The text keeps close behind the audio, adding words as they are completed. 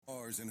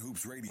Bars and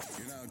Hoops Radio.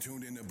 You're now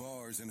tuned into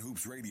Bars and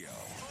Hoops Radio,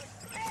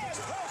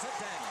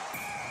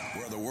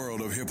 where the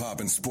world of hip-hop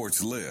and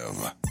sports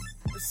live.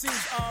 It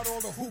seems odd, all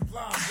the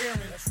hoopla I'm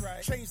hearing. That's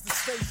right. Change the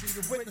station,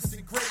 you're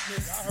witnessing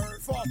greatness. I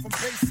heard. Far from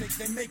basic,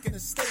 they making a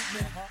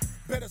statement.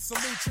 Better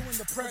salute you in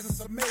the presence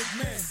of made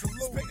men.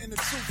 Spitting the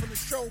truth, and the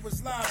show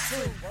is live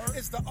too.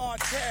 It's the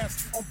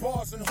Oddcast on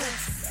Bars and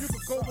Hoops. You can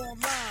go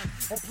online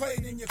or play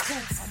it in your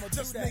coops.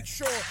 Just make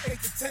sure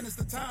 8 to 10 is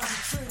the time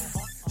to choose.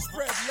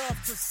 Spread love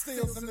to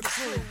Steels and the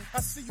crew. I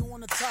see you on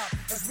the top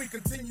as we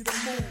continue to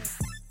move.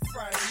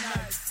 Friday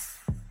nights.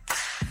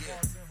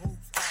 Yeah.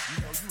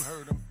 You know, you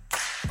heard him.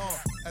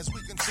 As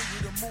we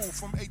continue to move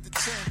from 8 to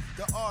 10,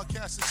 the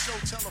Oddcast is show,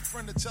 tell a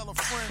friend to tell a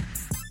friend.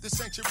 This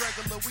ain't your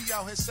regular, we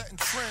out here setting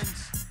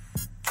trends.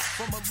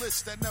 From a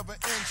list that never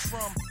ends,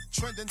 from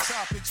trending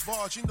topics,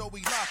 bars, you know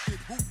we locked it.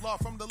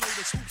 Hoopla from the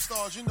latest hoop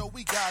stars, you know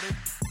we got it.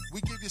 We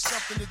give you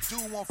something to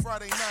do on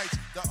Friday nights.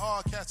 The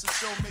Oddcast is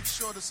show, make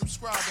sure to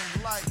subscribe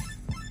and like.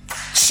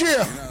 You're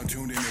now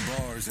tuned into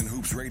Bars and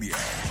Hoops Radio,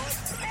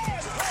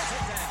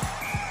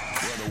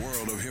 where the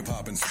world of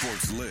hip-hop and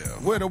sports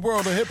live. Where the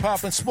world of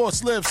hip-hop and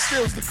sports live.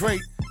 Stills the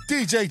great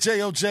DJ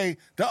JOJ,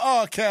 the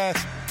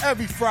Oddcast,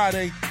 every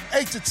Friday,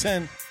 8 to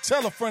 10.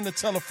 Tell a friend to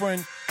tell a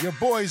friend. Your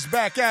boy's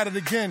back at it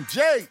again.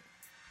 Jay,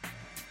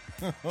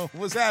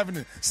 what's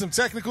happening? Some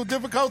technical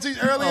difficulties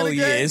early in the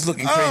game? Oh, yeah, it's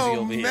looking crazy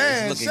over here.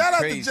 Man, shout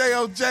out to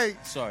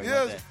JOJ. Sorry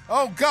about that.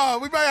 Oh,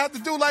 God, we might have to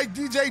do like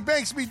DJ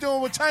Banks be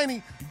doing with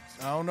Tiny.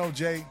 I don't know,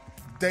 Jay.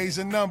 Days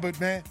are numbered,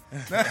 man.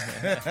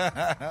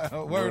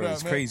 Word up,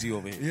 it's man. crazy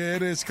over here. Yeah,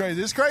 it is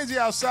crazy. It's crazy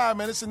outside,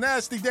 man. It's a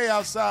nasty day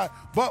outside.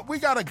 But we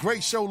got a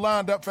great show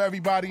lined up for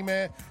everybody,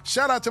 man.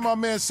 Shout out to my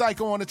man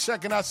Psycho on the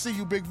check-in. I see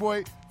you, big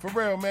boy. For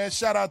real, man.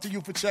 Shout out to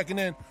you for checking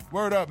in.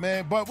 Word up,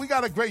 man. But we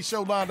got a great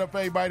show lined up for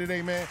everybody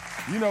today, man.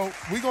 You know,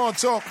 we're going to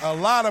talk a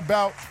lot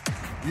about,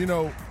 you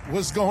know,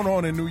 what's going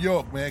on in New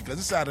York, man, because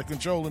it's out of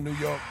control in New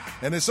York.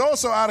 And it's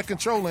also out of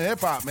control in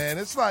hip-hop, man.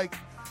 It's like,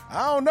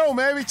 I don't know,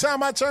 man. Every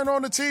time I turn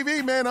on the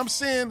TV, man, I'm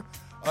seeing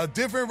a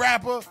different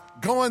rapper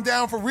going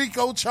down for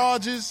RICO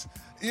charges.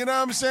 You know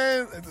what I'm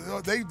saying?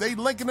 They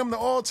linking them to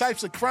all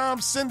types of crime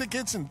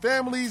syndicates and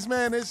families,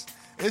 man.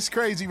 It's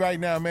crazy right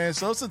now, man.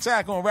 So it's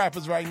attack on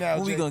rappers right now.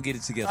 When Jay. we gonna get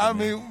it together? I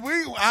man?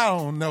 mean, I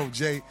don't know,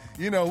 Jay.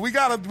 You know, we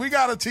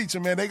gotta teach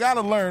them, man. They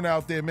gotta learn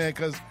out there, man,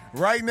 because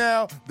right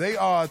now they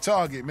are a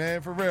target, man.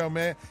 For real,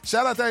 man.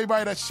 Shout out to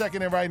everybody that's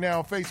checking in right now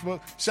on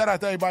Facebook. Shout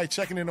out to everybody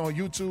checking in on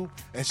YouTube,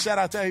 and shout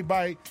out to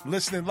everybody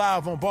listening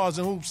live on Bars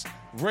and Hoops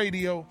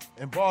Radio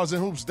and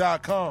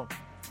barsandhoops.com.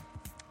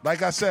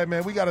 Like I said,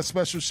 man, we got a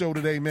special show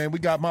today, man. We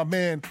got my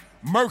man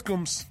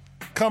Merkums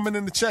coming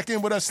in to check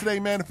in with us today,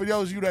 man. And for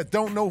those of you that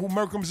don't know who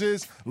Merkums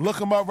is, look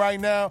him up right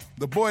now.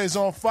 The boy is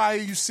on fire.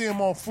 You see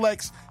him on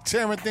Flex,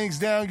 tearing things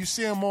down. You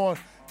see him on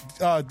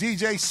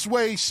DJ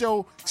Sway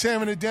show,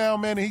 tearing it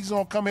down, man. And he's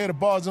going to come here to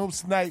Bars and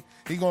Hoops tonight.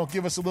 He's going to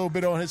give us a little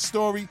bit on his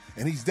story,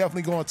 and he's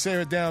definitely going to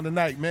tear it down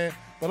tonight, man.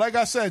 But like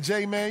I said,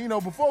 Jay, man, you know,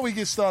 before we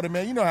get started,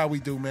 man, you know how we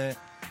do, man.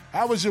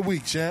 How was your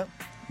week, champ?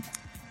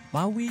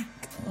 My week?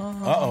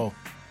 Uh-oh.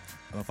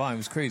 Well, fine, it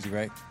was crazy,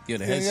 right? Yeah,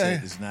 the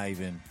headset is not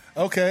even...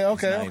 Okay.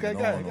 Got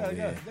Got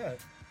it.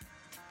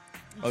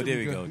 Oh, there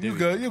we go.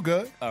 You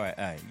good. All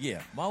right.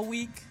 Yeah, my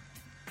week,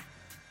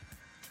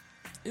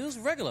 it was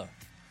regular.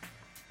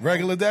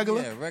 Regular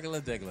degular? Yeah,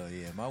 regular degular.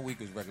 Yeah, my week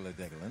was regular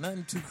degular.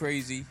 Nothing too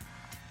crazy,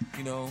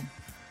 you know.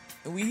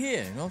 And we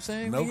here, you know what I'm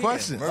saying? No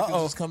question.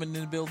 Merkins is coming in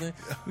the building.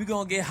 We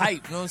gonna get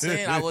hyped, you know what I'm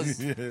saying? I was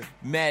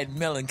mad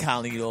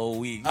melancholy the whole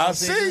week. You know what I'm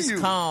saying? see you.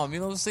 Calm, you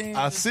know what I'm saying?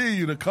 I see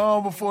you. The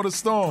calm before the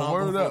storm. Calm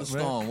Word before up, the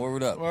storm.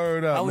 Word up.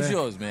 How was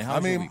yours, man?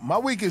 How was your week? My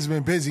week has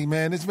been busy,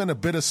 man. It's been a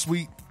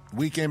bittersweet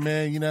weekend,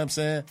 man. You know what I'm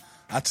saying?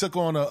 I took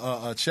on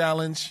a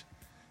challenge,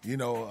 you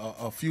know,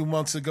 a few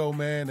months ago,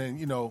 man. And,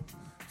 you know,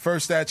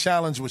 first that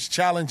challenge was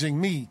challenging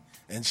me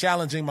and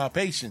challenging my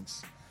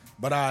patience.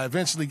 But I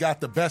eventually got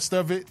the best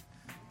of it.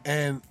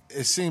 And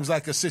it seems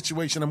like a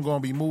situation I'm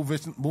going to be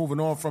moving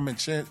on from and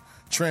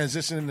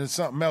transitioning into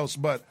something else.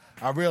 But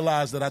I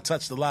realized that I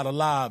touched a lot of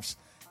lives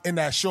in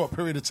that short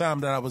period of time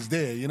that I was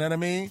there. You know what I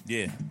mean?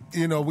 Yeah.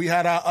 You know, we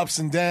had our ups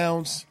and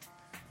downs,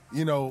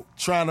 you know,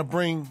 trying to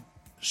bring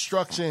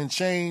structure and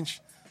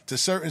change to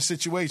certain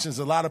situations.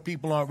 A lot of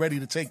people aren't ready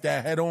to take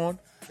that head on,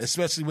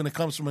 especially when it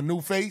comes from a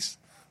new face.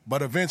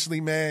 But eventually,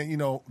 man, you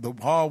know, the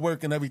hard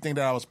work and everything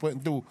that I was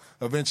putting through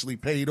eventually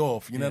paid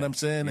off. You know what I'm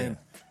saying? Yeah.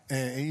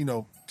 And you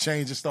know,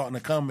 change is starting to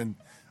come, and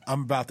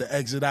I'm about to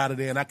exit out of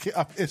there. And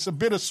it's a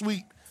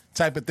bittersweet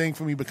type of thing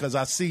for me because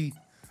I see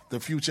the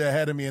future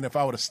ahead of me. And if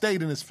I would have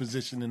stayed in this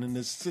position and in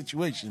this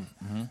situation,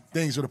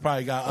 things would have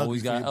probably got ugly.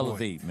 Always got to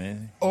elevate, man.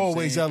 You know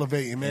Always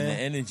elevating, man. And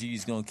the energy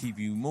is going to keep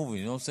you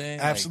moving, you know what I'm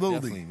saying?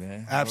 Absolutely. Like,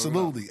 man.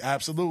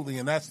 Absolutely.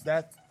 And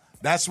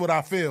that's what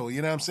I feel,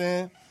 you know what I'm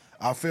saying?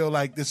 I feel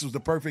like this was the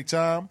perfect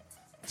time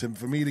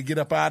for me to get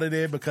up out of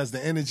there because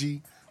the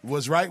energy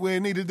was right where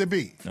it needed to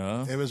be.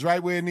 It was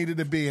right where it needed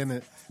to be. And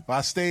if I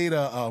stayed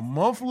a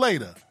month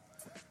later,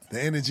 the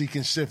energy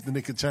can shift and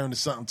it could turn to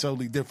something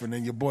totally different.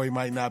 And your boy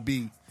might not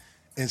be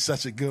in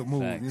such a good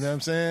mood. Facts. You know what I'm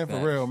saying? Facts.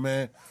 For real,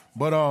 man.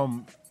 But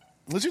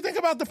what you think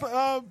about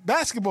the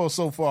basketball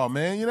so far,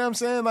 man? You know what I'm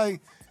saying?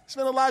 Like, it's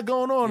been a lot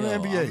going on in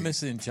the NBA. I'm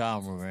missing Ja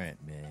Morant,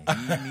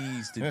 man. He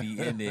needs to be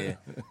in there.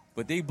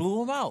 But they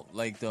blew him out,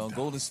 like the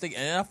Golden State.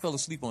 And I fell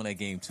asleep on that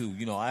game, too.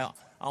 You know, I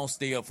don't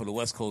stay up for the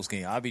West Coast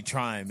game. I be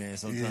trying, man,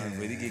 sometimes,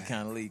 but it get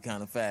kind of late,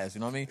 kind of fast.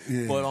 You know what I mean?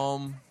 Yeah.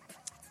 But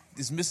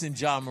it's missing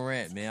Ja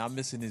Morant, man. I'm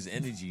missing his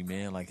energy,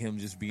 man, like him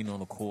just being on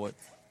the court,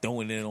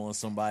 throwing it on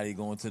somebody,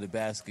 going to the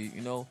basket,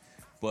 you know?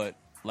 But,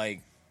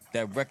 like,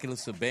 that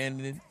reckless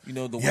abandon, you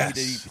know, the way that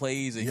he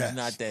plays, and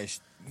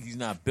he's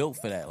not built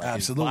for that. Like,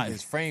 Absolutely.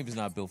 His frame is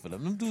not built for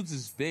that. Them dudes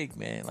is big,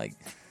 man. Like,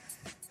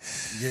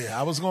 yeah,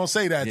 I was going to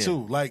say that,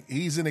 too. Like,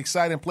 he's an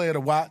exciting player to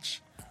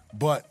watch,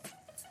 but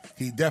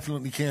he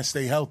definitely can't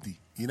stay healthy.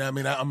 You know what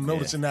I mean? I'm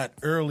noticing that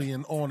early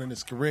and on in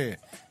his career.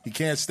 He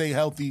can't stay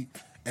healthy,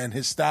 and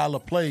his style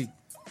of play,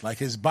 like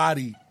his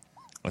body.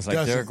 It's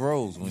like Derrick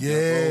Rose. When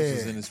Derrick Rose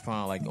is in his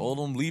prime, like all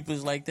them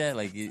leapers like that,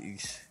 like you're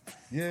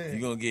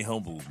going to get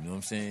humbled. You know what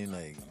I'm saying?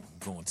 Like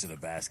going to the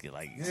basket,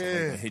 like somebody's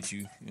going to hit you.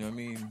 You know what I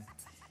mean?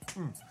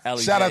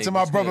 Shout out to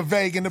my brother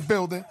Vague in the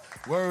building.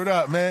 Word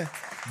up, man.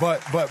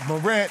 But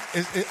Morant,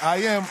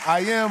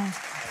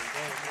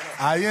 I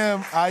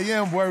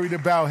am worried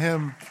about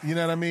him, you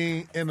know what I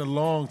mean, in the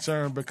long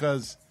term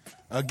because,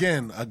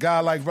 again, a guy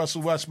like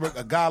Russell Westbrook,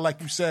 a guy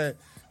like you said,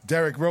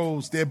 Derrick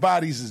Rose, their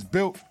bodies is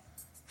built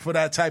for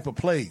that type of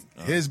play.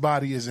 His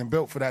body isn't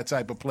built for that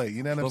type of play.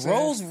 You know what I'm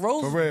saying?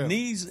 Rose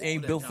knees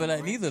ain't built for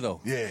that neither,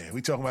 though. Yeah,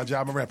 we talking about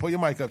Ja Morant. Pull your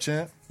mic up,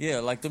 champ. Yeah,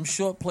 like them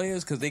short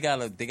players, because they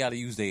gotta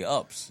use their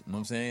ups. You know what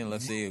I'm saying?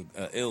 Let's say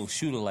an ill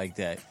shooter like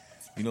that.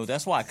 You know,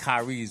 that's why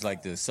Kyrie is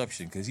like the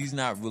exception, because he's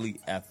not really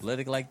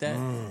athletic like that,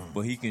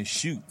 but he can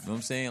shoot. You know what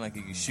I'm saying? Like,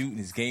 he can shoot, and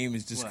his game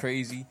is just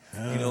crazy.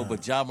 You know,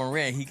 but Ja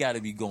Morant, he got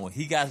to be going.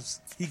 He got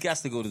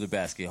to go to the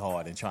basket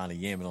hard and trying to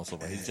yam it on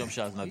somebody. His jump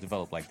shot's not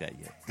developed like that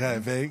yet. Go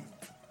ahead, Vague.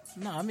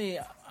 No, I mean,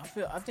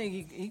 I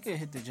think he could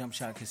hit the jump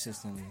shot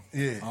consistently.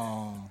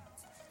 Yeah.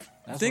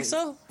 Think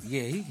so?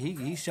 Yeah,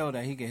 he showed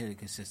that he can hit it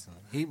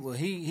consistently.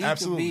 He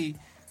Absolutely. could be.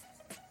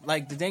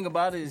 Like, the thing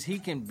about it is he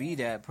can be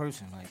that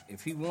person. Like,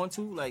 if he want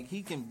to, like,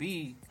 he can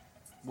be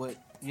what,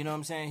 you know what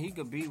I'm saying? He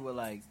could be what,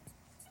 like,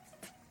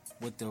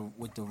 what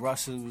the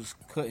Russells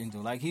couldn't do.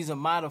 Like, he's a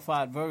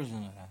modified version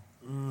of that.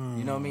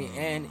 You know what I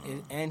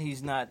mean? And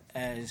he's not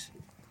as,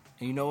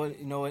 you know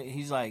what?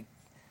 He's like,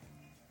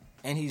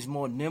 and he's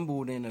more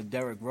nimble than a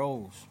Derrick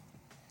Rose.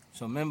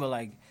 So remember,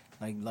 like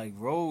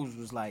Rose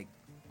was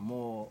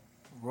more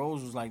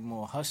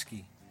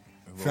husky.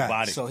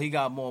 Facts. So he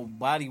got more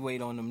body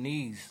weight on them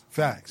knees.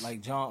 Facts.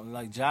 Like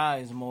Ja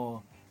is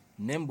more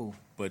nimble.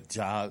 But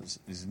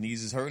his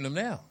knees is hurting him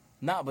now.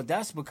 Nah, but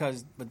that's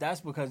because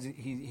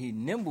he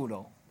nimble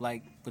though.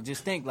 Like, but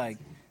just think, like,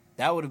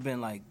 that would have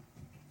been like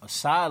a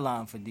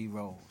sideline for D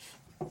Rose.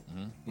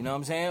 Mm-hmm. You know what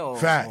I'm saying?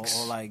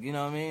 Facts. Or like, you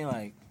know what I mean?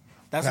 Like,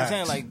 that's what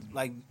I'm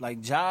saying.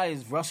 Like Ja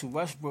is Russell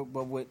Westbrook,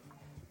 but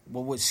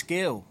with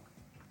skill.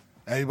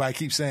 Everybody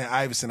keeps saying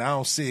Iverson. I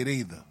don't see it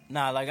either.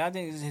 Nah, like, I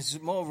think it's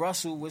more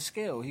Russell with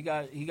skill. He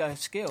got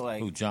skill.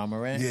 Like, Who, Ja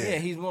Morant? Yeah. Yeah,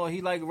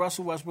 he like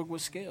Russell Westbrook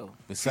with skill.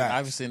 But see, Facts.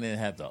 Iverson didn't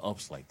have the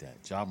ups like that.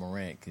 Ja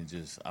Morant can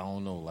just, I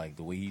don't know, like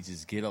the way he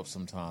just get up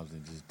sometimes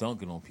and just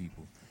dunking on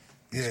people.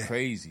 It's Yeah.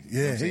 crazy. You know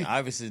Yeah, what I'm saying? he-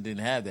 Iverson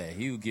didn't have that.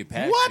 He would get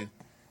past What? you.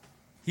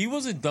 He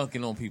wasn't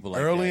dunking on people like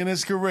that. Early in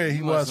his career,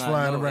 he was must not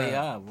flying know around.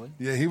 AI, boy.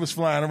 Yeah, he was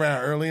flying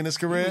around early in his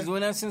He career. was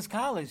doing that since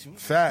college.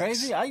 Facts.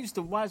 Crazy. I used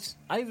to watch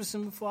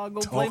Iverson before I go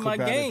Talk play my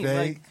about it, game. babe.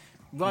 Like,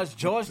 watch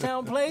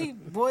Georgetown play.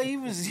 Boy, he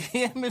was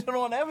yamming it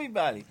on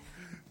everybody.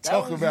 That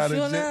Talk was- about it,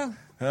 sure Jay. now?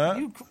 Huh?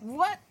 You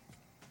what?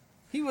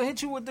 He would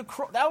hit you with the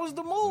that was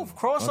the move.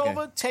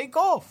 Crossover, take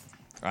off.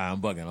 All right,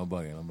 I'm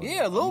bugging.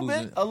 Yeah, a little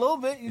bit.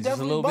 You It's just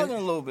definitely a little bugging bit?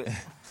 a little bit.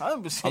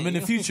 100%. I'm in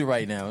the future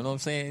right now. You know what I'm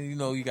saying? You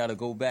know, you got to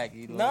go back.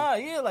 You know, Nah,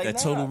 yeah, like that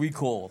nah. total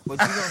recall. But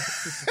you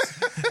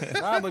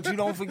don't. But you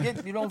don't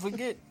forget. You don't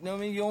forget. You know what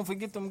I mean? You don't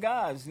forget them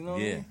guys. You know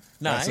what I Yeah. mean?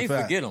 Nah, That's I a ain't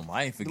fact. forget him.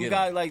 I ain't Them forget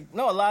guys, him. like,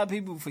 no, a lot of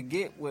people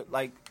forget what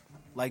like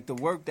the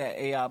work that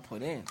AI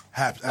put in.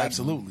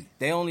 Absolutely.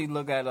 They only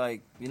look at,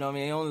 like, you know what I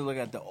mean? They only look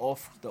at the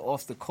off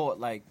the court,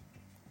 like,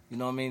 you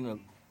know what I mean?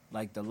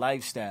 Like the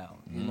lifestyle.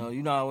 Mm-hmm.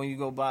 You know how when you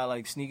go buy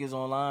like sneakers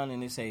online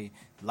and they say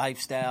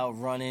lifestyle,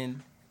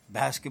 running,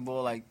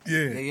 basketball, like,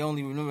 Yeah. they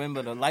only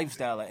remember the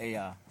lifestyle of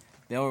AI.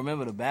 They don't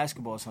remember the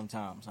basketball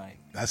sometimes.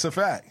 That's a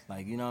fact.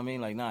 Like, you know what I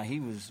mean? Like, nah, he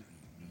was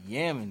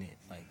yamming it.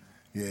 Like,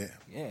 Yeah.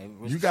 yeah. It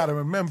was, You got to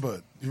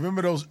remember. You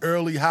remember those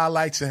early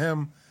highlights of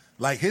him?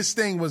 Like, his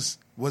thing was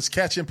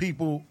catching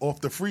people off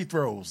the free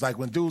throws. Like,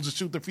 when dudes would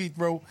shoot the free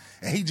throw,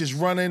 and he just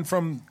run in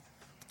from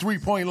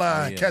 3-point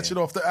line, catch it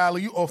off the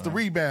alley, off the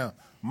rebound.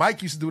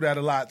 Mike used to do that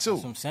a lot, too.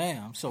 That's what I'm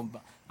saying.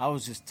 I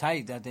was just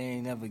tight that they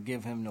ain't never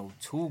give him no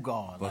two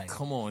guard. But Like,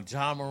 come on,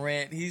 Ja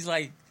Morant. He's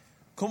like,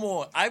 come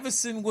on.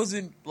 Iverson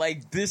wasn't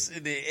like this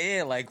in the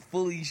air, like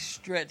fully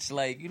stretched,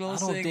 like, you know I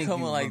what I'm don't saying? think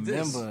Coming you like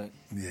this. remember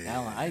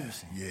Allen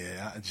Iverson.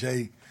 Yeah,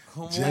 Jay.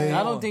 Come Jay, on.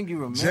 I don't think you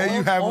remember. Jay,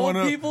 you have on one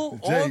of people?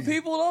 Jay, On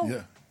people, though?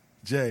 Yeah.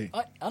 Jay.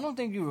 I don't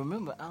think you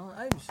remember Allen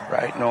Iverson.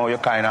 Right now, you're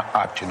kind of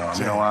hot, you know. I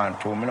don't want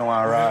to. I don't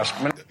want to rasp.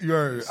 You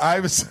heard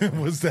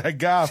Iverson was that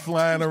guy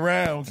flying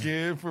around,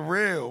 kid, for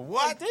real. Like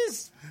What?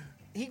 this,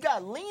 he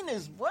got lean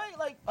as what?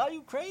 Like, are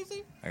you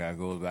crazy? I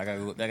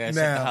gotta check the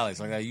Now-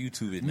 highlights. I gotta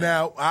YouTube it now.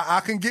 Now, I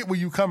can get where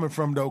you coming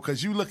from, though,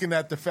 because you looking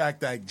at the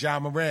fact that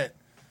John Morant,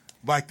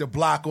 like the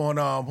block on,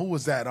 who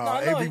was that?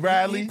 Avery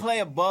Bradley? He play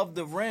above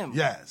the rim.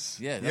 Yes.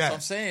 Yeah, that's yes. what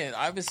I'm saying.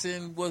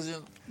 Iverson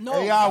wasn't. No,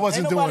 AI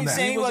wasn't ain't nobody doing that.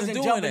 saying He he wasn't wasn't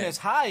doing jumping that. as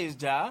high as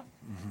Ja,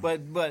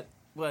 but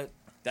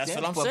That's yeah,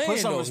 what I'm but saying. Put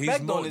some though. respect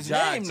He's more on his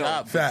Ja, name, though.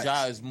 Ja, Facts.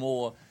 Ja is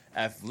more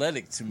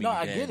athletic to me No,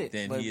 I get it,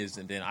 than but- he is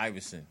than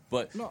Iverson.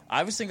 But No.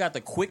 Iverson got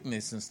the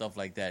quickness and stuff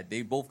like that.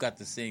 They both got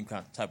the same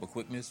type of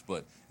quickness,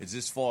 but it's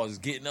as far as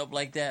getting up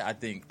like that. I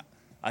think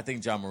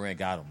John Morant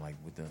got him like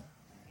with the.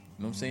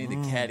 You know what I'm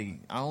saying? The caddy.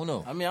 I don't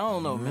know. I mean, I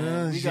don't know,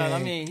 man. We got.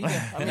 I mean,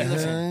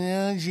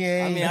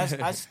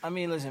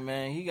 listen,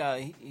 man. He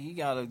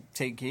gotta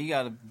take. He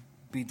gotta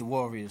beat the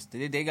Warriors.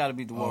 They gotta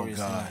beat the Oh, Warriors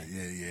God.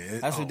 tonight. Yeah.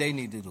 That's what they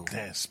need to do.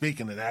 Damn,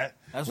 speaking of that,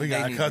 That's we what they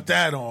got to need cut to do.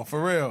 that on,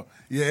 for real.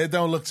 Yeah, it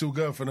don't look too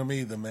good for them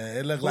either, man.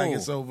 It look like Cool.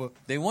 it's over.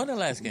 They won the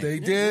last game. They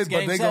it's did, but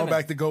game they going 7.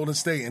 back to Golden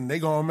State, and they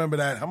going to remember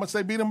that. How much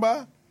they beat them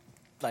by?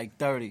 Like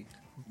 30.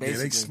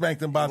 Basically. they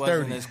spanked them by It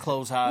wasn't 30. as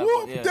close how.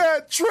 Whoop Yeah.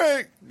 that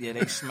trick. Yeah,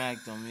 they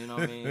smacked them. You know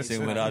what I mean? They Say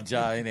smacked without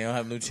Ja, they don't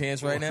have no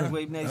chance right now.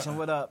 Wave Nation,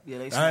 what up? Yeah,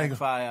 they ain't smacked gonna-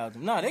 fire out of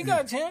them. No, they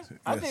got a chance.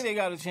 I Yes. think they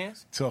got a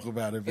chance. Talk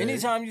about it, man.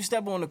 Anytime you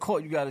step on the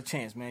court, you got a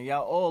chance, man.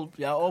 Y'all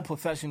all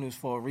professionals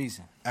for a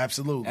reason.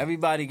 Absolutely.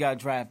 Everybody got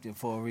drafted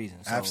for a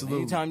reason. So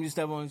Absolutely. Anytime you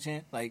step on a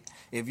chance, like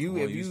if you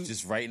was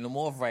just writing them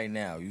off right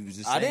now. You was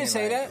just. I didn't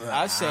say saying, that. like,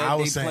 I said I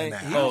was they saying play.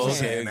 that. he I was was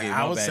saying saying okay, that.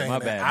 my I was bad, saying my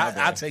that. bad, my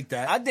bad. I take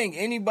that. I think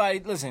anybody.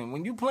 Listen,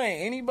 when you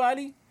playing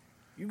anybody,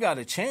 you got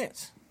a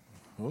chance.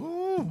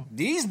 Ooh.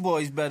 These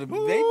boys better.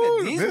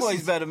 Ooh, These this boys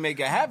is- better make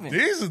it happen.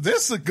 This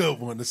is a good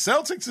one. The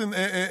Celtics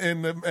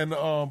and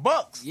the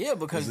Bucks. Yeah,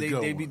 because is a they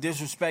good be one.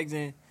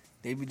 disrespecting.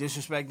 They be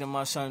disrespecting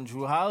my son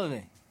Drew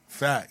Holiday.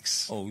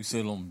 Facts. Oh, you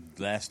said them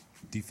last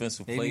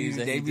defensive They plays be-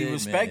 that they he be did,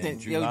 respecting.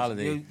 man. Drew Yo,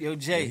 Holiday. yo,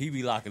 Jay. Yeah, he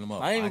be locking them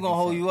up. I ain't even give gonna a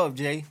hold fuck. you up,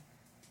 Jay.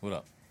 What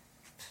up?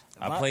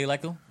 My- I play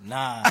like him.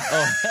 Nah.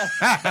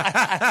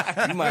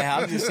 You might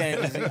have. I'm just saying.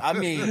 'Cause I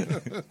mean,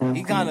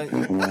 he kind of.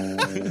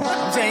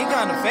 I'm saying he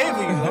kind of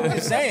favor you. I'm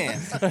just saying.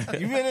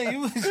 You really,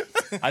 you.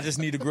 I just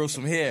need to grow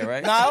some hair,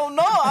 right? Nah, I don't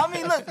know. I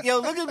mean, look,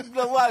 look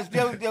at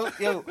watch,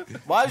 yo,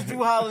 watch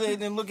Drew Holiday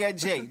and then look at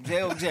Jay,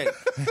 J.O.J.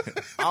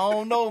 I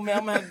don't know,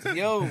 man. I'm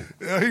gonna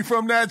have, He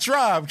from that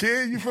tribe,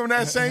 kid. You from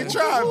that same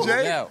tribe,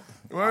 Jay. Yeah.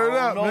 Word I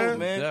up, don't know, man.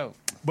 man. Yeah.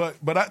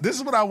 But this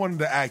is what I wanted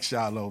to ask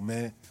y'all, though,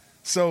 man.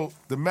 So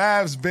the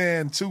Mavs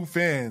banned 2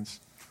 fans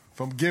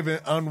from giving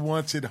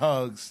unwanted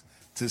hugs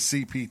to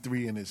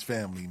CP3 and his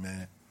family,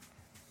 man.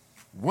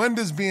 When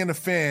does being a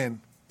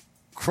fan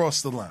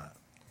cross the line?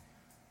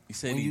 He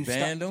said When he you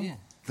banned stop- him.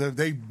 yeah.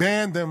 They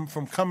banned them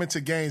from coming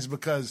to games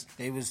because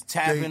They was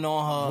tapping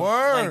on her.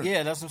 Word. Like,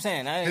 yeah, that's what I'm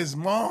saying. I ain't- his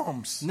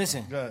moms.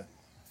 Listen. Go ahead.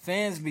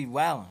 Fans be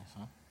wildin',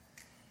 son.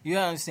 You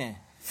understand?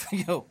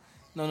 Yo,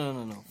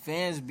 no.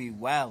 Fans be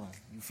wildin'.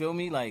 You feel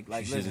me? Like You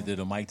should listen. have did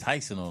a Mike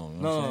Tyson on him.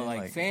 You know what I'm No,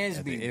 saying? like fans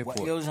at the be.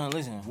 airport. Yo, son,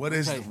 listen. What let me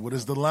is tell you. what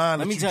is the line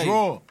Let that me you tell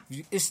draw?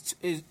 you. It's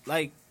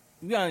like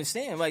you gotta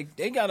understand. Like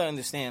they gotta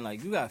understand.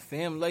 Like you got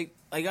family.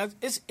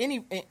 It's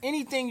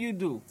anything you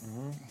do.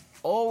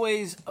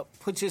 Always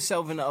put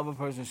yourself in the other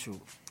person's shoes.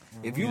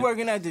 If you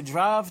working at the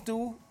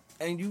drive-thru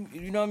and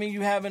you know what I mean,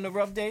 you having a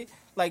rough day.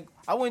 Like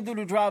I went through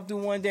the drive-thru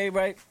one day,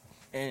 right,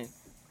 and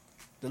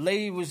the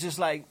lady was just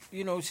like,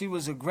 you know, she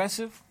was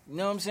aggressive. You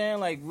know what I'm saying?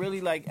 Like really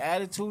like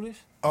attitude-ish.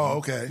 Oh,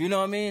 okay. You know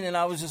what I mean? And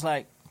I was just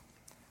like,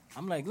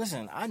 I'm like,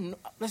 listen, I'm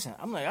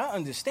like, I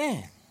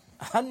understand.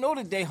 I know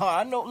that they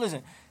hard. I know.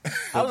 Listen,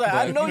 I was like,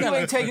 I know you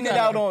ain't taking it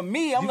out on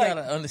me. I'm you like,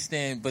 gotta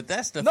understand, but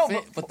that's the No,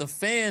 but the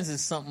fans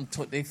is something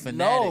they no,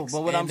 fanatics.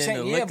 but what and I'm then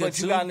saying, the yeah, liquor but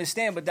you too. gotta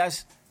understand, but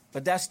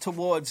that's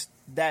towards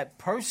that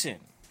person.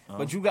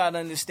 But you gotta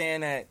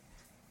understand that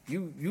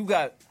you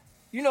got,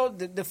 you know,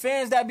 the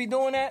fans that be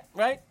doing that,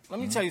 right? Let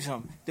me tell you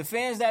something. The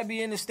fans that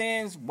be in the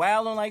stands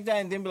wilding like that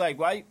and then be like,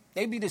 why?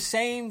 They be the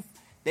same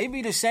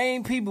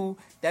people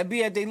that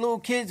be at their little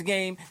kids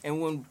game,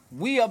 and when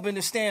we up in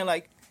the stand,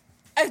 like,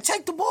 hey,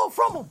 take the ball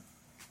from him.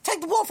 Take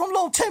the ball from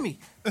little Timmy.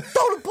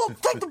 Throw the ball.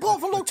 Take the ball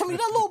from little Timmy.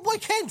 That little boy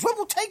can't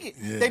dribble. Take it.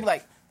 Yeah. They be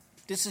like,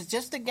 this is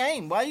just a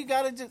game. Why you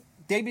gotta just?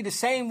 They be the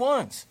same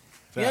ones.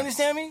 You Facts.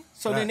 understand me?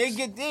 So then they Facts.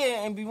 get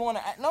there and be want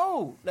to.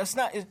 No, that's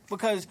not. It's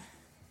because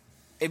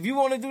if you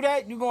want to do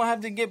that, you're gonna have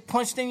to get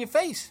punched in your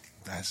face.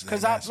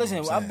 Because that's what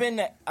listen,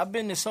 I'm I've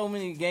been to so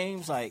many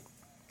games, like,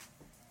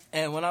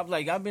 and when I've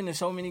been to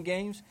so many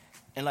games,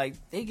 and like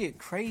they get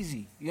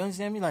crazy. You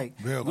understand me? Like,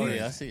 Real Oh crazy.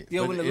 yeah, I see it.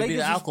 yo, But when the it'd be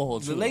Lakers, the alcohol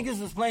was, too. the Lakers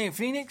was playing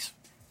Phoenix,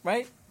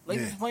 right?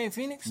 Lakers Yeah. was playing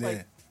Phoenix. Yeah.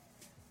 Like,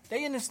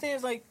 they in the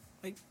stands, like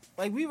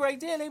we right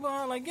there. They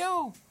behind, like,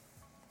 yo,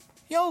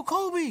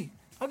 Kobe,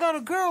 I got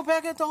a girl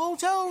back at the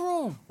hotel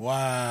room.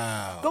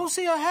 Wow. Go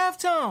see her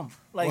halftime.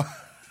 Like,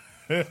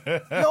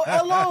 Yo,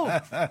 LO,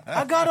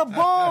 I got a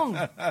bong.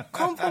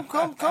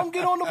 Come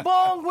get on the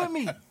bong with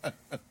me.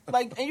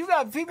 Like, and you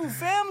got people,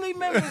 family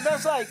members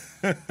that's like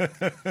you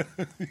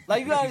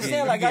gotta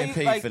understand, like, getting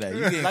paid for that.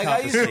 You getting like I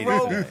used to compensated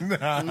roll. for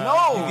that.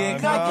 No, You getting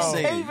you're not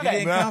getting paid compensated. for You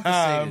getting that.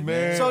 compensated,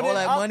 man. So All then,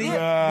 that money.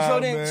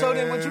 so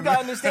then what you gotta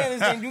understand is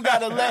then you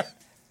gotta let.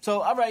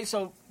 So all right,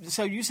 so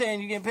you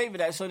saying you getting paid for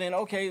that? So then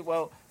okay,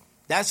 well,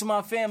 that's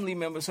my family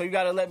member. So you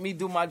gotta let me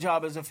do my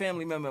job as a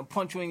family member and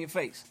punch you in your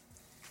face.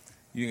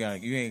 You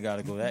ain't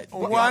gotta go that.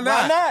 Why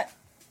not? Why not?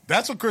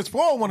 That's what Chris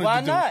Paul wanted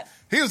Why to do. not?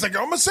 He was like,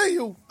 I'm gonna see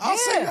you. I'll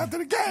see you after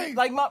the game.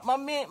 Like my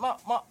man, my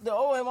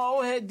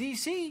old head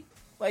DC,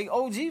 like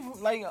OG,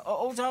 like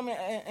old time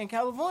in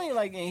California,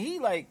 like, and he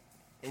like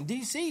in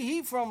DC,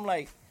 he from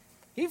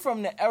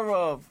the era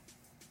of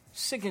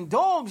sicking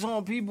dogs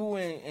on people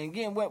and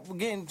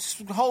getting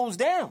hosed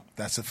down.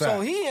 That's a fact.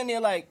 So he in there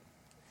like,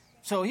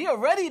 so he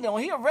already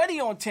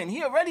on 10.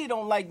 He already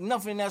don't like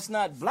nothing that's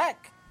not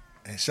black.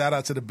 And shout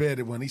out to the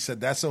Bearded one. He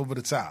said that's over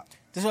the top.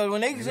 So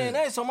when they saying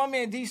that, so my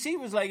man DC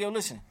was like, yo,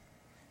 listen.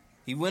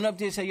 He went up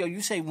there and said, yo,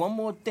 you say one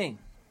more thing,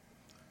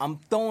 I'm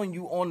throwing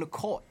you on the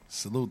court.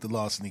 Salute the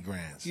Larceny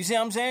Grands. You see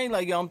what I'm saying?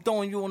 Like, yo, I'm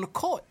throwing you on the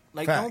court.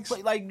 Like, Facts. don't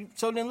play. Like,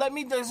 so then let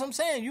me. That's what I'm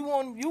saying. You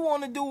want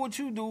to do what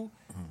you do.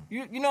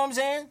 You know what I'm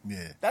saying?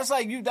 Yeah. That's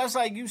like you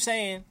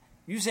saying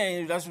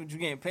that's what you're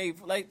getting paid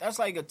for. Like, that's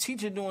like a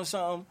teacher doing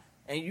something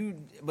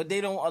but they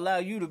don't allow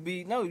you to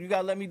be. No, you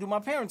gotta let me do my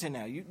parenting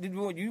now. You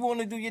want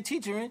to do your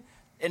teachering.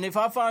 And if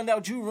I find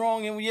out you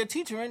wrong and you're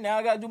teaching, now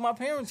I got to do my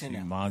parenting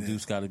now.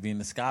 Mongoose got to be in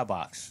the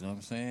skybox. You know what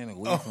I'm saying?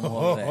 Away from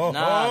all of that. Nah,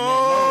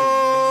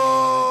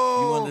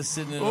 man, You want to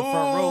sit in the front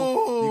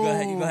row. You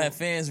gonna have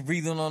fans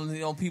breathing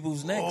on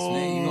people's necks,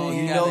 man.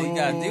 You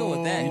gotta deal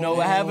with that. You know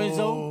what happens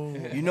though?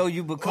 You know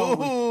you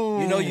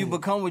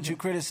become what you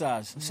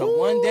criticize. So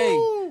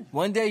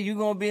one day you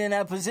gonna be in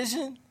that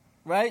position,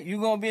 right? You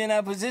gonna be in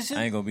that position.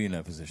 I ain't gonna be in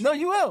that position. No,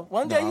 you will.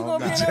 One day you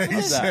gonna be in that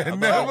position. I'm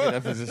not in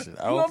that position.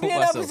 I You will gonna be in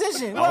that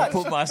position. I Watch.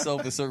 will put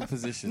myself in certain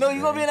positions. No,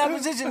 you gonna be in that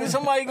position, and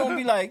somebody gonna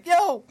be like,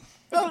 yo.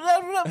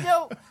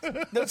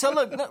 So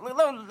look,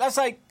 that's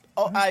like,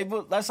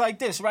 that's like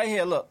this right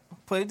here. Look,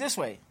 put it this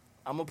way.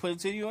 I'm gonna put it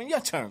to you in your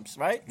terms,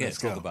 right? Let's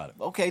talk about it.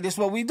 Okay, this is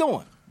what we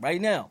doing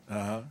right now.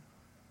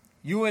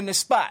 You in the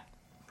spot,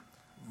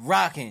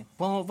 rocking,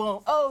 boom,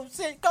 boom. Oh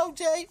shit, go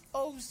Jay.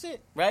 Oh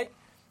shit, right?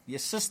 Your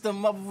sister,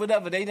 mother,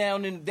 whatever. They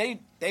down in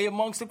they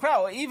amongst the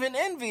crowd, or even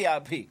in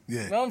VIP.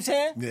 Yeah. You know what I'm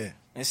saying? Yeah.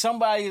 And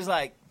somebody is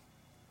like,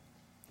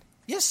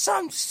 your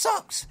son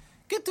sucks.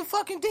 Get the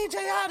fucking DJ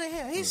out of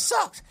here. He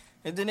sucks.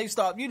 And then they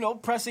start,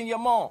 pressing your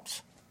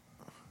moms.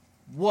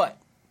 What?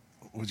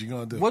 What you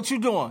gonna do? What you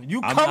doing?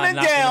 You I'm coming not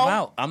knocking down? them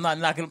out. I'm not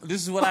knocking them.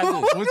 This is what I do.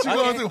 What you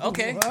gonna do?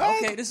 Okay, What?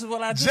 okay. This is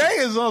what I do. Jay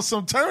is on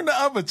some turn the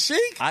other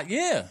cheek.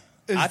 Yeah.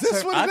 Is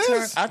this what it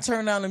is? I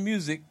turn down the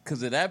music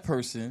because of that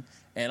person,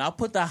 and I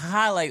put the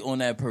highlight on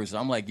that person.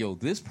 I'm like, yo,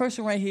 this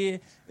person right here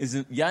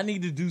y'all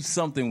need to do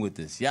something with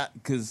this,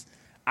 because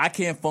I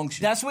can't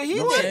function. That's what he You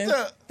know what I'm did.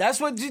 saying? That's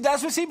what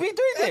CP3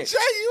 did. Jay,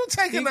 you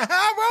taking the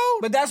high road?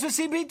 But that's what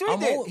CP3 did. He I'm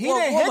didn't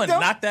hit gonna them.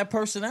 knock that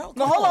person out.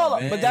 No, Come hold on.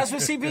 man. But that's what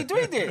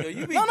CP3 did. Yo,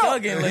 you be no.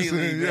 thugging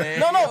lately, man.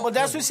 No, but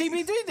that's what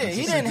CP3 did.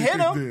 He didn't hit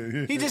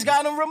him. He just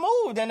got him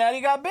removed, and now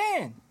he got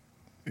banned.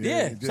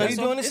 Yeah. So you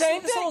doing the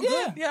same It's all thing?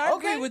 good. Yeah. I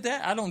Okay. agree with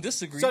that. I don't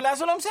disagree. So that's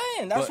what I'm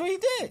saying. That's what he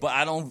did. But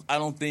I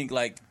don't think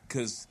like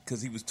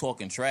because he was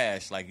talking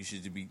trash, like you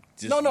should be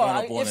just No, run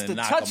up on it's him the and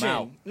knock him out.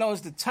 touching. No,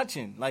 it's the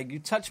touching. Like, you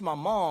touch my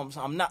mom's,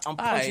 I'm All punching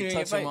right, you in your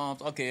touching face.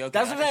 moms. Okay. That's I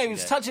what I'm can saying. see He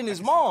was that. touching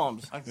his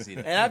mom's. I can see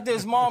that. And after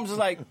his mom's was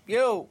like,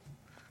 yo,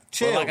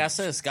 chill. But like I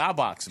said,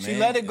 Skybox, man. She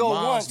let it go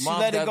once. She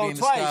let it gotta be go in the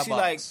twice. She Skybox.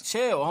 like,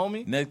 chill,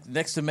 homie.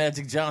 Next to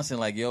Magic Johnson,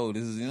 like, yo,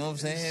 this is, you know what I'm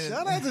saying?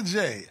 Shout out to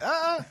Jay.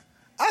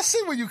 I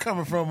see where you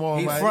coming from,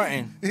 Almighty. He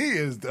fronting. He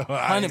is, though.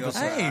 100%.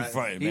 I ain't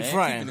fronting, He man.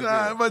 fronting. Keeping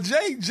it real. But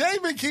Jay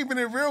been keeping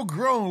it real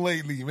grown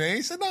lately, man.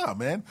 He said, nah,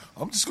 man,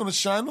 I'm just going to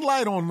shine the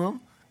light on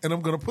them, and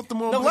I'm going to put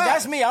them on No, but blast.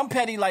 that's me. I'm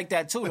petty like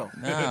that too, though.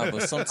 Nah,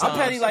 but sometimes I'm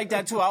petty like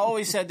that too. I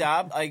always said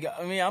that.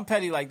 I'm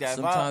petty like that.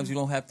 sometimes you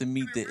don't have to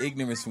meet the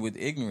ignorance with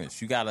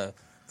ignorance. You gotta,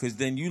 because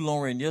then you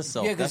lowering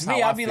yourself. Yeah, because That's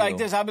me, how I'll be feel. like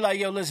this. I'll be like,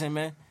 yo, listen,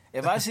 man.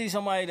 If I see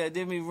somebody that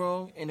did me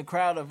wrong in the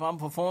crowd, if I'm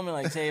performing,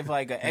 like, say, if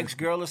like an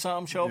ex-girl or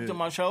something show up to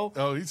my show.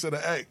 Oh, he said an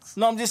X.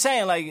 No, I'm just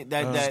saying, like,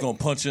 that. I'm just gonna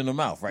punch you in the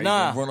mouth, right?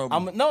 Nah, Run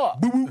up.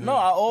 no.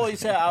 I always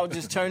say I would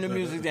just turn the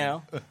music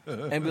down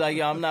and be like,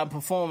 yo, I'm not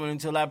performing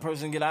until that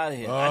person get out of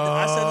here.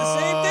 I said the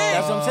same thing.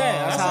 That's what I'm saying.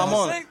 That's how I'm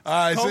on it. All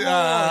right, Come see,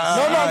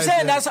 on. No, I'm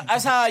saying that's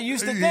that's how I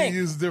used to You think.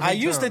 use different I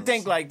used to terms.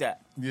 think like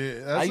that. Yeah,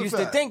 that's I a used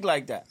fact. to think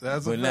like that.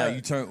 That's a But now fact.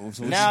 you turn.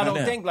 So what Now I you do don't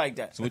now? think like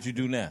that. So what you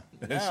do now?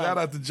 And shout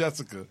out to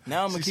Jessica.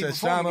 Now I'ma she keep said,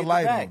 performing, shine a get the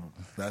light on bag. them.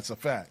 That's a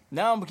fact.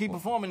 Now I'm gonna keep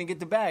performing and get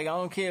the bag. I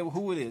don't care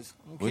who it is.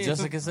 I don't What care.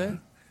 Jessica said?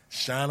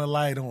 Shine a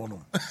light on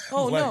them.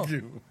 Oh, like no.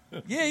 you.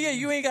 Yeah,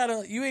 you ain't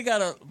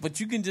gotta. But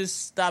you can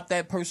just stop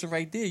that person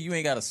right there. You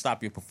ain't gotta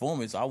stop your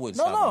performance. I would.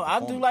 No, stop my I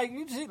do performance. like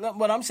you. See,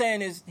 what I'm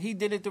saying is he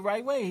did it the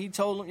right way. He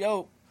told him,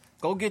 yo,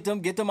 go get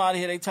them out of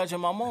here. They touching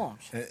my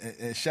moms.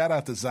 And shout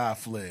out to Zy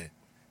Flair.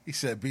 He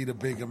said, "Be the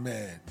bigger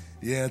man."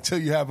 Yeah, until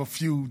you have a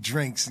few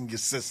drinks in your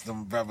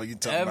system, brother. You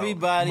talking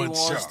Everybody about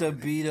wants to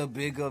maturity. be the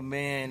bigger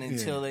man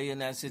until they in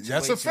that situation.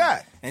 That's a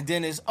fact. And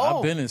then it's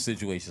I've been in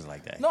situations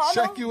like that. No, I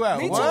Check know. you out.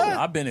 Me too. What?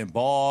 I've been in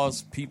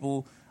bars,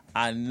 people.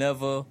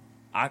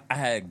 I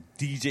had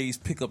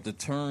DJs pick up the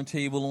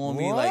turntable on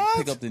me, like What?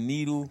 pick up the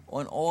needle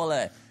on all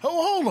that.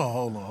 Hold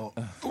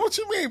on. What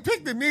you mean?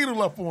 Pick the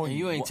needle up on And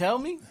you? you ain't tell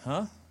me?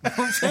 Huh?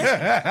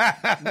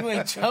 You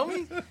ain't tell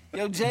me?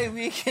 Yo, Jay,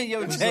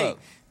 up?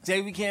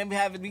 Jay, we can't be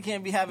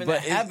having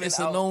But that habit it's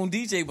a out. known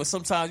DJ. But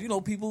sometimes,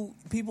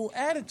 people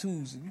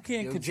attitudes. You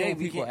can't Yo, control Jay,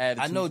 we people's can't- I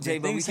attitudes. know, Jay,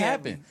 but we things can't-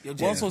 happen. Yo, What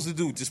Jay. I'm supposed to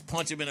do? Just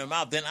punch him in the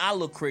mouth? Then I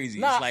look crazy.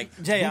 Nah, It's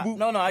like Jay, boo-boo.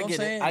 no, I You know what get I'm it.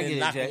 saying? I Then get it,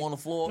 knock Jay. him on the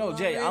floor. No,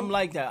 Jay, All right. I'm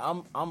like that.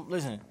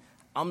 Listen.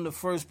 I'm the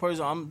first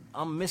person.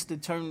 I'm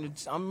Mr. Turn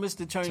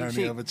Turn your the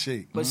cheek. other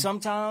cheek. But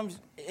sometimes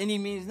any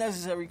means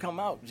necessary come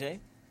out, Jay.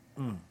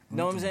 You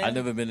know what I'm saying? I've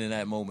never been in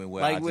that moment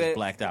where Like I where- just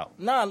blacked out.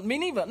 Nah, me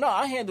neither. No,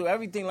 I handle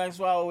everything. That's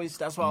why I always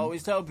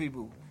tell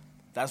people.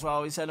 That's why I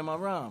always said in my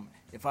rhyme.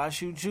 If I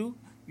shoot you,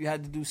 you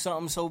had to do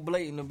something so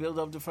blatant to build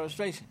up the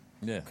frustration.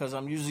 Yeah. Because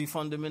I'm usually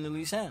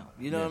fundamentally sound.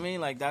 You know Yeah. what I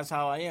mean? Like that's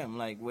how I am.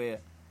 Like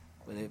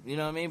you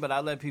know what I mean? But I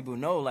let people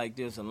know like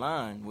there's a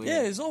line where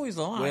Yeah, it's always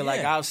a line. where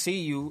like yeah. I'll see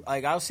you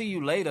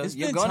later. It's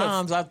You're been gonna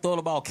times I've thought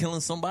about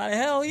killing somebody.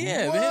 Hell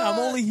yeah, What? man. I'm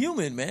only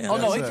human, man. Oh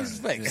no, What it you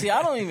just expect? see.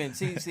 I don't even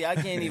see. I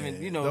can't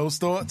even. You know, Those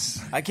thoughts.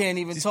 I can't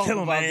even Just talk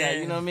kill about 'em, that.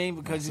 man. You know what I mean?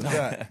 Because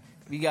Right.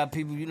 we got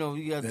people. You know,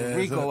 we got the Yeah,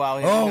 Rico so-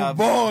 out here. We Oh got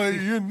boy,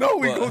 you know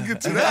we gonna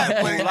get to that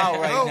people later. out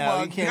right Oh now.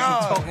 my We can't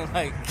God. be talking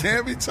like.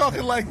 Can't be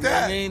talking like You know what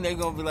I that. mean? They're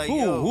gonna be like,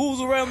 yo.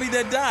 Who's around me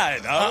that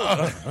died?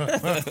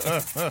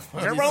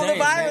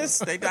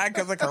 Coronavirus. They died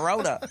because of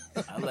corona.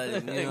 I let it, you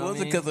It know what I wasn't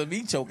mean? because of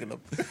me choking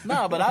them.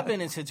 Nah, but I've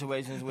been in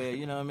situations where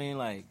you know what I mean,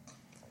 like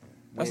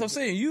That's what I'm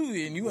saying.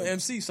 You an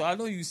MC, so I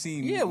know you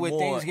seen yeah, where more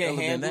things get iller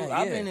than handled. that,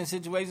 I've yeah. been in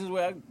situations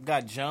where I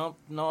got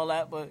jumped and all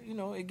that, but you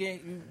know, you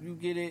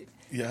get it.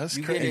 Yeah, that's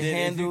You crazy. get it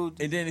handled.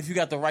 And then if you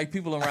got the right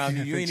people around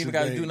you, you ain't even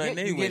got to do nothing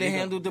You anyway. get it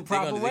handled the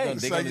proper way.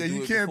 It's like, yeah,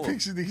 you can't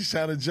picture these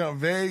trying to jump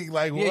vague.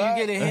 Like, what? Yeah,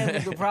 you get it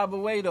handled the proper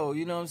way though.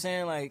 You know what I'm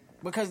saying? Like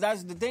because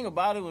that's the thing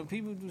about it when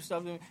people do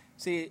stuff.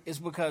 See, it's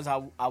because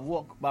I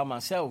walk by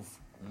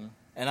myself,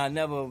 and I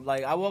never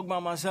like I walk by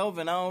myself,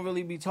 and I don't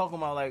really be talking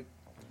about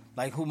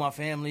like who my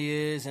family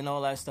is and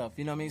all that stuff.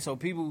 You know what I mean? So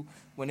people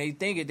when they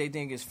think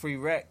it's free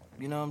rec.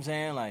 You know what I'm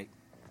saying? Like,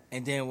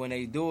 and then when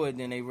they do it,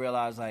 then they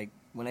realize like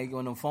when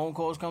them phone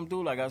calls come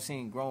through. Like I've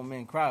seen grown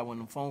men cry when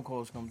the phone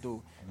calls come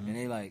through, and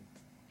they like,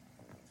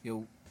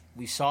 yo,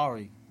 we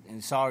sorry,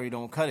 and sorry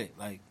don't cut it.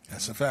 Like.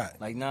 That's a fact.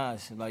 Like, nah,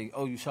 it's like,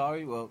 oh, you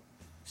sorry? Well,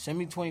 send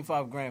me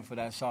 25 grand for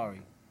that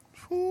sorry.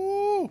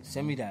 Ooh.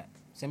 Send me that.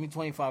 Send me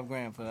 25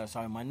 grand for that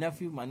sorry. My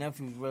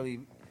nephew's really,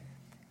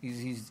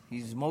 he's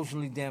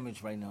emotionally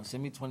damaged right now.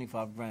 Send me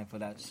 25 grand for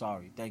that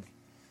sorry. Thank you.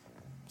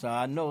 So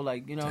I know,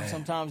 like, you know, Damn.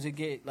 sometimes it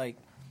get, like,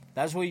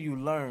 that's where you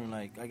learn,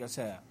 like I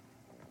said.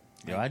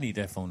 Yo, I need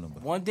that phone number.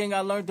 One thing I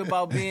learned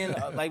about being,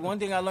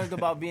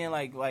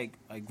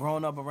 like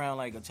growing up around,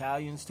 like,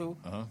 Italians, too.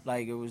 Uh-huh.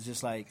 Like, it was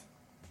just, like,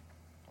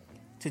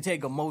 to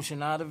take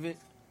emotion out of it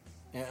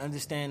and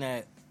understand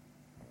that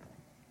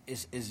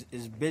it's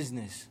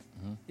business.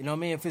 Mm-hmm. You know what I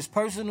mean? If it's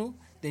personal,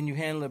 then you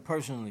handle it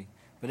personally.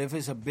 But if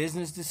it's a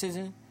business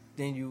decision,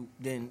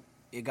 then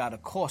it gotta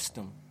cost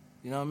them.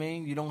 You know what I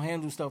mean? You don't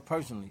handle stuff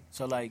personally.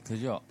 So like, Cause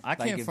yo, I Like,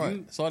 can't if front.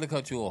 you- Sorry to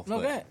cut you off. no,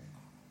 but go ahead.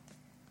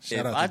 Shout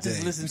if out I to just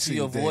Dave. listen We to see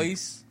your you, Dave.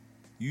 voice,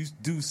 you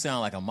do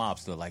sound like a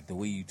mobster, like the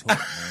way you talk,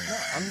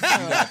 man. You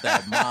got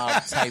that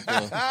mob type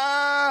of.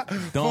 Ah,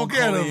 Don't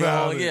forget call me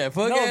about on- it. Yeah, No,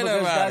 forget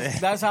because about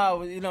it. that's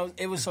how you know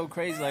it was so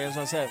crazy. Like as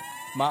I said,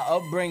 my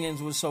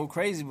upbringings was so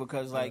crazy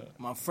because like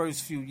my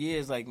first few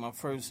years, like my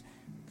first,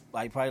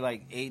 like probably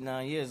like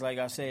 8-9 years, like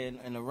I said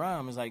in the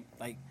rhyme, is like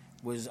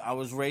I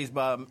was raised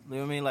by, you know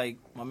what I mean? Like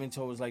my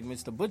mentor was like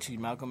Mr. Butchie,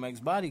 Malcolm X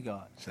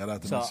bodyguard. Shout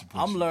out to So Mr.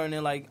 I'm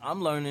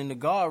Butchie. learning the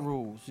guard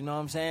rules. You know what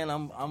I'm saying?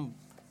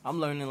 I'm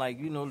learning like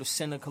you know the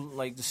sin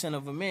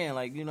of a man.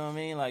 Like you know what I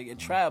mean? Like it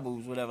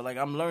travels, whatever. Like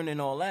I'm learning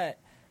all that.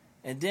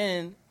 And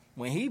then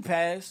when he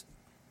passed,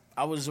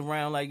 I was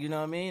around like you know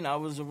what I mean. I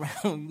was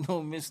around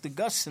Mr.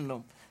 Gus and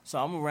them. So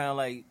I'm around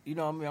like you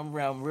know what I mean. I'm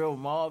around real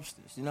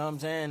mobsters. You know what I'm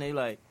saying? They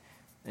like,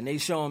 and they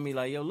showing me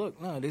like yo look,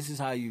 no, this is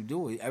how you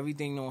do it.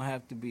 Everything don't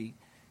have to be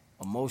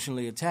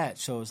emotionally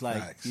attached. So it's like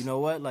Facts. you know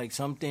what? Like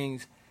some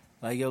things,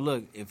 like yo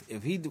look,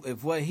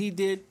 if what he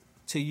did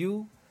to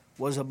you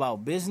was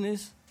about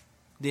business,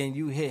 then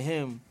you hit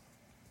him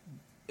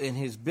in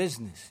his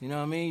business. You know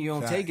what I mean? You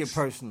don't take it Facts.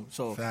 personal.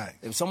 So Facts.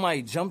 if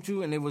somebody jumped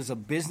you and it was a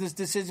business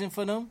decision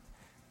for them,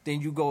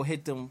 then you go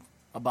hit them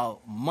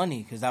about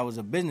money because that was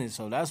a business.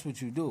 So that's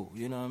what you do.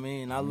 You know what I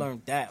mean? And I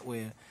learned that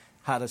where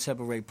how to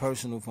separate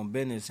personal from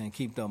business and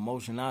keep the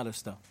emotion out of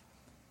stuff.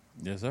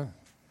 Yes, sir.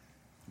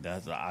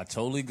 I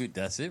totally agree.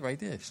 That's it right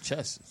there. It's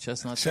chess,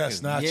 not Chess,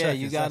 checkers. not yeah, checkers.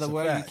 you gotta That's a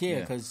work. You fact. care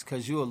Yeah.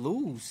 because you'll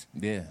lose.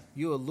 Yeah,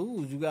 You'll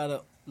lose. You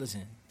gotta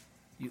listen.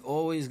 You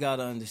always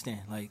gotta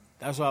understand. Like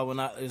that's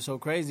why it's so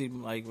crazy.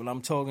 Like when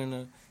I'm talking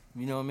to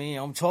You know what I mean?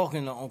 I'm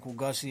talking to Uncle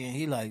Gussie, and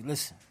he like,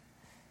 listen.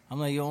 I'm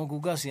like, yo, Uncle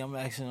Gussie. I'm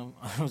asking him.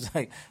 I was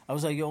like,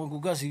 yo, Uncle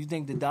Gussie, you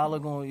think the dollar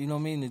going? You know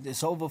what I mean?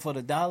 It's over for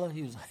the dollar.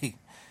 He was like,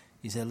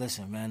 he said,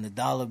 listen, man, the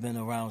dollar been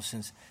around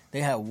since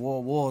they had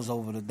wars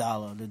over the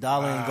dollar. The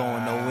dollar ain't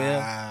going nowhere.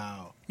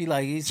 Wow. He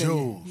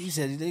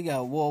said they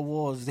got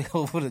wars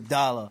over the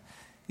dollar.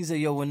 He said,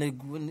 yo,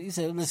 he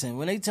said, listen,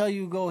 when they tell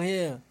you go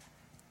here,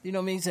 you know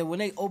what I mean?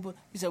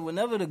 He said,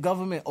 whenever the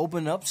government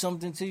open up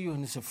something to you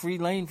and it's a free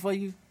lane for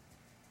you,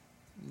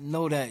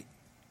 know that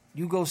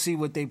you go see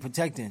what they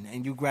protecting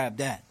and you grab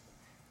that.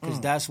 Because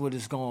that's what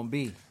it's going to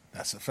be.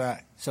 That's a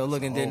fact. So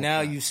look, and then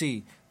now you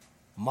see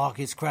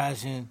markets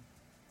crashing.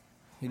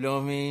 You know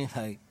what I mean?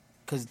 Like,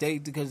 because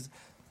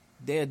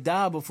they'll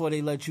die before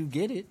they let you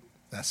get it.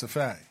 That's a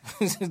fact.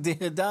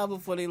 They'll die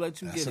before they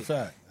let you get it. That's a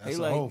fact. That's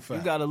a whole fact.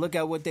 You got to look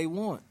at what they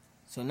want.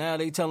 So now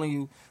they telling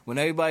you, when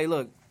everybody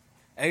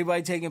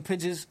taking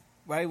pictures,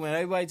 right? When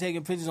everybody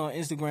taking pictures on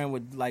Instagram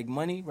with like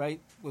money, right?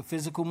 With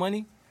physical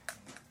money,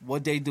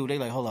 what they do, they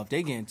like, hold up,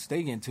 they getting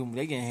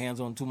hands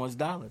on too much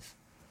dollars.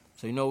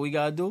 So you know what we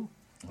got to do?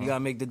 We got to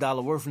make the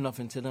dollar worth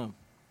nothing to them.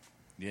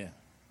 Yeah.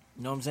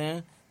 You know what I'm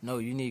saying? No,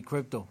 you need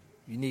crypto.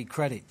 You need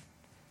credit.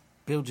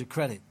 Build your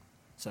credit.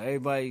 So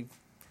everybody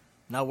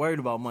not worried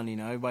about money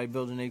now. Everybody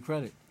building their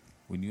credit.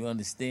 When you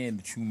understand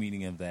the true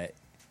meaning of that,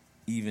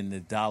 even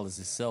the dollars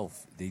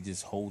itself, they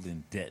just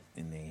holding debt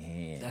in their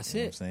hand. That's you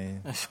know it. What I'm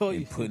saying? That's all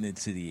and putting it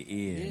to the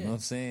ear. Yeah. You know what I'm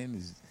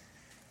saying?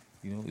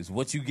 It's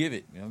what you give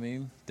it. You know what I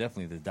mean?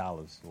 Definitely the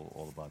dollars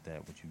all about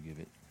that, what you give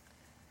it.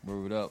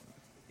 Word up.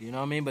 You know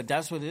what I mean? But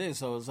that's what it is.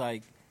 So it's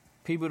like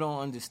people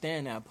don't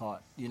understand that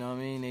part. You know what I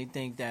mean? They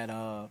think that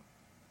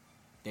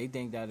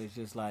it's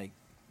just like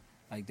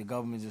the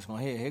government's just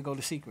going, here go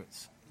the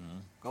secrets. Mm-hmm.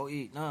 Go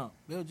eat. No.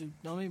 Build your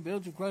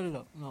credit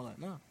up. And all that.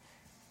 No.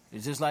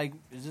 It's just like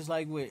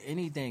with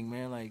anything,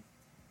 man. Like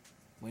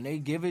when they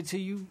give it to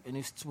you and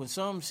when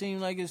something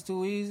seems like it's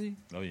too easy.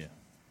 Oh yeah.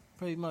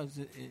 Pretty much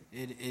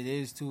it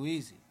is too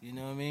easy. You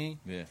know what I mean?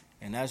 Yeah.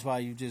 And that's why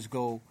you just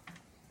go.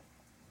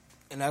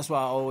 And that's why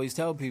I always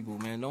tell people,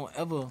 man, don't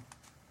ever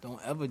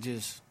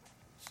just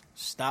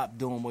stop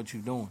doing what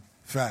you're doing.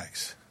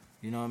 Facts.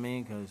 You know what I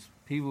mean? Because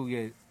people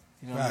get,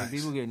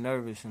 people get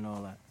nervous and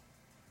all that.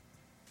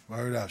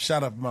 Word up.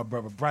 Shout out to my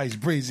brother Bryce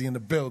Breezy in the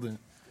building.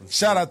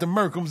 Shout out to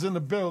Merkham's in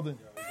the building.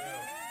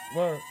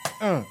 Word.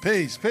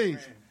 Peace.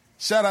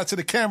 Shout out to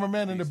the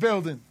cameraman in the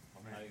building.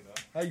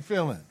 How you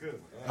feeling? Good.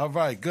 All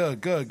right.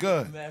 Good.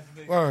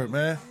 Word,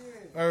 man.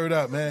 Word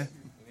up, man.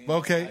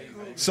 Okay.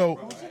 So.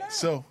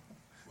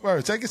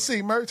 Word, take a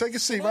seat, Merk. Take a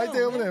seat right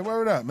there over there.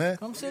 Word up, man.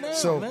 Come sit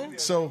down, man.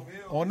 So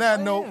on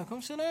that note,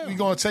 come sit down. we're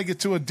going to take it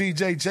to a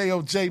DJ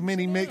JOJ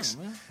mini mix.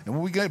 And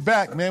when we get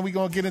back, man, we're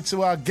going to get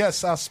into our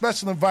guests, our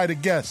special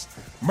invited guest,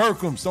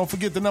 Merkham's. Don't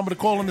forget the number to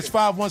call in is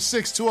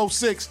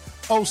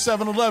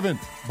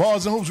 516-206-0711.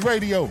 Bars and Hoops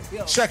Radio.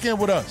 Check in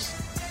with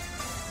us.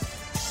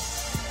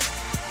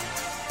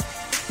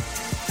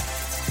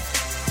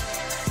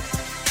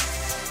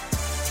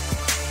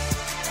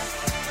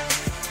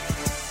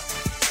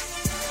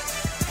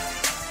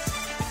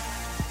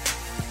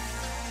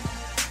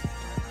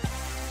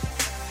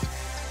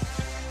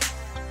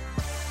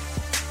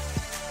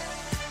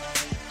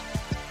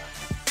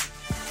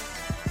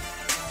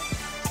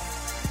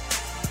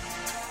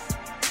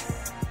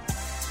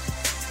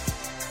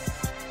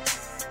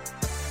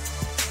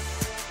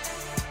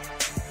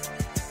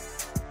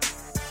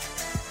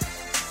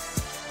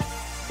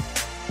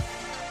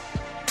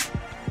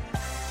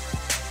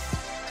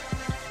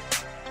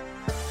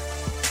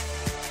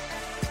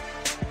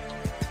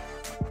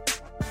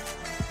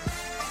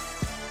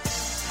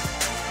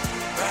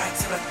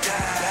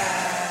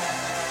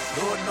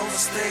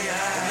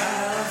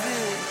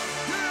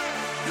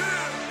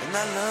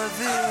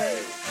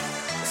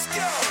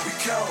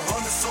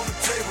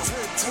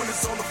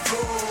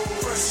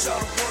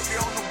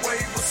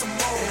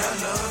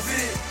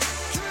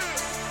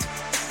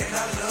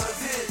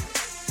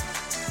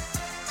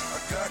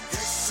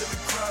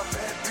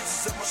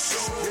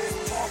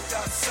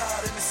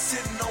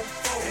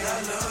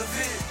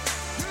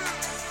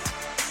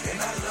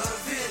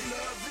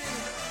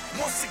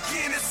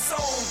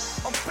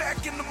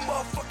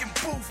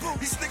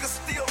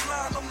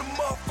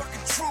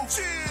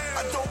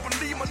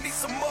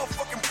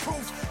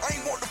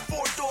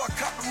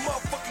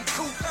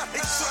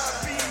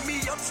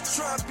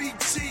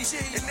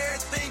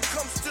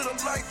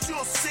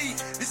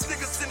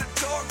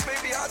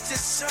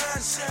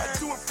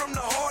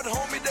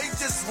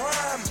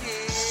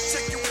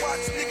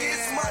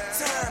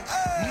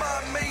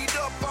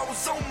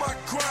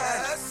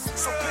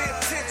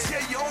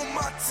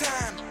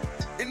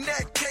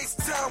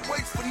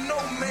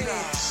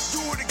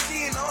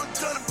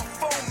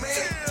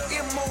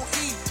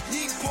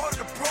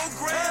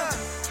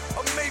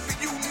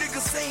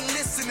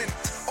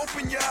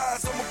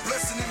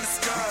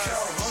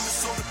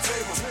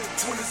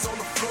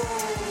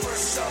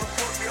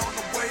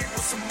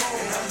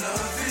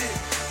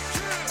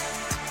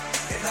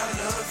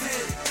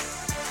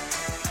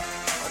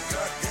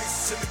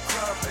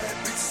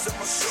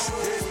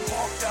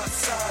 walked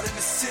outside and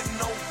it's sitting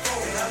on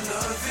gold. And I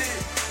love it.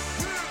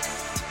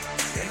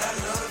 And I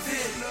love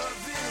it.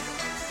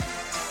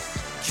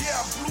 Yeah,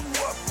 I blew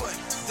up, but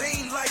they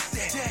ain't like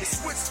that. They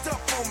switched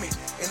up on me,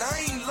 and I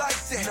ain't like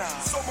that.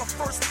 So my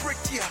first brick,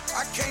 yeah,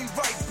 I came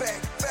right back.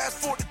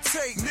 Fast forward the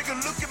tape, nigga,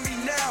 look at me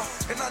now,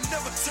 and I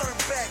never turn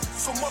back.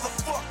 So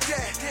motherfuck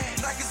that.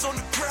 Niggas on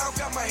the ground,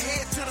 got my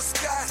head to the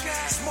sky.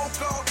 Smoke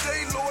all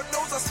day, Lord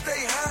knows I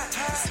stay high.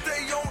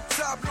 Stay on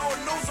top, Lord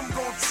knows I'm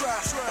gon' try.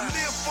 I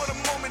live for the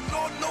moment,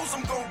 Lord knows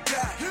I'm gon'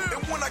 die.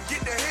 And when I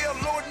get to hell,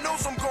 Lord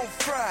knows I'm gon'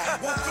 fry.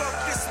 Woke up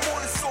this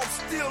morning, so I'm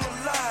still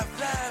alive.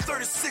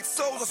 36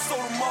 souls, I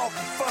sold them all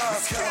for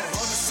 5. Count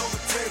hundreds on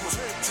the table,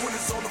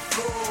 20s on the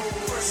floor.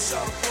 Fresh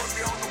out of work,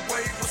 on the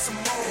way with some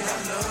more. And I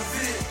love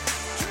it.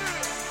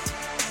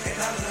 And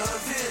I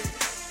love it.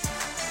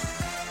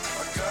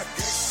 I got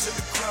gangsters in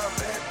the crowd,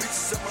 bad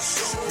bitches at my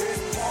show.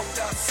 Walked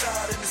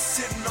outside and it's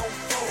sitting on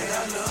floor. And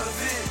I love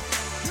it.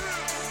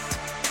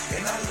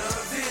 And I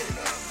love it.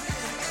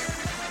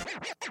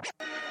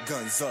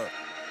 Guns up.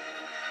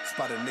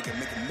 Spot a nigga,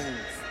 make a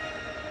move.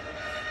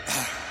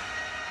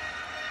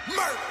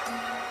 Murk!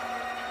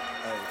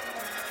 Hey.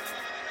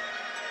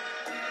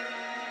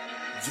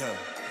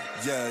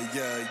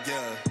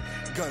 Yeah.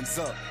 Guns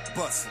up,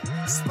 bust.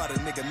 Spot a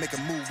nigga, make a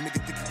move, nigga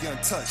think he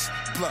untouched.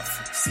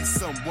 Bluff, see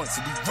some once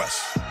and we rush.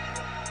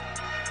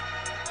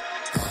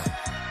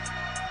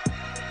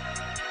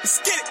 Let's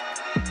get it.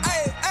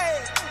 Hey.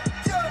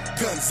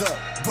 Guns up,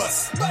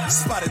 bust.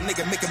 Spot a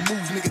nigga, make a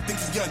move, nigga think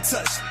he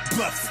untouched.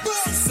 Bluff,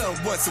 see some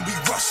once and we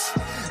rush.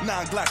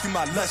 9 Glock, you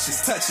my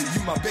luscious, touch it,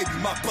 you my baby,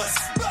 my bust.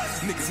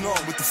 Niggas know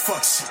I'm with the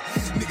fuck shit.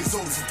 Niggas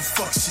always with the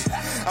fuck shit.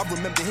 I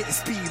remember hitting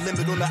speed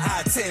limit on the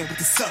I-10 with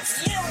the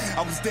substance.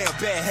 I was damn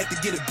bad, had to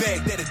get a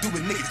bag that'll do a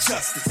nigga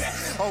justice.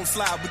 I don't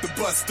slide with the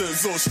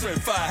busters, on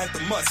strength fire, had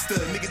to muster.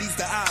 Nigga, these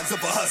the eyes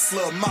of a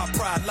hustler. My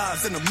pride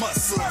lies in the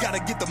muscle. Gotta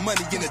get the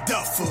money in the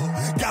duffel.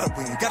 Gotta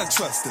win, gotta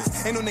trust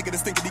us. Ain't no nigga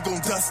that's thinking he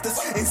gon' dust us.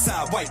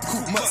 Inside white,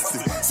 cool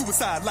mustard.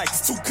 Suicide like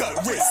it's 2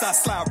 cut wrists. I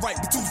slide right,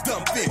 but 2's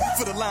dump in.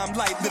 For the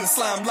limelight, let a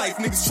slime life.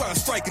 Niggas try to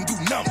strike and do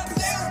numbers.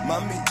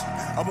 Mommy,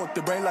 I want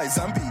the brain like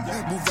zombie.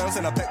 Move rounds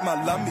and I pack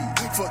my lummy.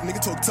 Fuck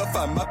nigga talk tough,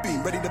 I'm uppy.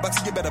 Ready to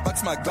box, you better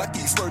box my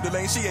Glocky. Swerve the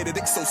lane, she ate a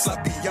dick so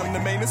sloppy. I'm the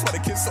main, that's why the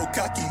kid's so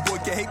cocky. Boy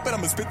can hate, but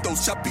I'ma spit those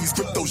choppies.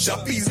 Grip those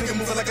joppies. Nigga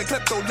moving like a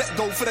klepto. Let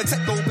go for the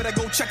tech go, better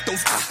go check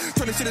those.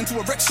 Turn this shit into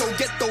a wreck show.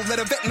 Get though, let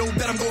a vet know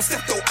that I'm gon'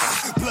 step though.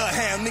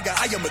 Bloodhound nigga,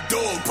 I am a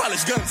dog.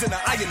 Polish guns and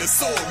I am the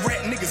sword.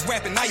 Rat niggas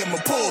rapping, I am a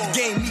pole.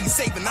 Game me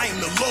saving, I am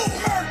the Lord.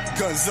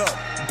 Guns up,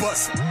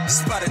 bust.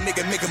 Spot a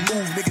nigga, make a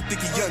move. Nigga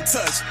think he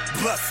untouched.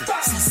 Bluff it.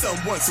 See something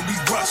once and we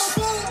rush.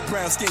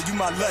 Brown skin, you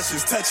my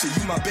luscious. Touch it,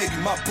 you my baby,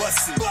 my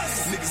bustin'.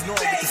 Niggas know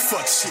I'm with the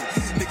fuck shit.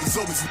 Niggas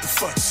always with the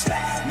fuck shit.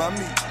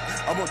 Mommy,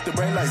 I want the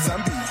brain like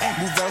zombie.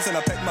 Move rounds and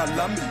I pack my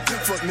lummy.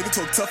 Fuck nigga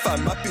talk tough,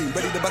 I'm uppy.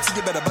 Ready to box,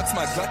 you better box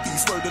my Glocky.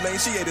 Swerve the lane,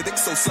 she ate a dick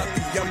so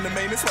sloppy. I'm the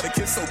main, that's why the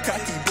kid's so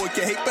cocky. Boy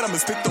can hate, but I'ma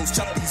spit those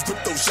choppies.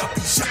 Grip those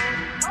choppies.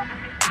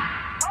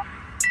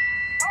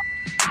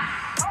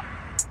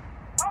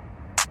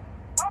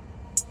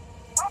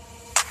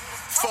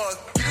 Fuck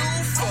you,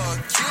 fuck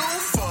you,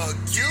 fuck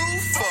you,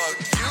 fuck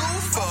you,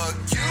 fuck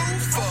you,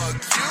 fuck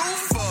you,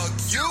 fuck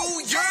you,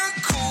 you're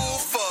cool.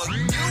 Fuck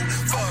you,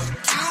 fuck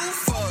you,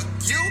 fuck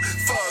you,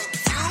 fuck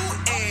you,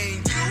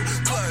 and you,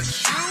 plus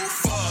you,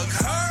 fuck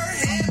her,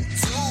 him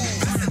too.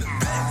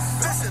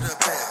 Best of the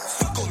best,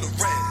 fuck all the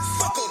rest,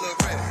 fuck all the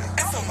rest.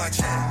 F on my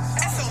chest,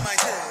 F on my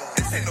chest.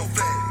 This ain't no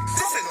flex,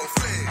 this ain't no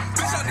flex.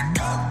 Bitch on the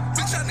go,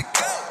 bitch on the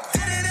go.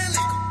 Did it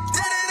illegal,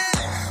 did it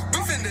illegal. We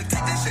finna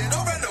take this shit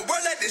around the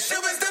world like this shit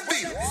was the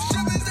beat.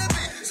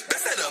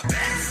 Best of the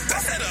best,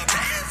 best of the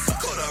best.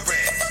 Fuck all the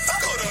rest,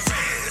 fuck all the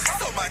rest.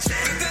 F on my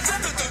chest. This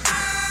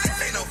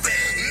ain't no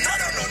flex,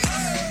 no.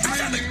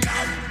 Bitch on the go,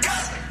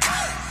 go.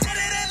 Did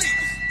it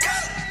illegal, go.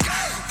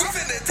 We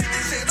finna take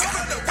this shit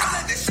around the world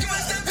like this shit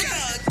was the beat.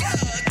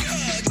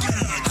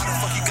 How the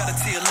fuck you got a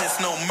tier list,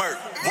 no murk?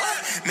 What?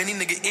 Many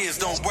nigga ears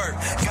don't work.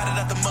 Got it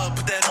out the mud,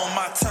 put that on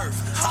my turf.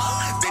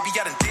 Baby,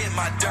 I done did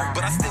my dirt,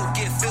 but I still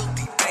get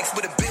filthy. Banks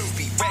with a bill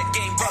fee. Rap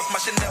game rough, my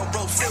Chanel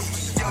rose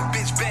silky. Young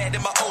bitch bad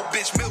and my old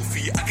bitch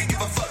milfy. I can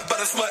give a fuck,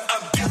 but I swear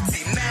I'm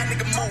guilty. Now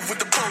nigga move with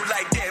the bro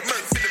like that.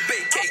 Murph in the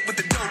bake cake with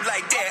the dough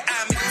like that.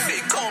 I'm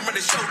music, come run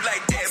the show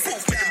like that.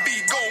 Poof, make a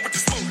beat going with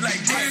the smoke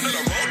like that. Let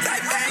her roll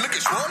like that, look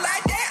at roll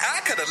like that. I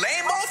cut a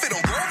lame off, it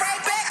don't grow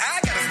right back. I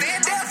gotta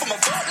stand down for my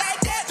vote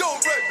like that. Don't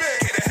right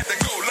back, it had to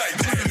go like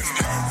that.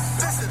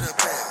 Best of the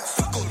best,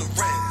 fuck all the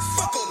rest,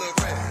 fuck all the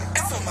rest.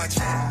 F on my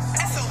chest,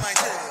 F on my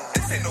chest.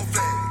 This ain't no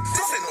flex,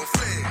 this ain't no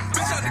flex.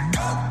 Bitch on the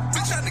go,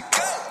 bitch on the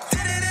go.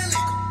 Did it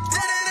illegal,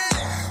 did it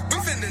illegal. We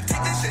finna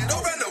take this shit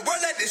around the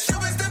world like this shit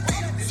was the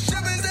beat,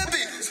 shit was the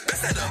beat.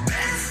 Best of the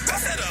best,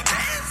 best of the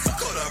best.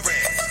 Fuck all the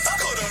rest,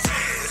 fuck all the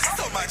rest. F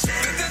on my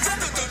chest. This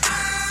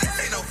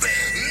ain't no flex,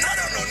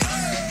 no.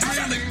 Bitch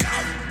on the go,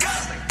 go.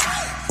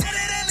 Did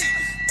it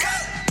illegal, go.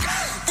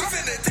 We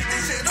finna take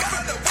this shit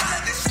around the world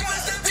like this shit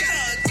was the beat.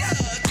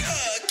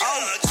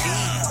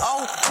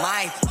 Oh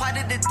my, why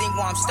did the thing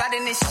why I'm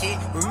starting this shit.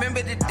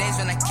 Remember the days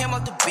when I came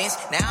up the bench.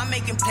 Now I'm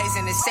making plays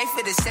and it's safer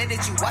to say that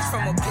you watch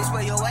from a place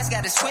where your ass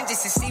gotta swing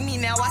just to see me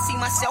now. I see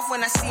myself when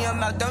I see him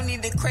out. Don't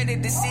need to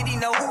credit the city.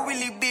 Know who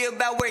really be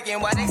about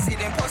working. While they sit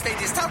and post, they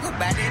just talk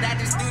about it. I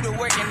just do the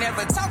work and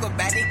never talk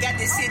about it.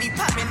 Got the city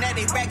popping, now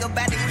they brag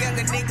about it.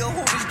 Younger nigga who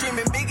was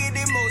dreaming bigger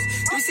than most.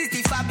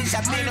 365, bitch,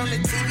 I been on the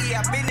TV.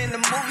 I been in the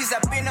movies. I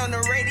been on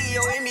the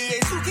radio. NBA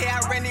 2K, I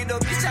ran it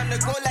up. Bitch, I'm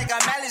the goal like I'm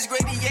Alice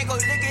Grady. Yeah, go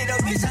look it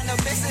up. Bitch, I'm the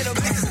best of the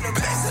best of the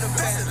best of the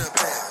best of the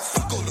best.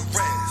 Fuck all the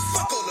rest,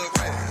 fuck all the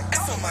rest.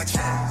 F on my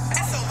chest,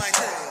 F on my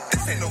chest.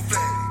 This ain't no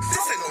flag,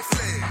 this ain't no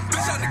flag.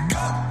 Bitch on the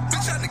go,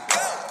 bitch on the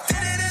go.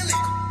 Did it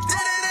illegal,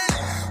 did it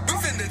illegal. We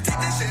finna take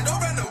this shit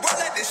around the world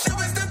like this shit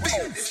was the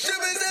beat. This shit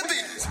was the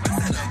beat.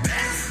 Best of the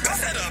best,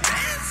 best of the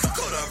best. Fuck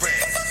all the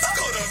rest, fuck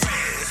all the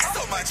rest. F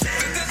on my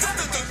chest.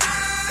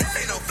 This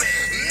ain't no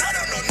flag, no,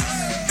 no, no, no.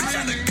 Bitch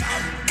on the go,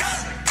 go,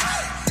 go.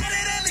 Did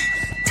it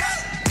illegal, go,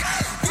 go.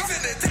 We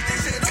finna take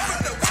this shit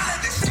around the world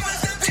like this shit was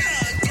the beat.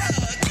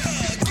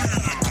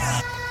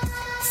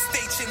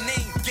 State your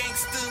name,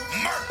 gangster,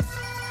 murk.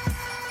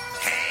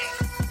 Hey,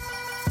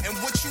 and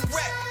what you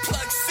rap?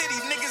 Plug City,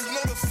 niggas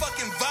know the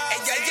fucking vibe.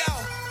 Hey, yo,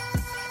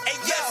 hey,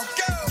 yo,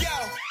 yo,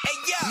 hey,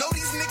 yo. Know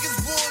these niggas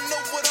wanna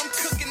know what I'm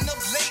cooking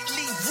up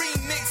lately.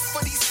 Remix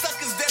for these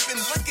suckers that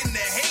been looking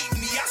to hate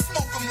me. I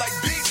smoke them like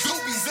big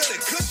doobies of the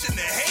cushion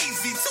and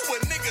hazy. To a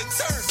nigga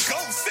turns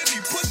ghost and he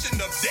pushing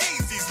up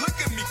daisies. Look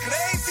at me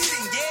crazy,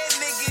 then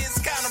yeah, nigga, it's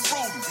kinda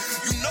brutal.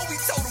 You know we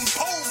told them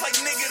pose like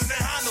niggas in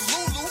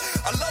Honolulu.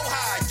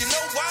 Aloha, you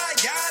know why?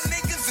 Y'all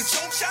niggas in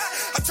Choncha.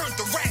 I turned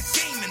the rap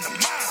game into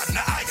mine.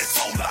 Now I get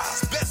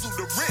Ayatollahs. Bezel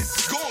the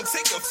wrist, go and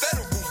take a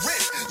federal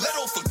risk. Let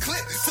off a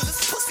clip till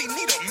this pussy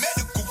need a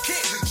medical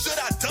kit. Should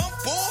I dump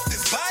off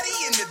this body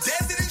in the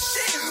desert and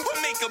shit? Or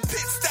make a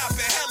pit stop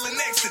at hell and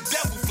ask the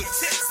devil for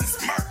tips and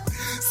smirk?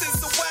 Since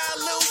the wild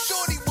little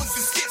shorty was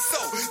a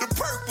schizo, the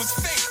perk was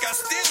fake. I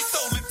still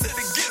sold it to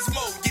the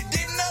gizmo. You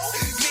didn't know?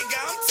 Nigga,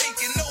 I'm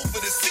taking over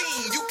the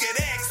scene. You could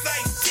ask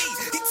Ice-T.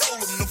 He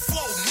told him the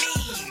flow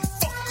mean.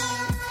 Fuck you.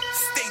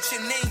 State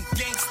your name,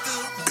 gangster.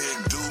 Big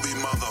doobie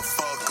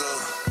motherfucker.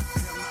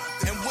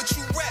 And what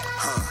you rap?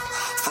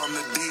 From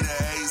the D to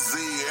AZ,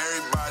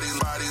 everybody.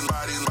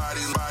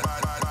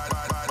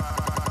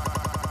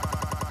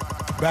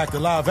 Back to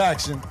live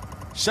action.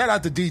 Shout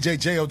out to DJ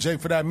JOJ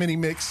for that mini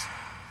mix.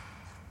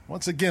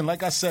 Once again,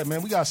 like I said,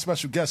 man, we got a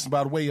special guest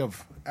by the way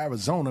of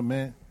Arizona,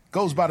 man.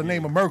 Goes by the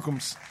name of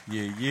Merkums.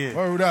 Yeah.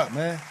 Word up,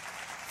 man.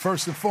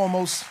 First and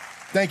foremost,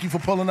 thank you for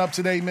pulling up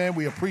today, man.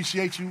 We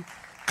appreciate you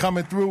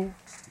coming through.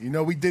 You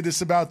know, we did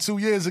this about 2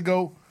 years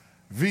ago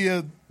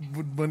via,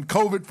 when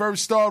COVID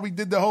first started, we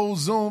did the whole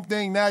Zoom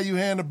thing. Now you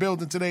here in the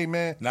building today,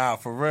 man. Nah,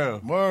 for real.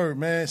 Word,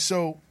 man.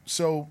 So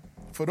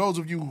for those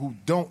of you who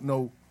don't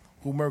know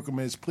who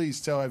Merkum is, please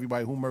tell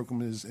everybody who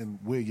Merkum is and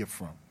where you're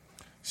from.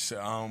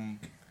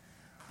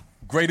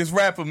 Greatest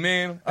rapper,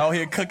 man, out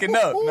here cooking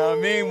up. Know what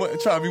I mean?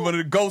 Trying to be one of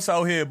the ghosts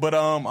out here. But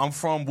I'm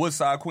from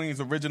Woodside,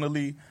 Queens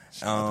originally,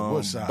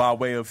 Woodside. by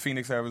way of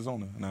Phoenix,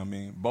 Arizona. Know what I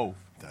mean? Both.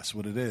 That's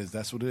what it is.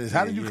 That's what it is.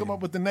 How did you come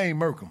up with the name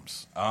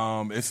Merkums?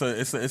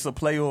 It's a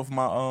play off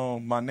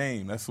my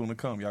name. That's soon to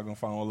come. Y'all gonna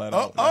find all that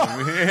out.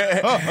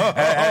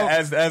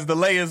 As the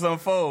layers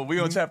unfold. We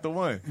on chapter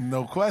 1.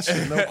 No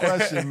question,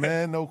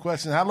 man. No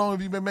question. How long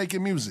have you been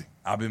making music?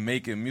 I've been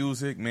making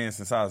music, man,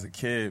 since I was a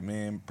kid,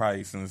 man.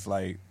 Probably since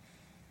like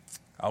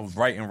I was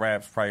writing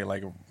raps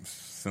probably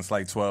since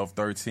 12,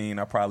 13.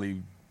 I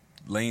probably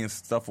laying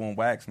stuff on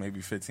wax maybe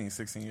 15,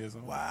 16 years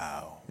old.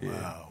 Wow,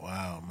 Yeah.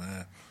 wow,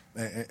 man.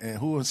 And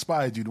who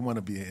inspired you to want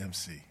to be an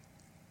MC?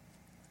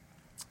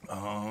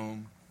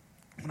 When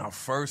I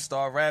first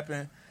started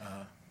rapping,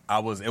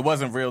 it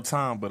wasn't real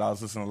time, but I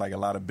was listening to like a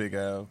lot of Big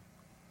L.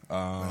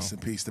 Rest in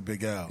peace to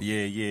Big L.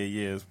 Yeah.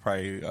 It was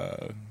probably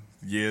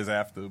years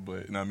after,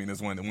 but you know what I mean,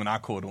 that's when I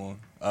caught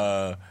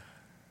on.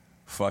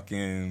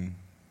 Fucking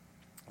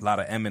a lot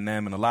of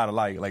Eminem and a lot of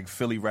like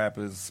Philly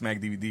rappers,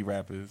 Smack DVD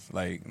rappers,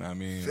 like, you know what I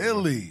mean?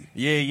 Philly?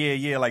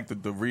 Yeah, like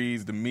the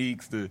Reeds, the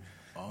Meeks, the,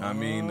 I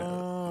mean,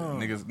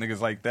 niggas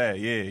like that,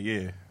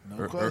 yeah.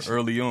 No question.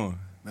 Early on.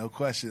 No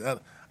question.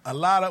 A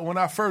lot of when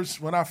I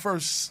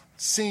first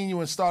seen you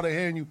and started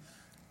hearing you,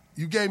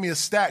 you gave me a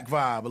Stack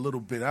vibe a little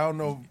bit. I don't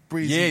know,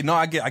 Breezy. Yeah, no,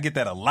 I get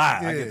that a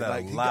lot. Yeah, I get that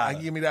like, a lot. I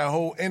give me that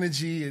whole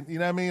energy, and you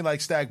know what I mean,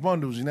 like Stack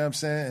bundles. You know what I'm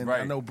saying? And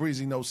Right. I know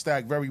Breezy knows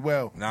Stack very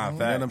well. Nah, you know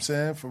fact. what I'm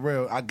saying? For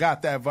real, I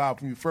got that vibe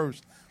from you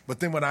first, but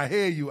then when I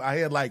hear you, I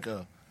hear like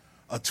a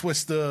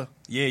Twister.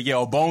 Yeah.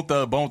 Oh, Bone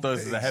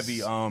Thugs is a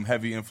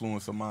heavy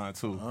influence of mine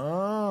too.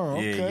 Oh,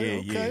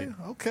 okay,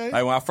 okay.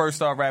 Like when I first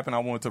started rapping, I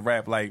wanted to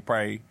rap like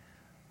probably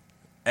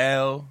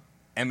L,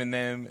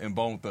 Eminem, and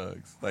Bone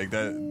Thugs, like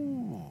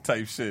that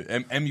type shit,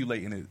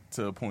 emulating it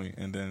to a point,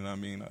 and then I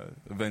mean,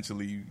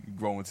 eventually you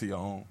grow into your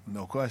own.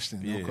 No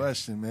question,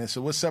 Yeah. man.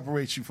 So what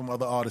separates you from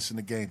other artists in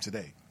the game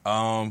today?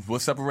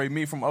 What separate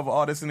me from other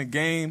artists in the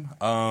game?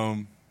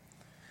 Well,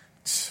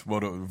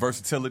 the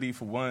versatility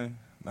for one.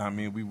 I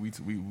mean,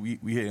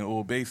 we hitting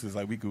all bases.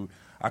 Like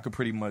I could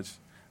pretty much.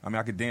 I mean,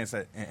 I could dance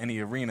in any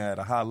arena at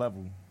a high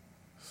level.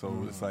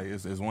 So it's like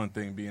it's one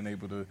thing being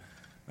able to,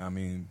 I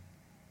mean,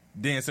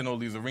 dance in all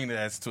these arenas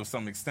that's to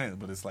some extent,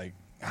 but it's like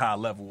high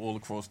level all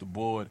across the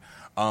board.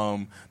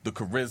 The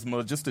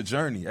charisma, just the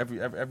journey,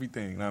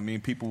 everything. I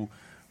mean, people.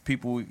 I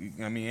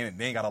mean,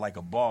 they ain't got to like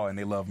a bar and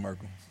they love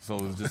Merkle.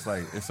 So it's just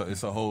like it's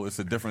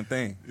a different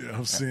thing. Yeah,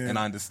 I'm saying, and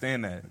I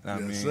understand that. I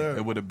mean, sir.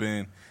 it would have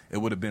been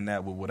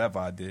that with whatever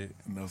I did.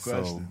 No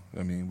question. So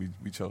I mean,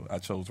 I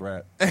chose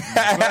rap.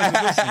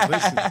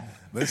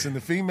 Listen,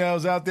 the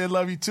females out there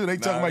love you too. They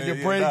talking about your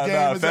yeah, braid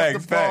game is facts,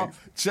 up the bar.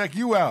 Check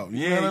you out.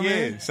 You know what I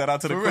mean? Shout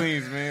out to the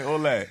queens, man. All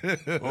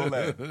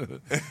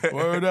that.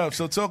 Word up.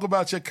 So talk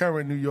about your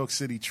current New York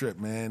City trip,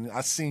 man.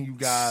 I seen you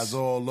guys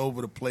all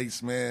over the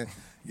place, man.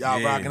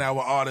 Y'all rocking out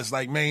with artists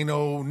like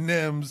Mano,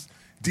 Nims,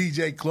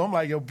 DJ Clue. I'm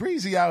like, yo,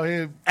 Breezy out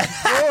here,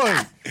 boy.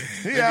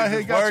 He out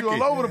here got you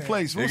all over the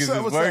place. What's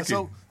up?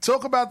 So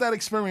talk about that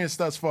experience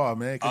thus far,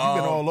 man, because you've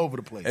been all over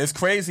the place. It's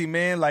crazy,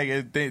 man.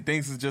 Like,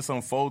 things is just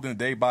unfolding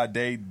day by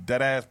day.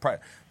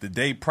 The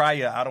day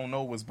prior, I don't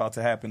know what's about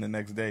to happen the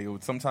next day. Or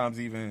sometimes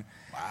even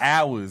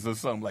hours or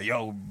something. Like,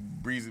 yo,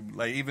 Breezy,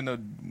 like, even the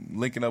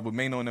linking up with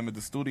Mano and them at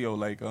the studio,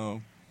 like,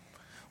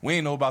 we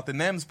ain't know about the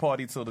NEMS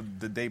party till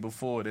the day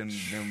before. Then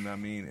I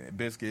mean,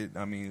 Biscuit.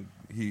 I mean,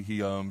 he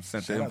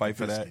sent the invite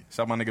for that.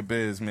 Shout out my nigga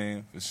Biz,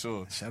 man, for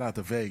sure. Shout out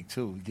to Vague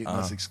too, getting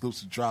us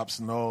exclusive drops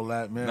and all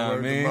that, man. Nah,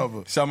 man.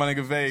 Shout out my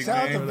nigga Vague,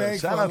 shout man. Out to Vague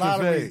for a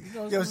lot of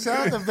reasons. Yo,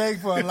 shout out to Vague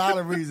for a lot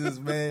of reasons,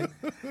 man.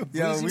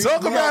 Yo,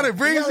 talk about it,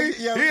 Breezy.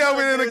 He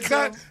over there in the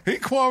cut. He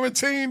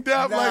quarantined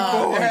up like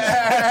boy.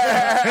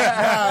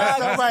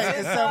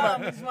 It's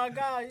somebody. It's my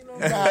guy, you know.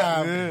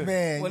 Nah,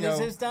 man. When it's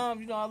his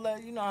time, you know, I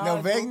let you know.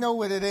 How Vague know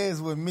what it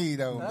is with me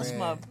though, that's man.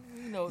 My,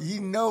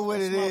 you know what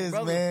it is,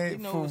 brother, man. You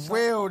know, for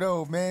real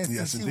though, man.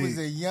 Yes, Since he was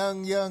a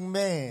young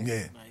man.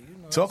 Yeah.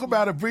 Talk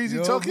about it, Breezy.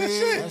 Talk your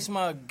shit. That's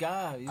my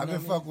guy. I've been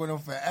fucking with him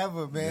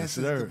forever, man,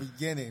 since the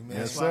beginning, man.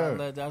 Yes,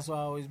 sir. That's why I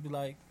always be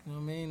like, you know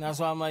what I mean? That's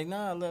why I'm like,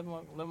 nah, let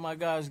my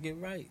guys get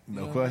right.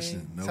 No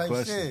question. No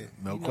question.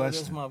 No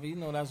question.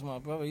 That's my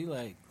brother. He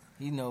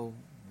know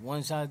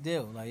one shot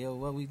deal. Like, yo,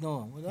 what we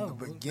doing? Whatever. The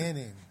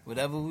beginning.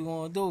 Whatever we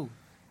want to do.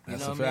 You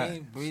know what I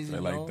mean? Breezy,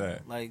 like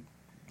that. Like,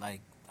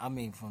 I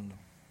mean, from the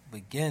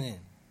beginning.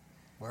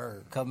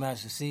 Word.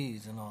 Cutmaster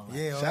C's and all that.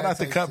 Yeah, shout out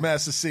to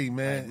Cutmaster C,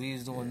 man. Like, we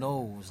was doing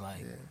those,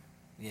 like,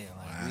 we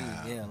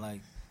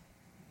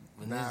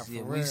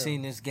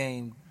seen this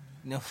game.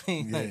 You know what I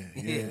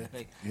mean?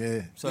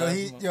 So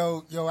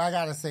I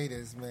gotta say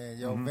this,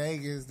 man.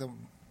 Vague is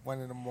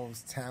one of the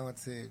most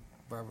talented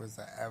brothers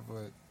I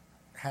ever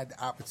had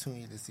the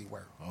opportunity to see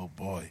work. Oh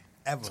boy,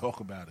 ever talk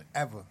about it.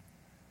 Ever,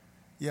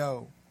 he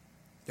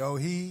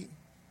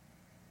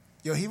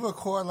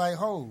record like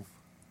Hove.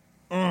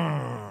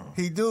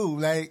 He do,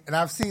 like, and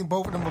I've seen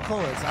both of them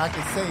records. I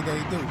can say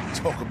they do.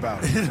 Talk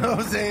about it. You know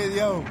what I'm saying?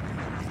 Yo,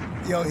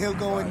 he'll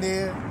go in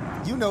there.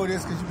 You know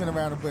this because you've been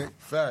around a bit.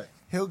 Fact.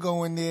 He'll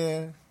go in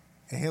there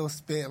and he'll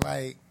spit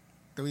like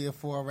 3 or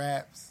 4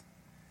 raps,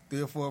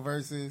 3 or 4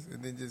 verses,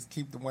 and then just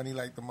keep the one he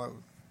liked the most.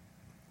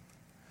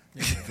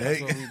 Yeah,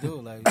 that's what we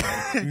do. Like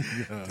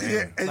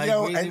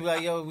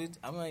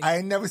I'm like, I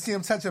ain't never seen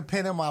him touch a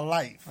pen in my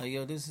life. Like,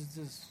 yo, this is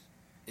just.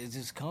 It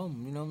just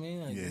come, you know what I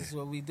mean? Like, this is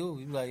what we do.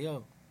 You be like,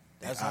 yo,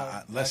 that's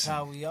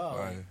how we are.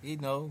 Right. Like, you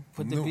know,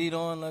 put the beat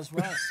on, let's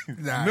rap.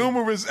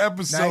 Numerous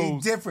episodes. Nah, he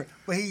different,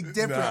 but he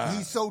different.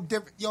 He's so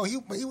different. Yo, he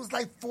was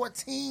like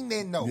 14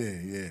 then, though.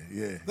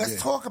 Yeah. Let's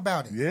talk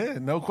about it. Yeah,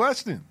 no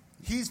question.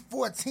 He's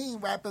 14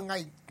 rapping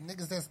like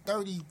niggas that's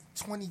 30,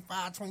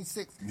 25,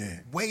 26. Yeah.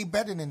 Way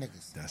better than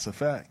niggas. That's a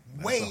fact.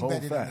 That's way a whole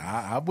better fact. than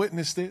niggas. I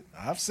witnessed it.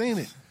 I've seen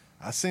it.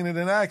 I've seen it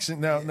in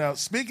action. Now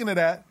speaking of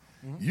that,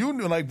 you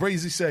knew, like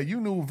Breezy said,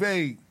 you knew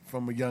Vague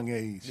from a young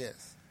age.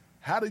 Yes.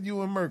 How did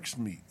you and Mercs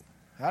meet?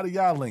 How did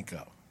y'all link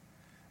up?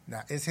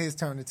 Now it's his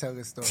turn to tell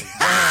his story.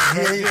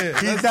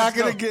 He's not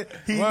gonna get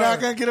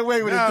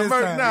away with it this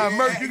time.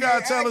 Merc, you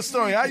gotta tell the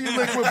story. How you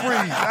link with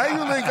Breezy? How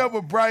you link up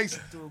with Bryce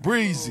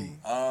Breezy?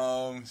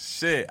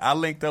 Shit, I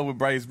linked up with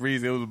Bryce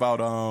Breezy. It was about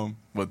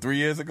 3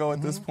 years ago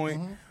at this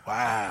point.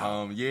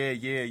 Wow. Yeah.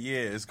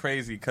 It's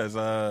crazy because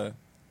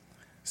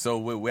so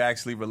we're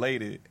actually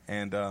related,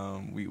 and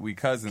we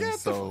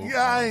cousins.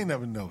 I ain't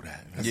never know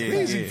that.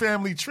 Breezy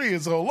family tree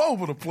is all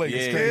over the place.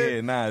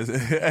 Yeah, nah.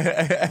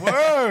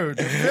 Word,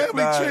 the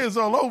family tree is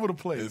all over the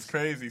place. It's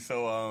crazy.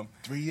 So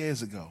 3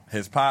 years ago,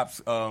 his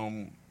pops,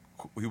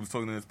 he was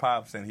talking to his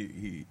pops, and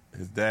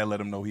his dad let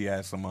him know he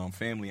had some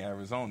family in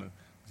Arizona.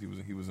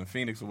 He was in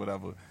Phoenix or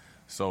whatever.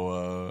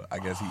 So I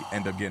guess he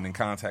ended up getting in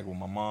contact with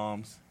my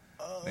moms.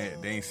 They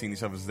ain't seen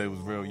each other since they was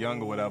real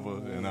young or whatever,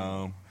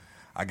 and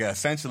I guess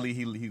essentially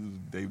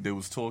they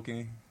was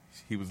talking.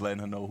 He was letting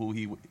her know who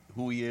he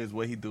is,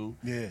 what he do.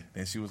 Yeah.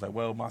 And she was like,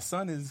 "Well, my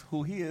son is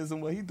who he is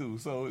and what he do."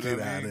 So get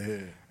out of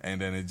here.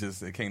 And then it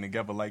came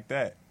together like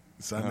that.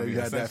 So I know you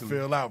had that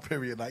fill out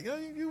period. Like, oh,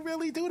 you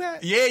really do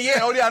that? Yeah.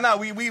 Oh yeah, no,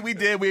 we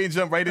did. We didn't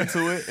jump right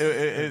into it.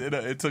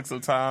 It took some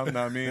time. You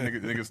know what I mean?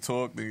 Niggas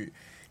talked.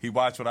 He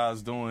watched what I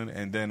was doing,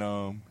 and then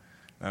and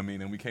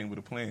we came with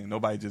a plan.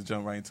 Nobody just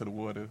jumped right into the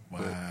water. Wow.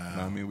 But, you know what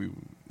I mean?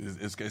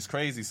 it's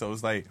crazy. So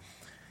it's like,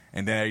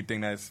 and then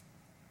everything that's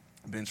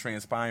been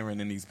transpiring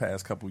in these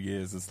past couple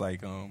years, it's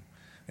like,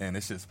 and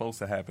this shit's supposed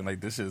to happen. Like,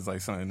 this shit is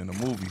like something in a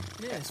movie.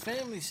 Yeah, it's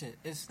family shit.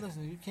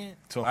 Listen, you can't.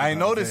 I ain't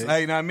noticed.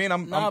 Like, you know what I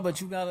mean?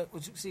 But you gotta.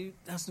 See,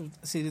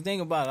 the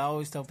thing about it. I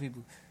always tell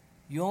people,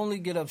 you only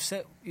get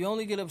upset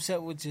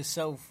with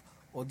yourself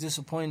or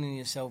disappointed in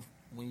yourself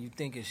when you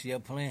think it's your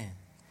plan.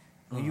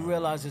 When you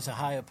realize it's a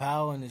higher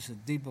power and it's a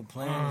deeper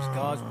plan, it's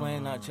God's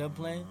plan, not your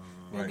plan,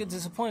 you're gonna get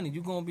disappointed.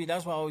 You're gonna be.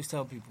 That's why I always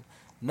tell people,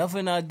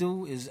 nothing I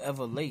do is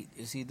ever late.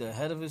 It's either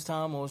ahead of its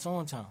time or it's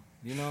on time.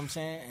 You know what I'm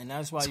saying? And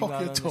that's why you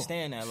gotta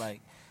understand that,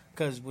 like,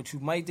 because what you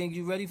might think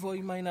you're ready for,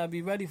 you might not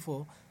be ready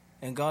for.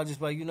 And God just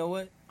like, you know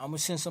what? I'm gonna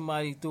send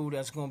somebody through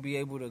that's gonna be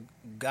able to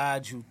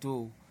guide you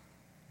through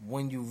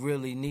when you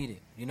really need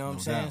it. You know what I'm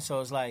saying? doubt.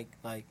 So it's like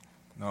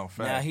no,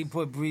 now he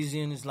put Breezy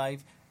in his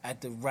life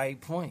at the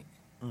right point.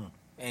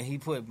 And he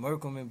put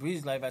Merkham in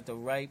Breezy's life at the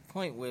right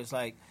point where it's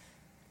like,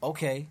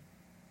 okay,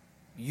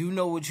 you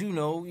know what you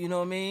know what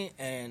I mean?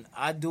 And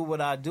I do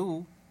what I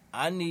do.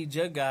 I need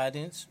your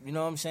guidance. You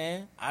know what I'm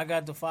saying? I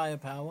got the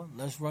firepower.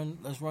 Let's run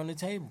the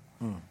table.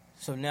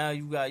 So now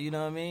you got, you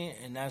know what I mean?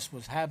 And that's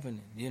what's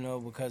happening, you know,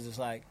 because it's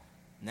like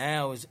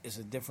now it's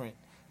a different,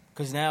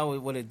 because now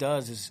what it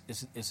does is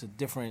it's a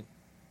different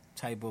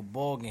type of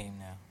ball game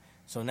now.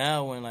 So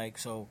now when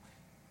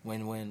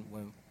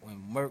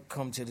Merk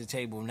come to the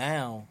table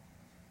now,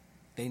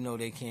 they know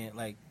they can't,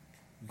 like,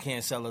 you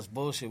can't sell us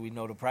bullshit. We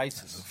know the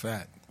prices. That's a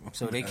fact.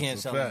 So they can't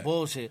sell us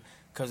bullshit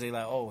because they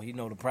like, oh, he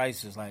know the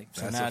prices. Like,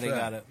 so That's now a they fact.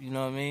 gotta, you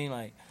know what I mean?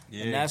 Like,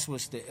 Yeah. and that's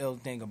what's the ill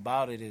thing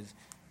about it is,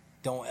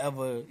 don't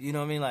ever, you know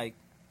what I mean? Like,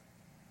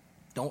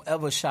 don't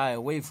ever shy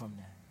away from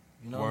that.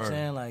 You know what I'm Word.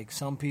 saying? Like,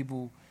 some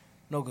people,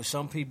 no, because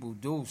some people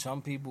do.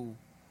 Some people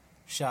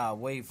shy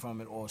away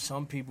from it, or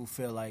some people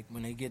feel like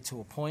when they get to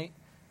a point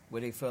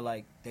where they feel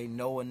like they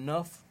know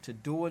enough to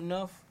do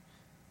enough,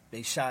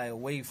 they shy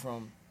away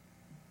from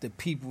the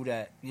people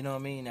that, you know what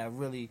I mean, that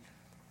really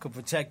could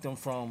protect them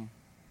from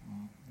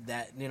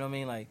that, you know what I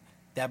mean, like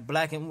that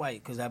black and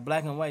white, because that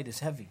black and white is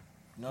heavy.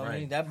 You know what I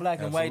mean? That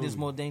black and white is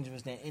more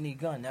dangerous than any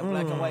gun. That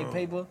black and white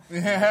paper,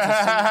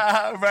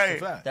 right.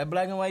 that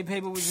black and white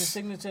paper with your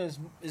signature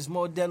is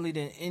more deadly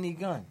than any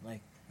gun.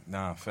 Like,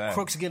 Nah, fact.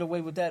 crooks get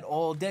away with that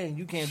all day, and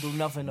you can't do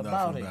nothing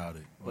about it. about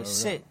it. But Word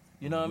sit,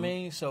 you know what I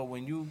mean? So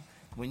when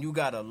you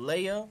got a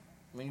layer,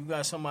 when you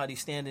got somebody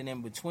standing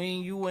in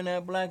between you and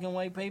that black and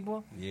white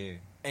paper, Yeah.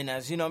 and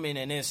that's, you know what I mean,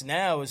 and this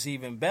now is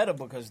even better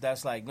because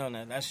that's like, no,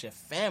 that's your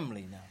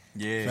family now.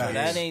 Yeah. So Facts.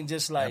 that ain't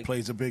just like, That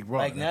plays a big role.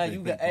 like That now big, you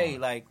big got, part. hey,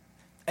 like,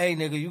 hey,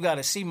 nigga, you got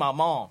to see my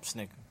moms,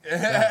 nigga.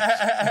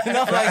 You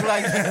know, like,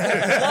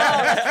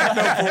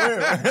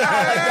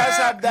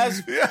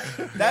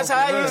 that's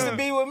how it used to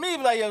be with me.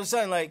 Like, yo,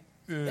 son, like,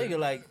 nigga,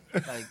 like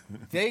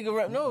Vega,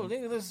 no,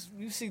 nigga,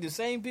 you see the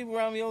same people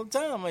around me all the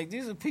time. Like,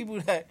 these are people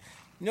that,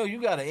 you know,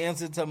 you got to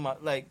answer to my,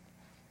 like,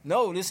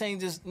 no, this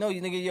ain't just, no,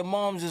 you nigga, your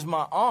mom's just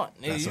my aunt.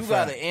 Nigga, That's a you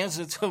got to fact.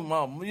 answer to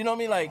my, you know what I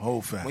mean? Like,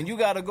 Whole fact. when you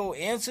got to go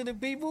answer to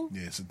people,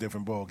 Yeah, it's a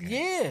different ball game.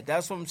 yeah,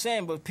 that's what I'm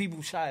saying. But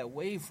people shy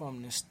away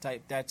from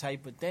that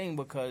type of thing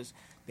because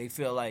they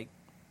feel like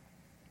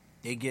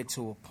they get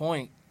to a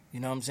point, you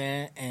know what I'm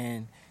saying?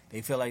 And they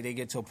feel like they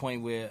get to a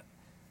point where,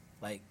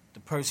 like, the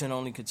person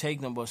only could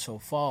take them but so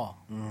far.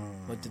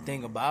 But the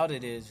thing about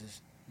it is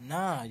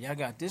nah, y'all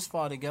got this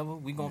far together.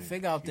 We gonna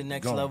figure out the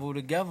next going. level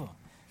together.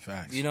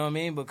 Facts. You know what I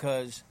mean?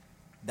 Because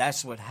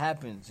that's what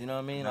happens. You know what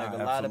I mean? Like, Nah,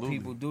 a lot of absolutely.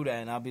 people do that,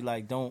 and I'll be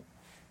like, don't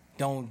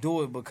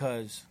do it,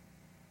 because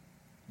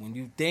when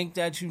you think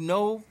that you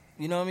know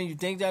what I mean? You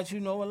think that you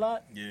know a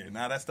lot. Yeah.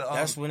 Now that's the.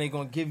 That's when they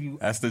gonna give you.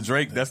 That's the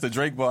Drake. That's the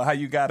Drake ball. How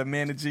you got a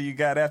manager you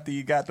got after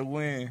you got the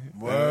win.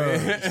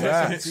 Word. You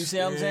Facts. see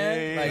what I'm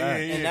saying? Like, yeah.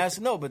 and that's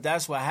but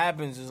that's what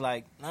happens is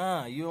like,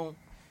 nah, you don't.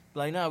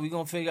 Like, nah, we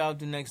gonna figure out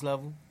the next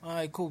level. All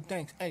right, cool,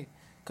 thanks. Hey,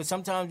 because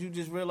sometimes you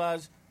just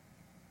realize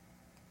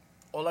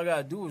all I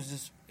gotta do is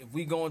just, if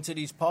we go into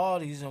these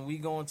parties and we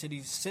go into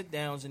these sit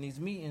downs and these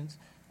meetings,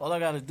 all I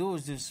gotta do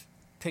is just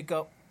pick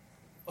up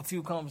a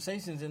few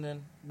conversations and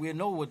then we'll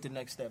know what the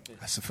next step is.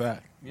 That's a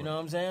fact. You know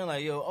what I'm saying?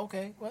 Like, yo,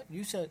 okay, what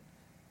you said?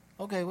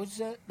 Okay, what you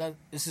said? That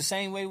it's the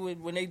same way with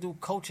when they do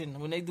coaching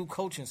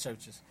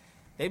searches.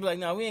 They be like,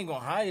 nah, we ain't gonna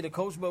hire the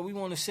coach, but we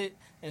want to sit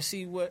and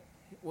see what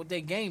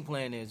their game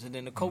plan is, and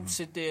then the coach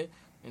sit there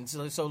and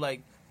so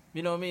like,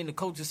 you know what I mean? The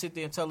coaches sit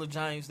there and tell the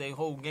Giants their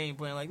whole game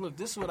plan. Like, look,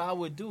 this is what I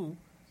would do.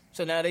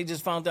 So now they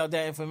just found out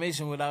that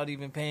information without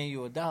even paying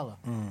you $1.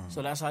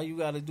 So that's how you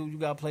got to do. You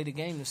got to play the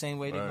game the same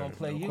way they're going to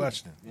play No you.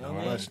 question. You know No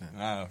what I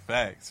mean?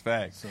 question.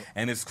 Facts.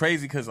 And it's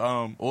crazy because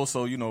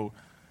also, you know,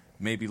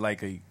 maybe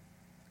like I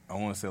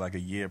want to say like a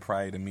year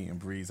prior to meeting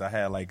Breeze, I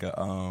had like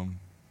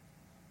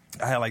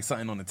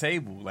something on the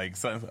table, like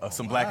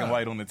some black and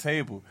white on the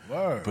table.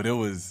 Word. But it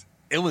was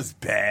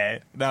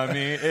bad. You know what I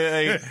mean?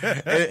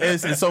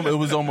 It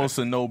was almost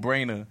a no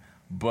brainer,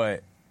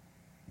 but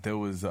I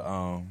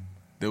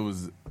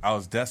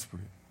was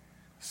desperate,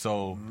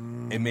 so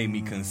it made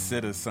me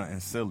consider something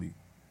silly.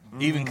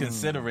 Even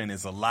considering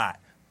is a lot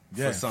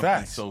for Yeah, something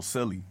facts. so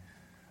silly.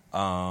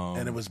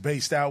 And it was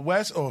based out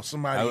west, or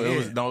somebody?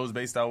 It was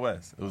based out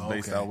west. It was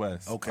based Okay. out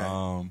west.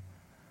 Okay.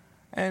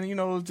 And you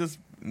know, it was just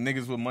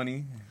niggas with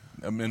money,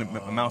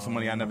 amounts of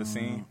money I never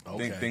seen.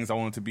 Okay. Things I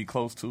wanted to be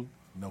close to.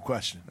 No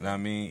question. You know what I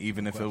mean,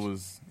 even if it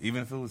was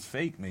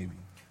fake, maybe.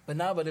 But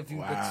but see,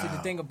 the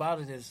thing about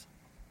it is,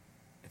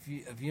 if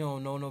you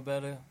don't know no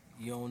better,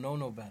 you don't know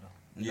no better.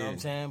 You know what I'm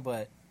saying?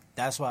 But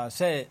that's why I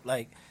said,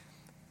 like,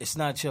 it's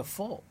not your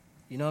fault.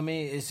 You know what I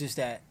mean? It's just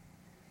that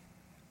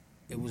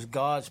it was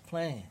God's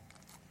plan.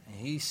 And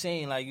he's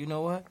saying, like, you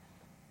know what?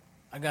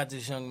 I got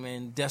this young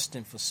man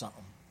destined for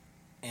something.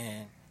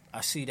 And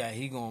I see that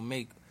he going to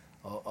make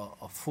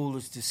a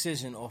foolish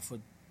decision off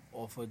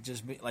of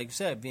just, like you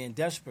said, being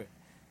desperate.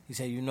 He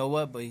said, you know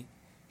what? But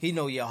he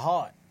know your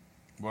heart.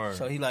 Word.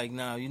 So he like,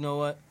 nah, you know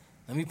what?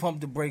 Let me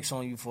pump the brakes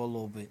on you for a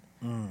little bit.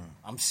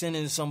 I'm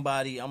sending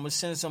somebody. I'm gonna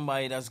send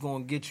somebody that's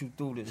gonna get you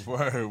through this.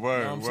 Word. You know what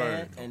I'm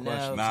saying? And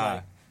now it's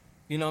like,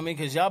 you know what I mean?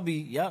 Because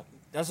y'all.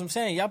 That's what I'm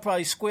saying. Y'all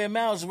probably square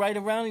miles right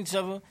around each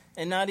other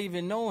and not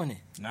even knowing it.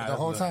 The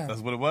whole time. That's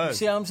what it was. You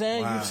see what I'm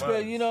saying? Wow. You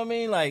square. You know what I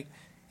mean? Like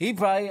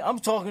I'm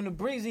talking to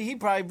Breezy. He's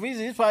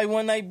probably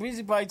one night.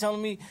 Breezy probably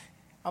telling me.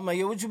 I'm like,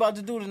 yo, what you about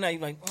to do tonight?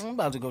 Like, I'm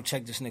about to go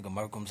check this nigga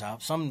Merkham's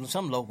out. Some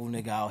local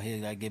nigga out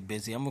here that get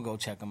busy. I'm gonna go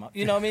check him out.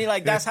 You know what I mean?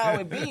 Like, that's how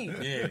it be.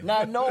 Yeah.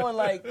 Not knowing,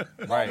 like,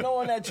 Right. not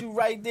knowing that you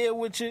right there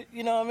with your,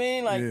 you know what I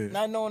mean? Like,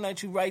 not knowing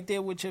that you right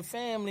there with your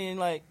family and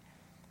like.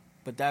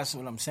 But that's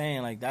what I'm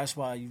saying. Like, that's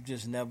why you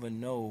just never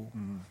know.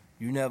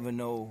 You never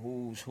know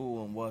who's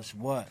who and what's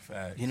what.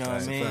 Facts. You know what I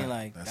That's a mean? fact.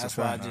 Like, That's that's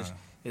a why fact.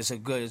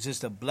 it's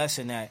just a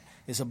blessing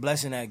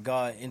that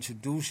God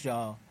introduced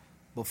y'all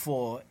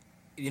before.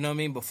 You know what I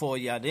mean? Before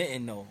y'all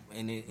didn't know,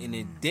 and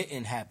it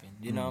didn't happen.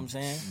 You know what I'm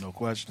saying? No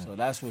question. So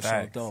that's what's so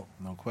Facts. dope.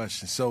 No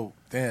question. So,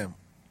 damn,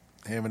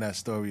 hearing that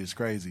story is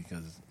crazy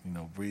because, you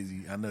know,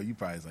 Breezy, I know you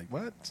probably is like,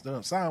 what?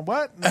 Sign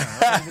what? No,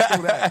 don't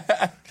do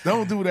that.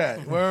 Don't do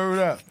that. Word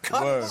up.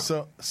 Word.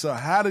 So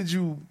how did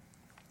you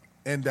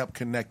end up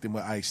connecting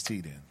with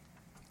Ice-T then?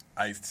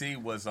 Ice-T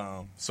was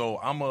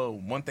so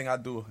one thing I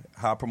do,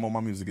 how I promote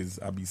my music is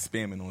I be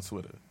spamming on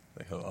Twitter.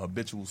 Like a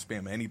habitual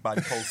spammer.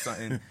 Anybody post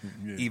something,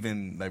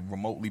 even like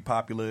remotely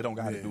popular, it don't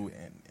got to do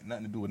and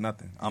nothing to do with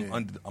nothing. I'm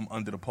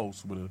under the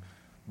post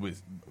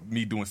with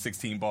me doing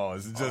 16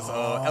 bars. It's just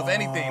of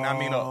anything. I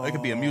mean, it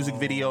could be a music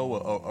video,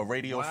 a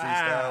radio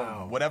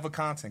freestyle, whatever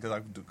content.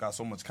 Because I got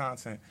so much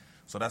content.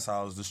 So that's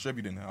how I was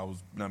distributing it. I was,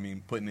 you know what I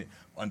mean, putting it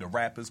under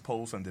rappers'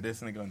 posts, under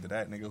this nigga, under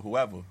that nigga,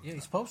 whoever. Yeah,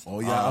 he's posting.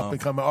 Oh, yeah, up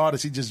and coming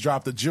artist. He just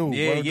dropped a jewel.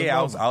 Yeah.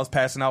 I was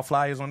passing out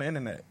flyers on the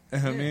internet. You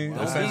know what I mean?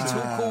 Don't be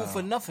too cool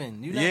for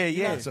nothing. You're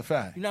not, That's a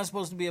fact. You're not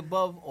supposed to be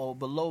above or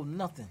below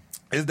nothing.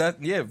 Is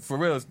that for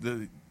real? It's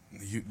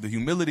the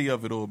humility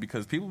of it all,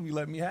 because people be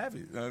letting me have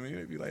it. You know what I mean?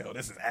 They be like, oh,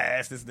 this is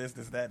ass, this,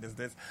 that,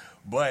 this.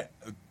 But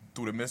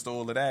through the midst of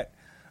all of that,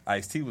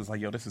 Ice-T was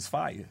like, yo, this is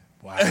fire.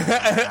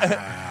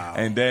 Wow.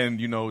 And then,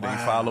 you know, they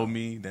follow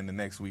me. Then the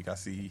next week I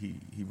see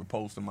he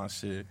reposted my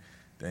shit.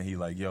 Then he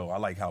like, yo, I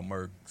like how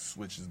Merk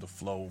switches the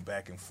flow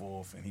back and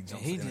forth, and he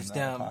jumps in just and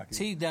out of down pocket.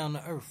 T down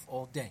to earth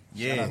all day.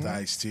 Yeah. Shout out to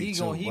Ice-T He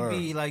too.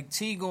 be like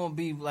T gonna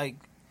be like,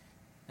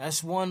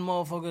 that's one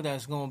motherfucker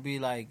that's gonna be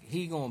like,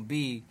 he gonna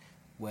be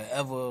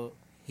wherever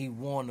he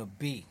wanna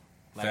be.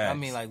 Like I Facts.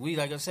 mean,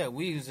 like I said,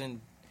 we was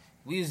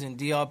in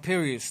DR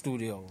Period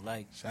studio.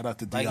 Like Shout out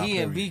to DR like he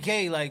and Period.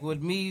 BK, like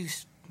with me, you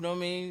know what I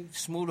mean?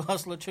 Smooth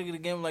Hustler, Trigger the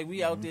Game. Like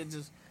we out there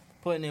just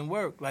putting in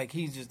work. Like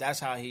he's just,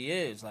 that's how he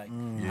is. Like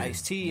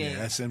Ice-T ain't.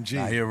 SMG.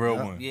 Nah, he a real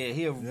one. Yeah,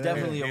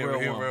 definitely a He real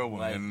a one. one.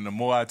 Like, And the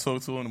more I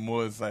talk to him, the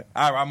more it's like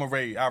I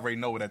already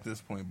know it at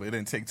this point. But it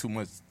didn't take too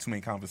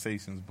many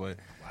conversations. But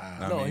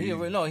I No, mean, he a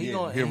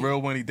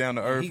real one. He down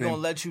to earth. He gonna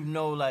let you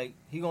know, like,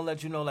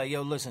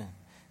 yo, listen,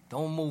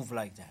 don't move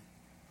like that.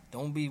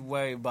 Don't be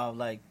worried about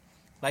like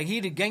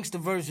he the gangster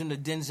version of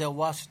Denzel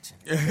Washington.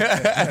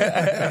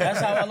 That's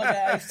how I look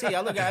at Ice-T.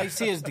 I look at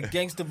Ice-T as the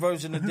gangster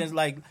version of Denzel.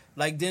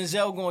 Like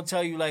Denzel gonna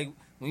tell you, like,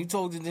 when you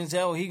talk to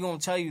Denzel, he gonna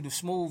tell you the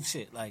smooth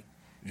shit. Like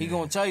he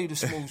gonna tell you the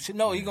smooth shit.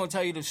 No, he gonna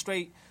tell you the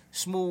straight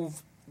smooth,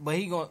 but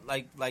he gonna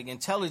like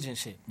intelligent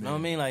shit. You know what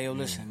I mean? Like, yo,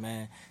 listen,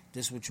 man,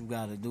 this is what you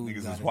gotta do. You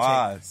Niggas gotta is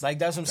wise. Like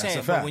that's what I'm That's a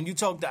saying. fact. But when you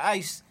talk to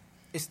Ice,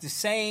 it's the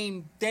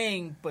same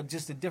thing, but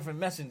just a different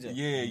messenger.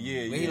 Yeah.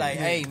 Where he like,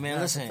 hey man,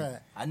 That's a listen,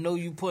 fact. I know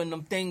you putting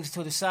them things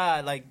to the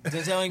side. Like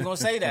Denzel ain't gonna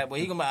say that, but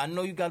he gonna be, I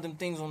know you got them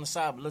things on the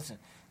side, but listen,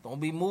 don't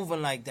be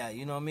moving like that.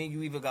 You know what I mean?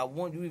 You either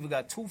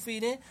got 2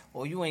 feet in,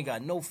 or you ain't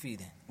got no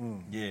feet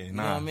in. Yeah,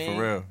 know what I mean?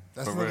 for real.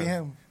 That's for really real.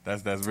 him.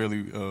 That's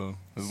really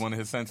is one of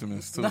his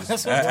sentiments too.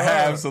 That's what-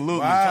 Absolutely.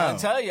 Wow. I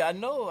tell you, I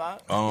know.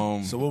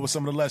 So what were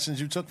some of the lessons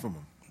you took from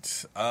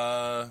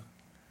him?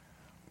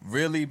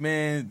 Really,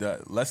 man,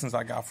 the lessons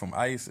I got from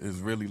Ice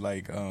is really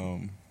like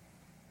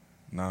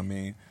You know what I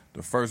mean?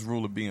 The first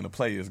rule of being a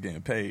player is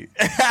getting paid.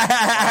 That's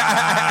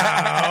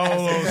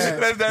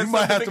That's you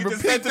might have to something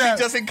repeat just that.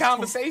 Just in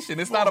conversation.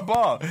 It's not a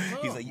bar.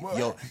 He's like,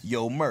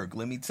 yo, Merc,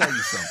 let me tell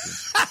you something.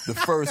 The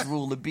first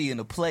rule of being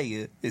a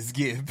player is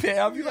getting paid.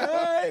 I'll be like, all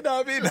right,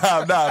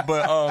 nah.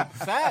 But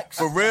Facts.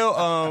 for real,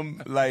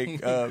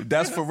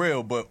 that's for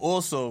real. But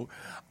also,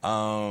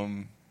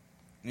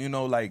 you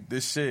know, like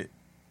this shit,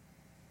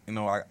 you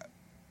know,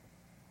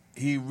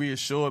 he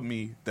reassured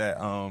me that,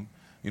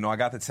 you know, I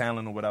got the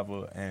talent or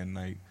whatever, and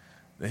like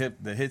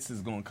the hits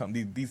is gonna come.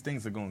 These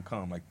things are gonna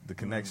come, like the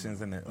connections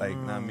and the, like,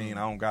 know what I mean,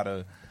 I don't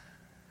gotta.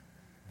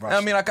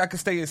 I mean, I can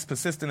stay as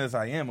persistent as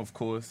I am, of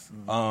course,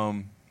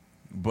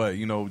 but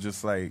you know,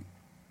 just like,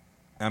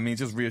 I mean,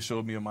 just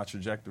reassured me of my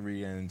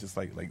trajectory and just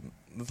like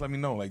just let me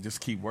know, like, just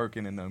keep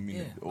working, and I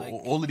mean,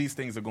 all of these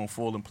things are gonna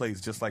fall in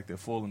place, just like they're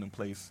falling in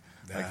place,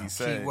 like he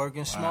said. Keep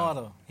working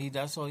smarter.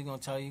 That's all he's gonna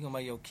tell you. He's gonna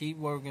be like, yo, keep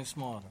working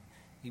smarter.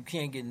 You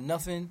can't get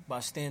nothing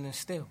by standing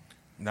still.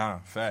 Nah,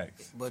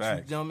 facts. But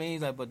facts. you know what I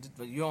mean? Like, but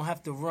you don't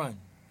have to run.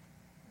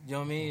 You know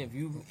what I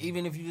mean?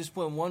 Even if you just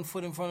put one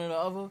foot in front of the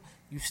other,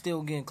 you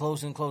still getting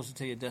closer and closer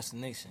to your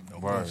destination.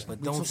 Right.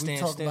 But don't stand we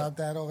talk still. about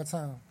that all the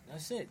time.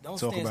 That's it. Don't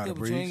Talk stand about still, it,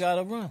 but you ain't Breeze.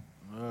 gotta run.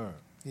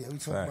 Yeah, we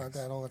talk about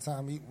that all the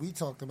time. We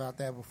talked about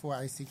that before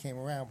Ice-T came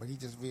around, but he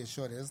just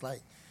reassured it.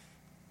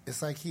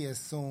 It's like he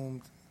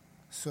assumed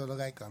sort of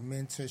like a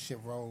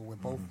mentorship role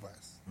with both of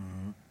us.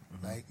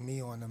 Like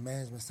me on the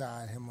management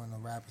side, him on the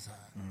rapper side.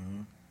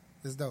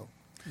 It's dope.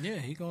 Yeah,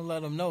 he gonna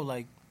let them know.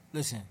 Like,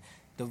 listen,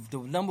 the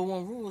number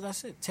one rule is, I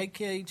said, take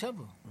care of each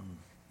other.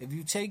 If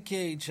you take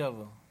care of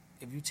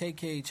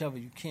each other,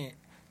 you can't.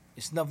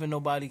 It's nothing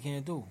nobody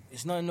can do.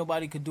 It's nothing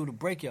nobody could do to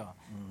break y'all.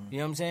 You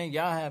know what I'm saying?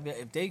 Y'all have,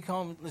 if they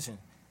come, listen,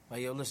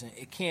 like, yo, listen,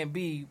 it can't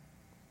be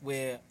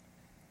where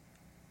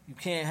you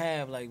can't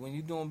have, like, when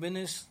you're doing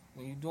business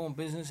and you doing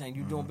business and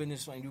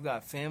you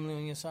got family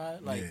on your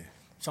side, like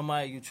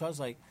somebody you trust,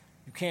 like,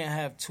 you can't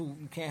have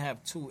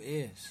two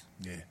ears.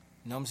 Yeah.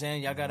 You know what I'm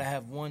saying? Y'all gotta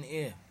have one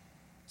ear.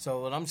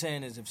 So what I'm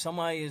saying is, if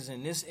somebody is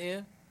in this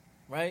ear,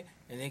 right,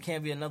 and there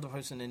can't be another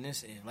person in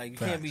this ear. Like, you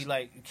can't be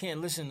like, you can't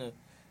listen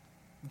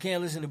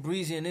to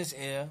Breezy in this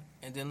ear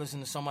and then listen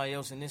to somebody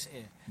else in this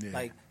ear. Yeah.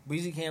 Like,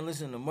 Breezy can't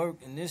listen to Merc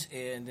in this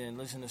ear and then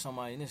listen to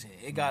somebody in this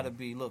ear. It gotta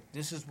be, look,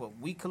 this is what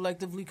we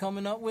collectively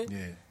coming up with,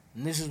 and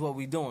this is what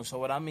we doing. So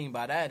what I mean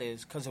by that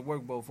is, because it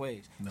worked both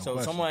ways. No so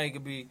question. somebody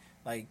could be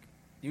like,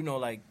 you know,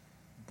 like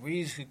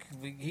Breeze,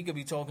 he could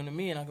be talking to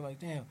me and I could be like,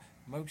 damn,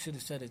 Merc should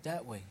have said it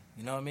that way.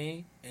 You know what I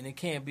mean? And it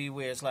can't be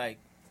where it's like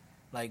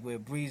where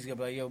Breeze could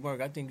be like, yo,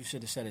 Merc, I think you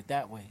should have said it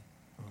that way.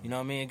 You know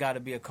what I mean? It got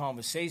to be a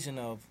conversation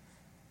of,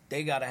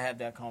 they got to have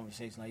that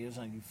conversation. Like, you're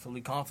saying, you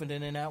fully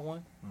confident in that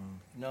one?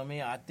 You know what I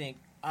mean? I think,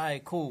 all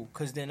right, cool.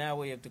 Because then that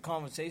way, if the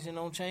conversation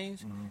don't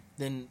change,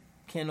 then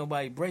can't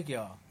nobody break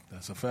y'all.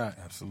 That's a fact.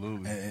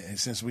 Absolutely. And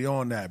since we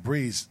on that,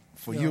 Breeze,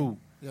 for you've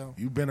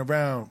been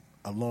around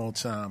a long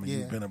time, and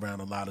you've been around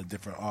a lot of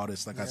different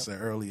artists, like I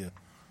said earlier.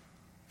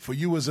 For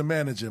you as a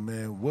manager,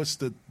 man, what's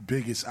the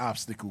biggest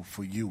obstacle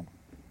for you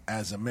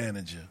as a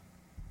manager?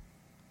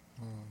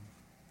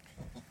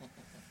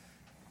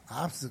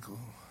 Obstacle.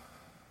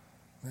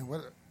 Man,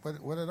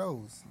 what are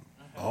those?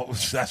 Oh,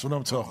 that's what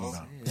I'm talking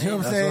about. You know what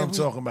I'm That's saying? what I'm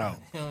talking about.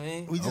 You know what I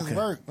mean? We just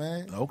work,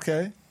 man.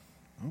 Okay.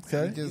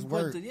 We just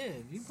work.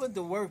 You put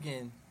the work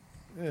in.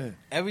 Yeah.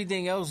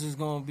 Everything else is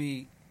going to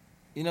be,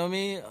 you know what I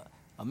mean?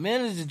 A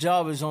manager's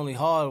job is only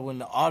hard when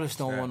the artists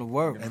don't want to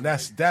work. And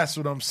that's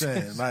what I'm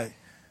saying. Like,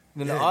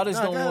 when the artists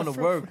don't want to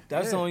work,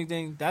 that's the only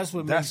thing. That's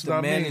what makes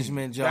the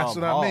management job That's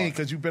what hard. I mean,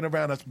 because you've been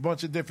around a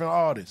bunch of different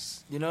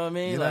artists. You know what I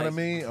mean? You know what I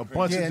mean? A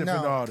bunch of different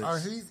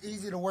artists. He's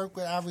easy to work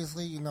with.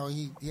 Obviously, you know,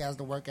 he has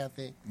the work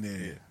ethic.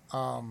 Yeah.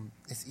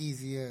 It's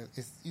easier.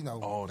 It's, you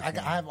know, I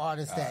have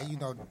artists that, you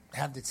know,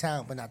 have the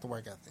talent but not the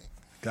work ethic.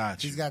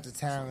 Gotcha. He's got the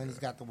talent. He's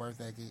got the work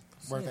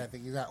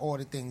ethic. He's got all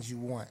the things you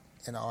want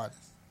in an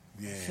artist.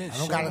 Yeah. I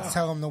don't got to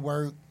tell him to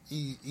work.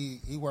 He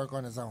work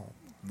on his own.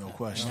 No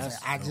question. You know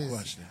what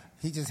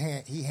I'm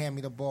saying? He hand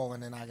me the ball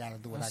and then I got to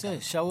do what That's I got.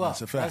 it. Show up.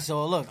 That's a fact. That's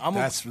all. Look,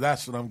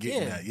 that's what I'm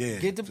getting at. Yeah.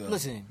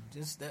 Listen.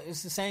 It's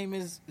the same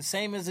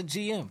as a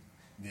GM.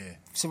 Yeah.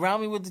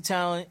 Surround me with the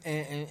talent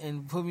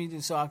and put me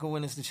so I can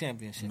win us the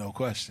championship. No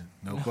question.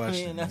 No You know what I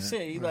question. mean? That's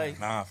it. You like,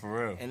 nah,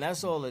 for real. And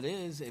that's all it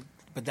is.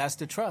 But that's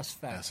the trust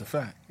factor. That's a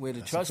fact. Where the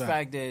That's a trust fact.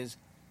 factor is,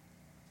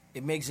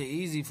 it makes it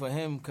easy for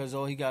him because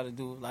all he got to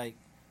do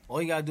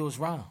is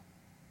rhyme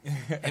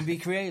and be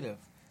creative.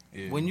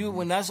 Yeah.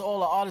 When that's all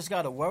the artist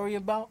got to worry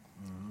about,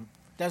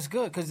 that's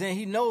good because then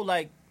he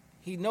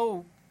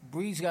know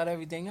Breeze got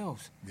everything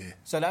else. Yeah.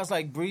 So that's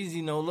like Breeze.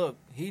 You know, look,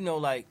 he know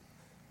like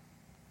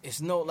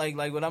it's no like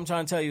what I'm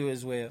trying to tell you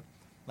is where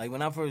like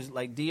when I first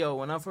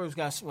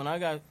when I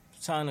got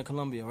signed to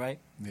Columbia, right?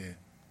 Yeah.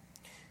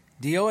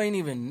 Dio ain't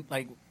even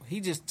like he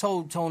just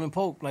told Tone and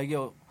Polk like,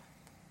 yo,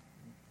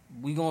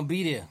 we gonna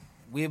be there.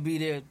 We'll be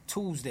there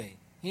Tuesday.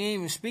 He ain't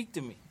even speak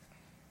to me.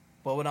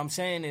 But what I'm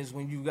saying is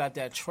when you got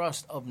that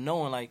trust of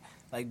knowing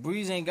like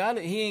Breeze ain't got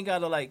it, he ain't got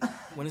to like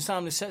when it's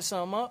time to set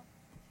something up,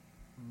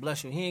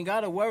 bless you. He ain't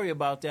got to worry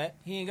about that.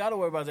 He ain't got to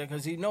worry about that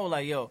because he know,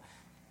 like, yo,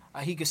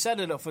 he could set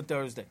it up for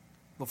Thursday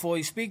before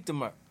he speak to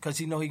Merc because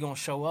he know he gonna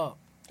show up.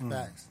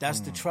 Facts.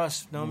 That's the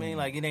trust. You know what I mean?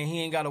 Like, he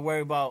ain't got to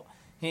worry about.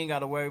 He ain't got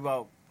to worry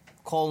about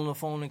calling the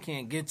phone and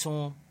can't get to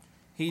him.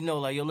 He know,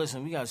 like, yo,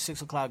 listen, we got a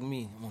 6 o'clock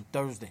meeting on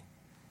Thursday.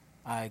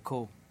 All right,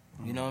 cool.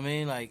 You know what I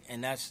mean? Like,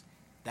 and that's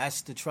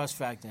the trust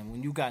factor. And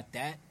when you got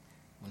that,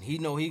 when he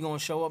know he gonna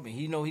show up and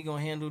he know he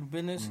gonna handle the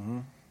business,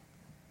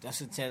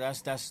 that's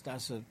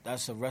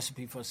a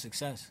recipe for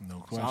success. No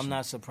question. So I'm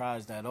not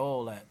surprised at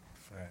all at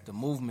the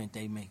movement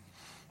they make.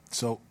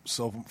 So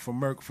for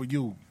Merc, for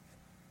you,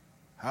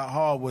 how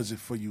hard was it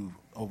for you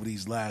over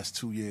these last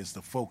 2 years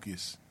to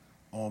focus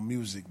on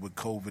music with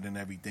COVID and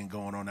everything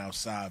going on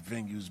outside,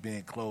 venues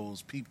being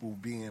closed, people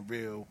being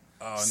real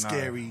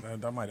scary? Nah,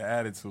 that might have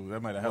added to it.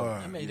 That might have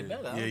helped. That made it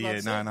better.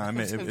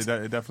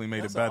 It definitely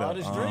made it better.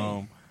 That's an artist's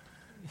dream.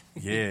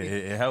 Yeah,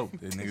 it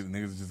helped.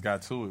 Niggas just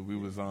got to it. We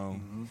was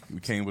we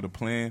came with a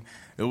plan.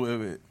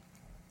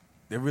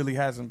 It really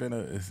hasn't been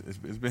it's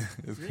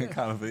been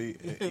kind of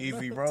an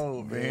easy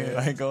road, man.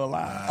 I ain't gonna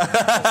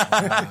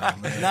lie.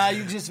 Nah,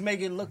 you just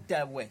make it look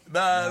that way.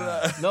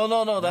 Nah. No.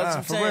 That's what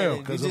I'm for saying. real,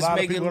 because a just lot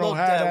make of people it don't look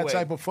have that way.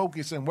 type of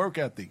focus and work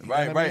ethic. You know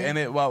Right. what I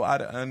mean?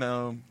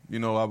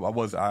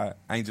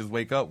 I ain't just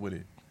wake up with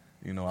it.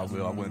 You know, I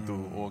went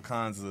through all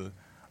kinds of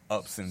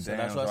ups and So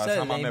downs. that's what I By the said,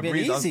 time it ain't met been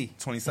Breeze, I was easy.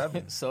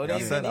 27. So it Like I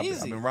ain't said, been I've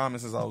easy. been rhyming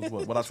since I was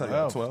what I tell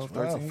you, 12,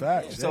 13?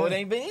 Facts. So it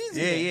ain't been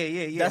easy.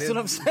 Yeah. That's what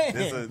I'm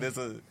saying. There's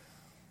a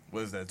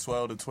what is that,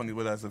 12 to 20,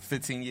 what that's a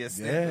 15-year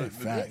stint. Yeah,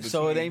 facts.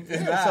 So it ain't.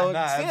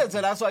 Nah, So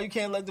that's why you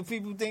can't let the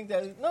people think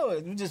that. No,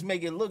 you just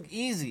make it look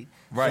easy.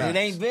 Right. It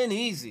ain't been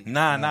easy.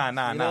 Nah. You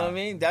know what I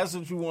mean? That's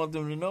what you want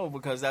them to know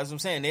because that's what I'm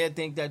saying. They'll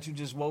think that you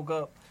just woke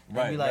up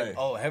and be like,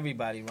 oh,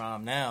 everybody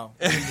rhyme now.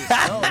 You just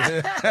know.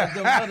 Let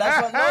them know.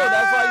 That's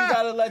why you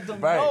gotta let them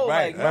know.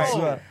 Right. Like,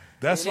 no.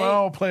 That's why I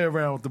don't play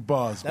around with the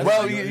bars.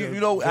 Well, you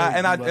know,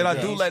 I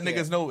do let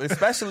niggas know,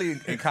 especially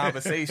in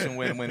conversation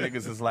when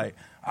niggas is like,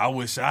 I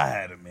wish I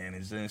had a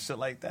manager and shit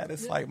like that.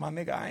 It's like, my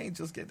nigga, I ain't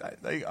just get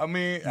that. Like, I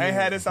mean, I ain't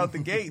had this out the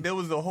gate. There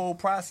was the whole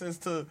process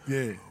to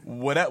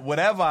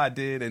whatever I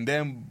did, and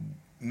then,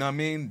 you know what I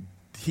mean?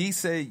 He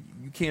said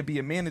you can't be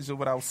a manager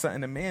without something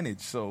to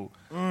manage. So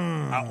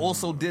I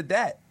also did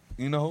that.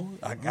 You know,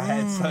 I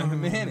had something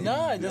to manage.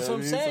 Nah, that's what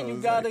I'm saying. You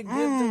gotta give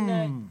them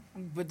that.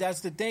 But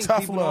that's the thing.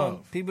 Tough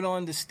love. People don't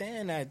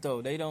understand that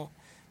though. They don't.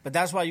 But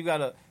that's why you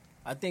gotta.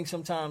 I think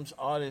sometimes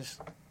artists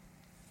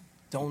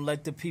don't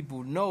let the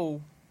people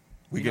know.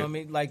 You know what I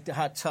mean? Like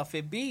how tough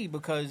it be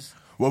because.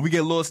 Well, we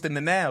get lost in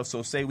the now.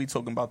 So say we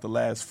talking about the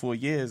last 4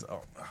 years.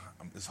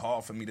 It's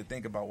hard for me to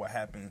think about what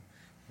happened.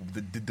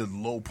 The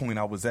low point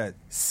I was at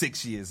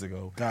 6 years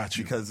ago. Got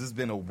you. Because it's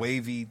been a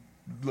wavy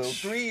little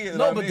 3 years.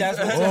 No, but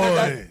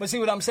but see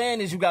what I'm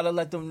saying is you gotta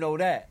let them know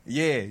that.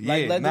 Yeah.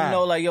 Like let them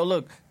know, like, yo,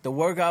 look, the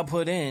work I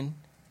put in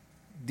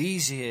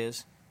these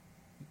years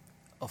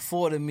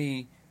afforded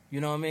me, you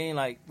know what I mean?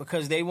 Like,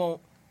 because they won't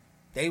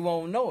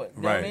know it.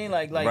 You know what I mean?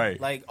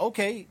 Like,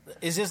 okay.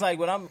 It's just like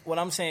what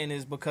I'm saying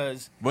is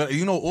because. But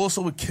you know,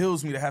 also it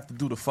kills me to have to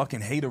do the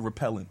fucking hater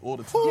repellent all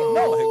the time.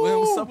 No, like,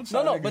 what's up with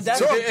no, but that's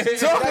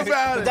talk about it.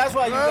 But that's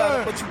why you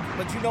gotta.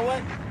 But you know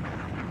what?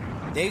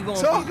 They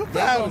gonna Talk be, about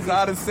they it.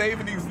 Out of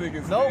saving these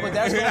niggas. No, man. but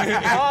that's gonna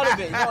be part of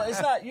it. No,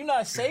 it's not. You're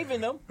not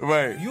saving them.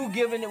 Right. You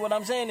giving it. What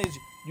I'm saying is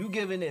you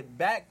giving it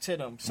back to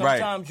them.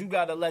 Sometimes you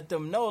gotta let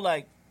them know,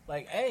 like,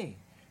 hey,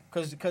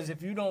 because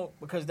if you don't,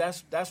 because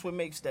that's what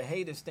makes the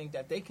haters think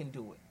that they can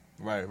do it.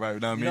 Right. You know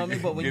what I mean?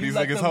 But when you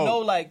let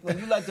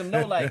them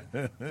know, like,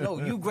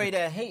 no, you great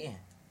at hating.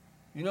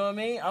 You know what I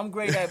mean? I'm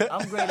great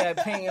at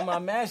painting my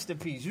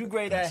masterpiece. You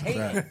great at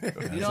hating.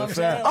 You know what I'm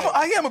saying? Like,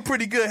 I am a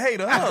pretty good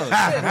hater, huh?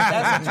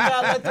 that's what you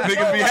gotta let them know.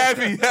 Niggas be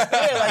happy.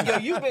 Yeah, like, yo,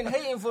 you've been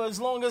hating for as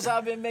long as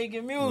I've been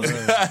making music.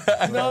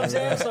 You know what I'm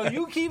saying? So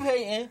you keep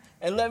hating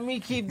and let me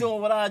keep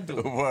doing what I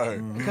do.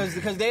 Word.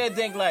 Because they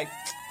think like,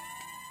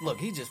 look,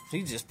 he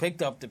just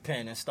picked up the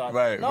pen and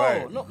started.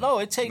 Right. No,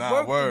 it takes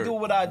work to do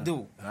what I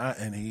do.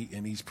 And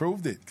he's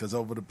proved it because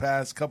over the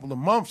past couple of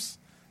months,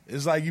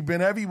 it's like you've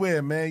been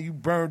everywhere, man. You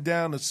burned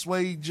down the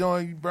Suede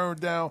joint. You burned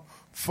down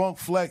Funk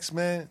Flex,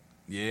 man.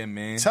 Yeah,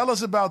 man. Tell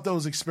us about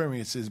those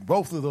experiences,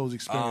 both of those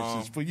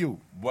experiences for you.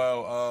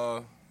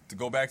 Well, to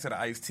go back to the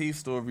Ice-T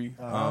story,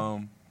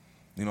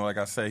 you know, like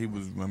I said, he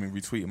was,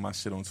 retweeting my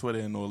shit on Twitter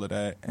and all of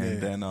that.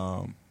 And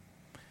then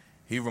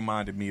he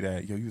reminded me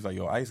that, he was like,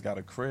 yo, Ice got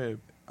a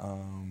crib. Got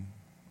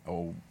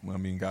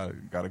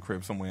a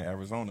crib somewhere in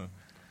Arizona.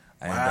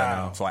 And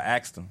then, so I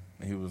asked him,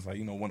 and he was like,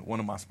 you know, one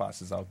of my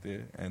spots is out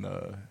there, and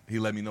he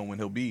let me know when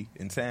he'll be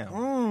in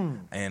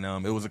town.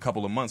 And it was a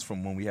couple of months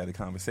from when we had the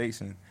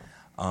conversation.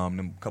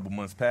 Then a couple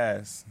months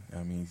passed.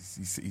 I mean,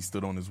 he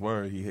stood on his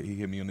word. He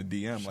hit me on the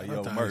DM like,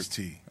 yo, Merc,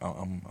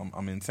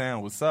 I'm in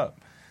town. What's up?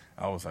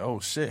 I was like, oh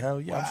shit, hell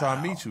yeah, I'm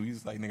trying to meet you.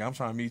 He's like, nigga, I'm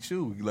trying to meet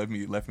you. He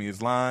left me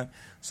his line,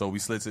 so we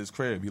slid to his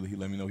crib. He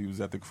let me know he was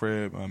at the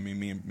crib. I mean,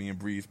 me and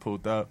Breeze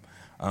pulled up,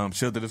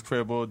 chilled at his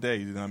crib all day.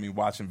 You know what I mean?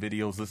 Watching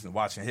videos,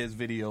 watching his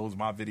videos,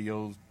 my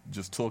videos,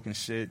 just talking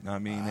shit. You know what I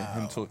mean,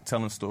 him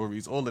telling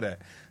stories, all of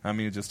that. I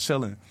mean, just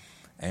chilling,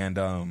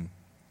 and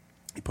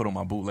he put on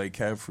my Bootleg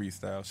Kev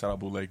freestyle. Shout out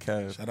Bootleg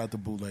Kev. Shout out to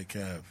Bootleg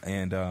Kev.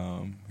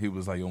 And he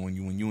was like, yo, when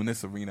you in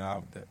this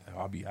arena,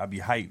 I'll be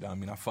hyped. I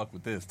mean, I fuck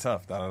with this,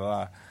 tough, da da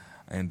da.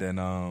 And then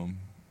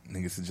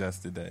nigga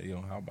suggested that,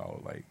 how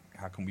about like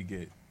how can we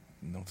get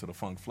to the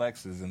Funk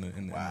Flexes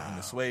and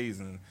the Sways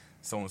and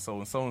so and so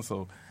and so and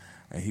so.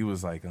 And he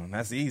was like,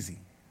 that's easy.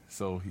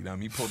 So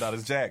he pulled out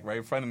his jack right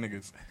in front of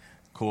niggas.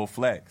 Called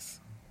Flex.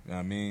 You know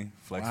what I mean?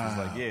 Flex was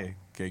like, yeah,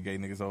 gay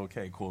niggas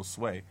okay. Called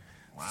Sway.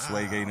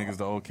 Sway gay niggas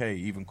the okay.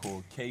 Even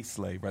called K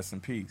Slay. Rest in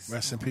peace.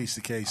 Rest in peace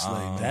to K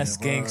Slay. That's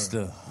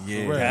gangster.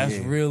 Yeah, that's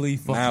really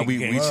fucking.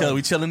 Nah,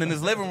 we chilling in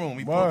his living room.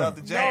 He pulled out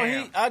the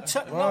jam.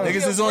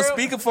 Niggas is on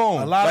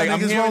speakerphone. A lot of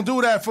niggas won't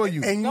do that for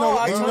you. And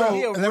let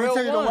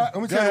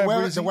me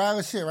tell you the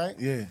wildest shit, right?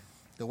 Yeah.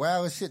 The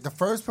wildest shit. The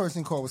first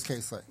person called was K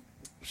Slay.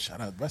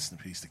 Shout out, rest in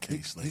peace to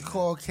K Slay. He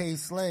called K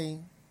Slay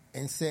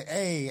and said,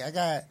 "Hey, I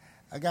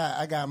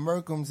got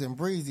Merkham's and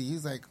Breezy."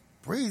 He's like,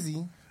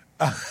 "Breezy."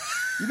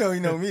 You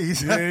know me. Yeah. He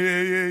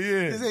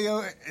said,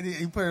 yo, and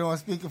he put it on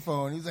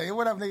speakerphone. He's like, hey,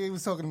 what up, nigga? He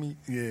was talking to me.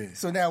 Yeah.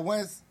 So now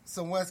once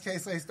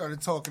K-Slay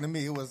started talking to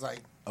me, it was like,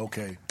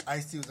 okay.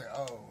 Ice-T was like,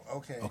 oh,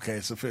 okay. Okay,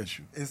 it's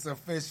official. It's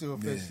official.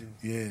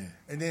 Yeah.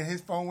 And then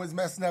his phone was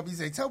messing up. He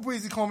said, tell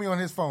Breezy call me on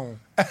his phone.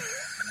 So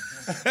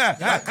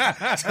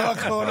I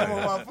called him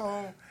on my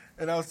phone.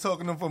 And I was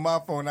talking to him from my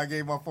phone. I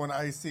gave my phone to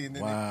Ice-T. And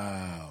then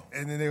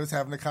and then they was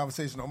having a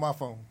conversation on my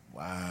phone.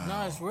 Wow.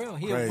 No, it's real.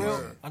 He a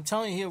real. I'm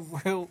telling you,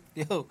 he a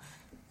real.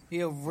 He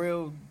a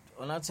real.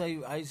 When I tell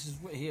you, Ice is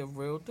he a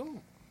real dude. You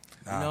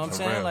know what I'm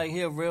saying? Real. Like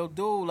he a real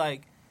dude.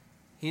 Like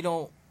he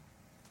don't,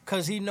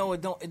 cause he know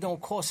it don't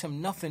cost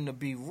him nothing to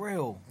be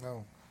real.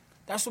 No.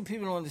 That's what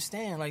people don't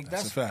understand. Like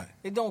that's a fact.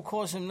 It don't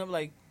cost him nothing.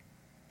 Like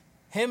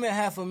him and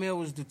Half a Mil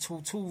was the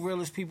two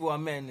realest people I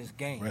met in this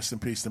game. Rest in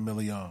peace to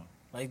Million.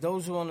 Like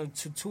those were on the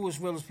two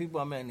realest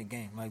people I met in the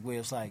game. Like where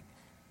it's like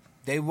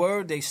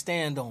they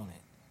stand on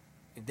it.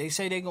 If they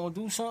say they gonna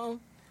do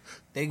something,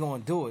 they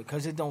gonna do it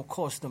because it don't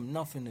cost them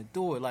nothing to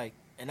do it. Like,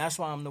 and that's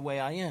why I'm the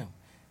way I am.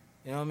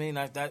 You know what I mean?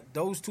 Like that.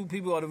 Those two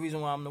people are the reason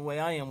why I'm the way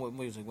I am with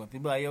music. When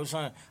people like, yo,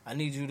 son, I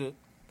need you to.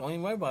 Don't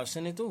even worry about it.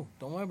 Send it through.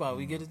 Don't worry about it.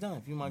 We get it done.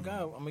 If you my guy,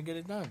 I'm gonna get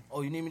it done.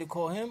 Oh, you need me to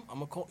call him? I'm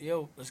gonna call.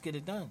 Yo, let's get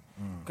it done.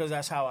 Because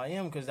that's how I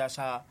am. Because that's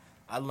how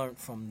I learned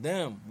from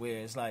them. Where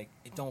it's like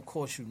it don't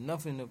cost you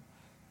nothing to.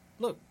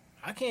 Look,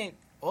 I can't.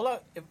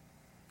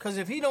 Because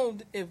if he don't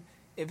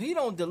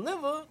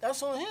deliver,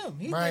 that's on him.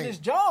 He did his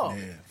job.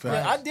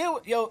 Yeah, I deal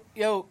with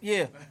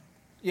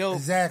yo.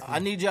 Exactly. I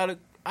need y'all to.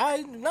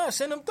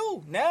 Send them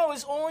through. Now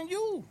it's on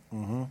you.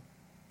 Mm-hmm.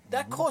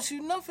 That costs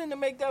you nothing to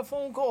make that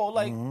phone call.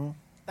 Like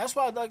that's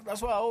why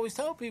I always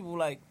tell people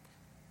like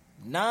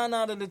 9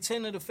 out of the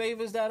 10 of the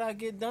favors that I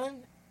get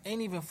done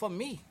ain't even for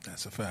me.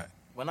 That's a fact.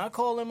 When I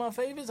call in my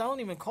favors, I don't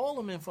even call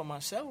them in for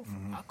myself.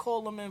 I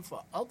call them in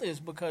for others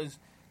because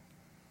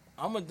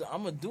I'm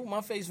gonna do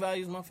my face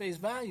value is my face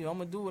value. I'm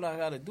gonna do what I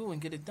gotta do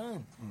and get it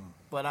done.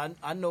 But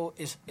I know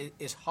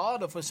it's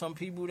harder for some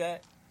people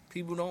that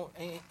people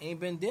ain't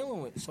been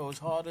dealing with. So it's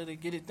harder to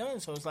get it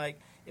done. So it's like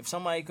if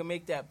somebody can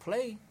make that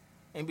play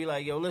and be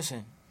like, yo,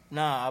 listen,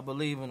 I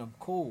believe in him.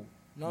 Cool.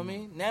 You know what I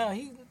mean? Now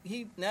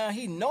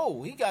he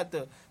know. He got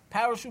the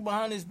parachute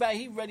behind his back.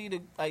 He ready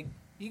to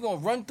he gonna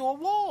run through a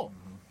wall.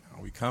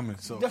 We coming.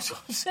 So that's what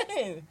I'm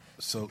saying.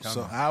 So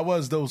how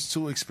was those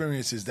two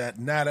experiences that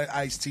now that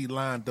Ice-T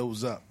lined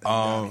those up?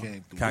 Let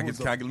me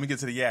get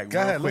to the yak. Go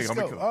ahead, let's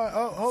quick.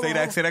 go. Say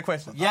that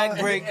question. Yak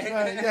break.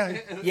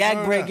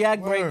 Yak break.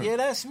 Yeah,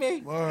 that's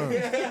me. Word.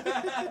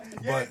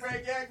 Yak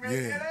break.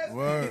 Yeah,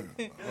 word.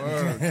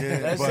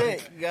 That's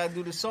it. You gotta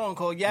do the song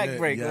called Yak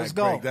Break. Let's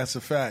go. Break, that's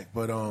a fact.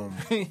 But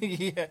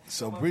yeah.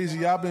 So Breezy,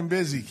 y'all been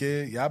busy,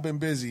 kid. Y'all been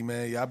busy,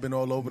 man. Y'all been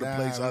all over the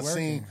place.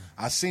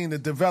 I seen the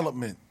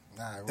development.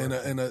 In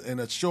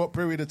a short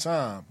period of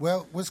time.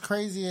 Well, what's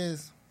crazy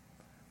is,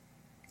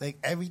 like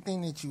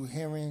everything that you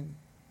hearing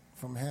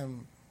from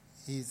him,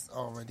 he's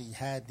already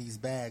had these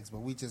bags, but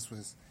we just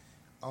was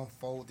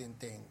unfolding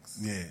things.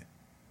 Yeah.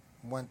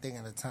 One thing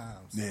at a time.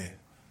 So yeah.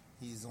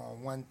 He's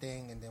on one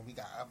thing, and then we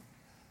got,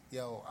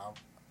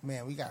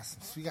 we got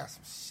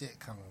some shit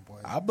coming,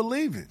 boy. I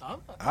believe it.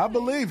 I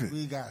believe it.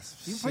 We got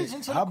some shit.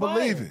 Preaching to the I choir.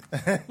 believe it.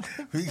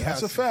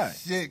 That's a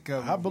fact. Shit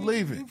coming. I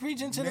believe it. You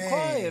preaching to the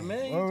choir,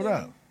 man. Word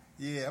up.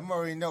 Yeah, I'm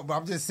already know, but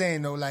I'm just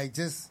saying though, like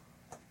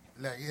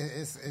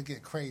it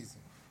get crazy.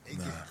 It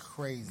get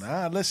crazy.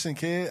 Nah, listen,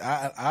 kid.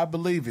 I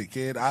believe it,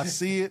 kid. I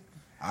see it.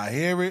 I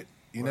hear it.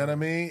 You know what I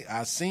mean?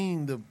 I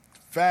seen the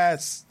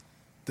fast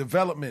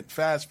development.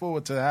 Fast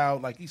forward to how,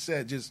 like you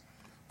said, just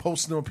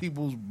posting on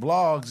people's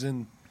blogs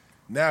and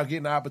now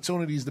getting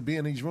opportunities to be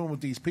in these rooms with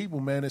these people.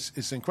 Man,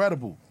 it's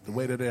incredible the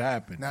way that it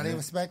happened. Now they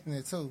respecting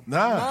it too.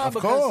 Of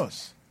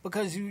course.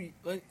 Because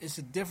it's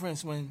a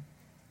difference when.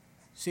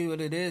 See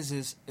what it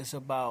is it's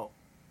about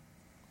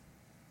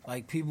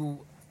like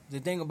people.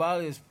 The thing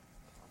about it is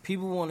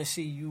people want to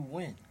see you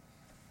win.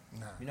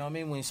 Nah. You know what I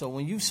mean?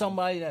 When you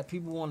somebody that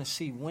people want to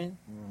see win,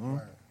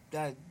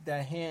 that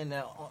hand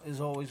that is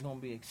always going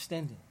to be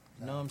extended.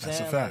 You know what I'm saying?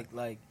 That's a fact.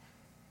 Like,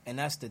 and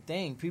that's the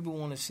thing. People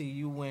want to see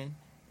you win,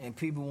 and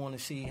people want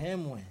to see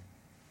him win.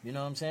 You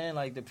know what I'm saying?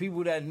 Like the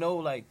people that know,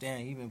 like,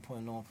 damn, he been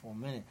putting on for a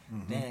minute.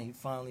 Damn, he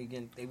finally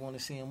they want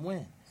to see him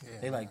win. Yeah.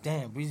 They like,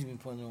 damn, Breezy been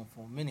putting on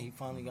for a minute. He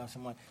finally got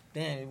somebody.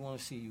 Damn, they want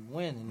to see you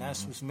win, and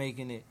that's what's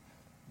making it.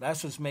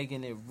 That's what's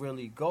making it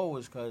really go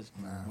is because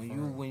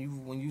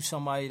when you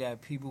somebody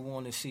that people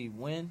want to see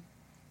win,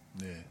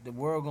 the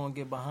world gonna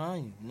get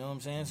behind you. You know what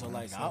I'm saying? So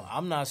like,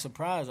 I'm not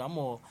surprised. I'm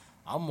more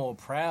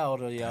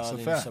proud of y'all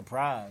than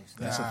surprised.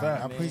 That's a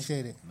fact. I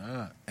appreciate it.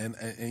 Nah, and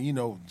you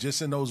know,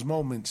 just in those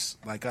moments,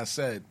 like I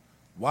said,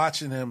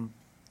 watching him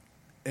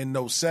in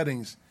those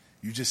settings,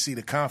 you just see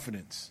the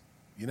confidence.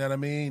 You know what I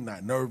mean?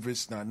 Not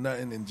nervous, not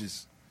nothing, and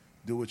just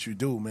do what you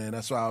do, man.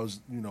 That's why I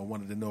was,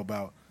 wanted to know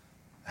about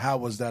how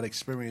was that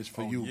experience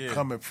for you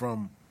coming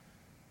from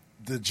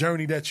the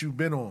journey that you've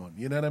been on.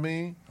 You know what I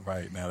mean?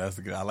 Right. Now that's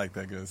a good. I like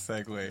that good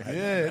segue.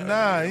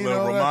 Yeah, you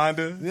know,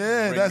 reminder.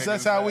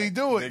 That's how we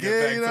do it.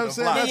 Yeah, you know what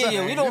I'm saying?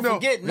 Yeah, we don't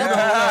forget.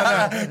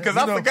 Because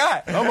I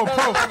forgot. I'm a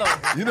pro.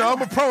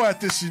 I'm a pro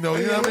at this. You know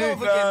what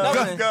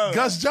I mean?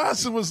 Gus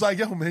Johnson was like,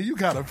 "Yo, man, you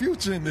got a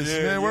future in this,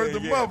 man. Word the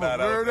mother,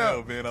 word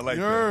up, man. I like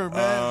you that, heard,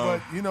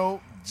 man."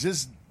 But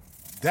just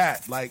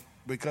that, like,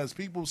 because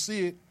people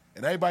see it.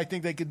 And everybody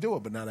think they can do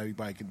it, but not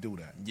everybody can do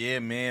that. Yeah,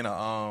 man.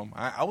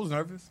 I was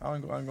nervous. I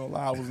ain't gonna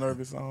lie. I was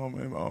nervous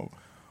on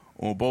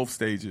both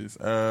stages.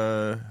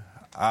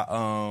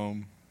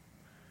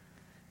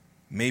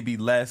 Maybe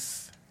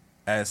less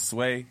as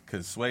Sway,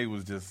 because Sway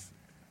was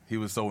he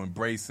was so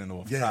embracing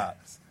of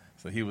tops.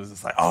 So he was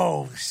just like,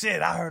 "Oh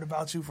shit, I heard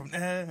about you from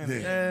there."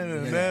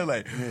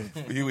 Like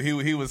he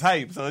was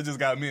hyped, so it just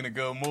got me in a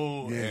good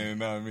mood.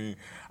 And I mean,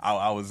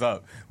 I was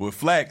up with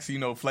Flex.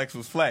 Flex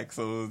was Flex,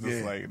 so it was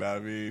just like, I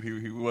mean,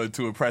 he wasn't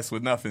too impressed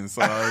with nothing.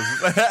 So I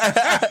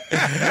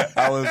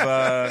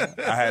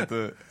had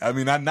to. I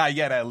mean, not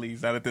yet, at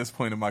least, not at this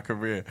point in my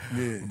career.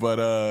 Yeah.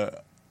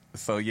 But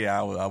so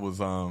yeah, I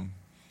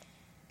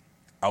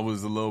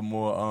was a little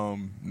more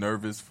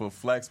nervous for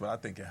Flex, but I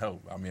think it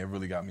helped. I mean, it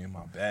really got me in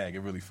my bag. It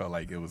really felt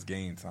like it was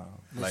game time.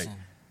 Listen,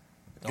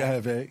 go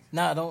ahead, Vic.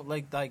 Nah, don't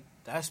like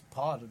that's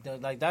part of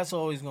that. Like that's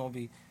always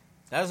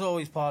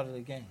part of the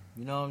game.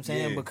 You know what I'm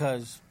saying? Yeah.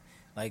 Because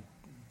like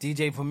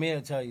DJ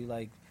Premier tell you,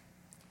 like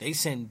they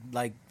send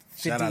like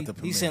 50. Shout out to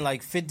Premier. He sent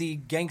like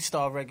 50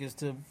 Gangstar records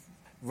to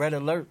Red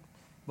Alert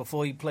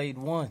before he played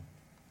one.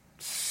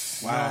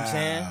 You know what I'm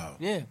saying?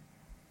 Yeah.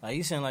 Like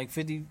he sent like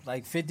 50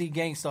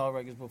 Gangstar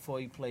records before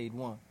he played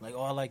one. Like,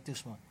 oh, I like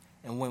this one,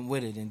 and went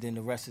with it, and then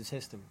the rest is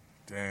history.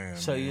 Damn.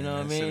 So you know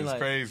what I mean? Shit is like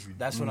crazy.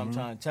 That's what I'm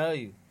trying to tell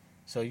you.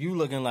 So you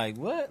looking like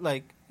what?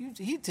 Like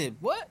he did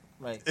what?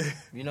 Like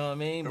you know what I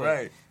mean? But,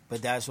 right.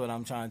 But that's what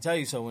I'm trying to tell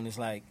you. So when it's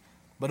like,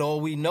 but all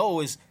we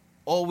know is.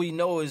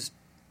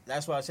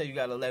 That's why I say you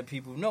got to let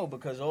people know,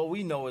 because all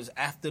we know is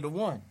after the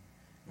one.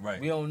 Right.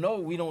 We don't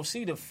know. We don't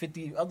see the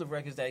 50 other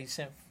records that he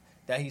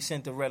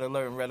sent to Red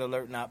Alert and Red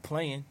Alert not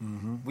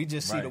playing. We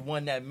just see the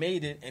one that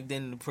made it, and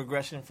then the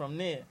progression from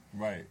there.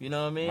 Right. You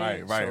know what I mean?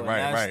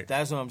 Right.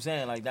 That's what I'm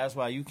saying. Like that's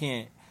why you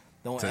can't.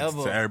 Don't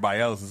ever. To everybody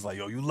else, it's like,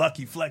 yo, you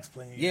lucky Flex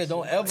playing. Yeah,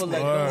 don't ever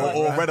let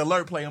or Red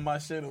Alert playing my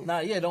shit.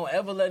 Don't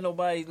ever let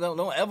nobody.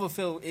 Don't ever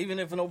feel, even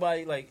if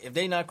nobody, like, if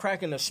they not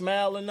cracking a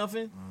smile or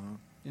nothing.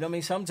 You know what I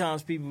mean?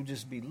 Sometimes people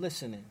just be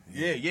listening.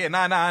 Yeah.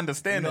 Nah, I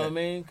understand that. You know that.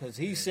 what I mean? Because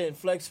he said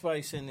Flex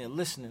Spice sitting there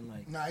listening,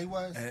 like. Nah, he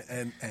was.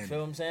 And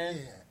feel what I'm saying?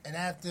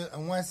 Yeah.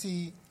 And once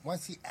he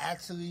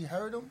actually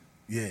heard him.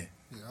 Yeah.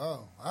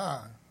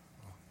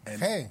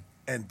 Okay.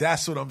 And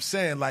that's what I'm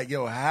saying. Like,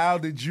 yo, how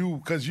did you?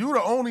 Because you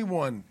the only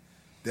one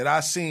that I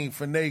seen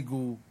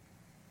finagle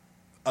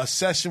a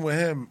session with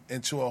him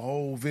into a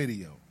whole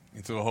video.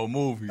 Into a whole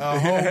movie. A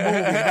whole movie.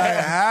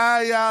 Like,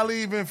 how y'all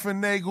even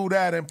finagle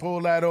that and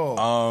pull that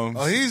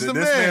off? He's the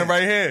this man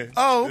right here.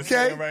 Oh, okay. This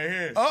man right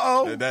here.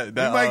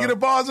 You might get a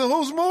Bars and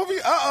Hoops movie?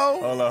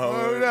 Hold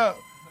Word up.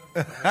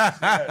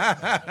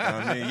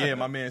 I mean, yeah,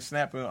 my man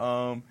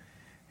Snapping,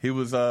 he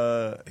was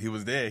there. He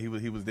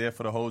was there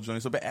for the whole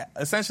joint. So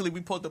essentially, we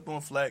pulled up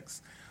on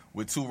Flex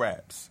with 2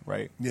 raps,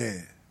 right?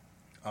 Yeah.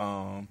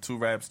 2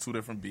 raps, 2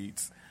 different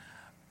beats.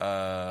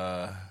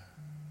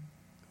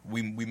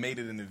 We made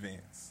it in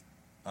advance.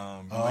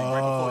 Right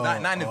before,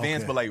 not in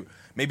advance, but like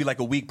maybe like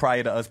a week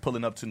prior to us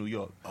pulling up to New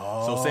York.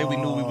 So say we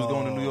knew we was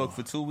going to New York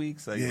for 2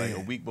 weeks. Like a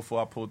week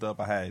before I pulled up,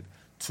 I had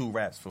 2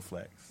 raps for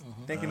Flex.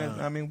 Thinking that,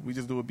 I mean, we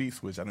just do a beat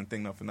switch. I didn't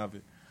think nothing of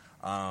it.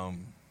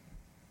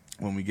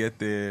 When we get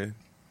there,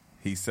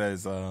 he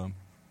says,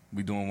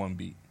 we doing 1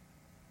 beat.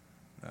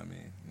 I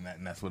mean,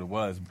 and that's what it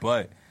was.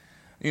 But,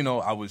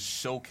 I was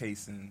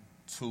showcasing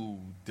 2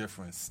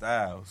 different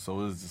styles,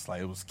 so it was just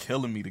like, it was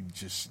killing me to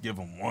just give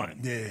them 1.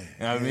 Yeah. You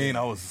know what I mean?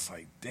 I was just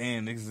like,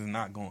 damn, niggas is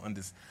not going to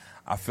understand.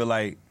 I feel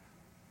like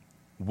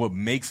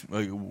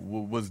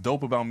what's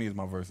dope about me is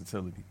my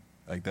versatility.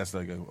 Like that's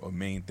like a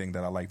main thing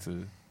that I like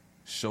to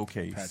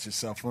showcase. Pat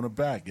yourself on the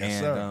back, yes,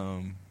 and,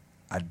 sir.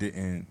 I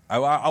didn't. I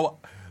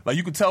like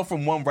you could tell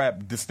from one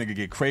rap this nigga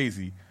get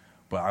crazy,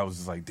 but I was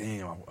just like,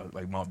 damn.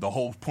 The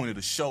whole point of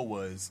the show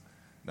was,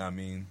 know what I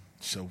mean,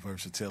 show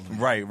versatility.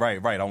 Right.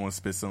 I want to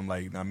spit some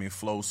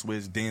flow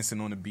switch,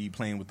 dancing on the beat,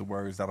 playing with the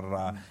words,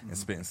 and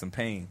spitting some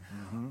pain.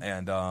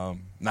 And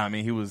I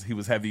mean, he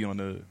was heavy on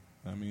the.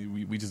 I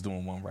mean, we just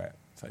doing one rap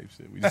type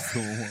shit. We just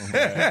doing one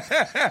rap.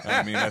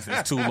 I mean,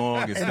 it's too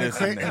long. It's and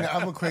this and that. And the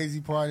other crazy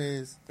part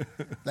is,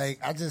 like,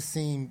 I just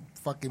seen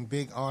fucking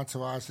big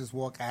entourage just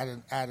walk out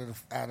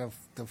of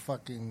the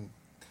fucking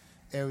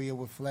area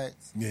with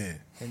Flex. Yeah.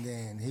 And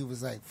then he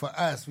was like, for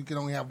us, we could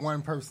only have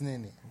one person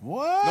in it.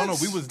 What? No,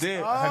 we was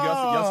there. Have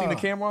y'all seen the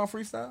Cameron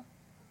freestyle?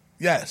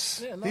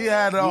 Yes. He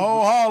had the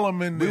whole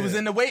Harlem in there. We was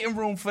in the waiting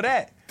room for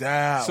that.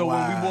 So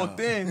when we walked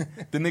in,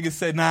 the nigga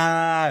said,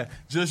 nah,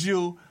 just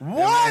you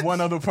and one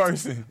other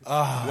person.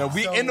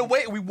 We in the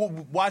wait. We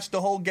watched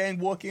the whole gang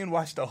walk in,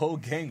 watched the whole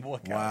gang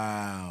walk out.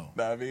 Wow.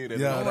 Know what I mean?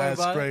 Yeah,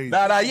 that's crazy.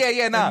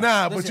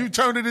 Nah, but you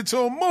turned it into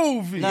a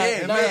movie.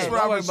 And that's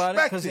what I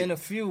respected. Because in a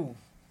few,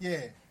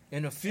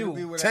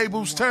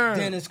 tables turn.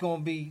 Then it's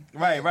gonna be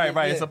right.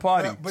 It's a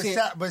party.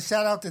 But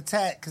shout out to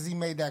Tat because he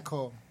made that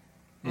call.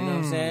 You know what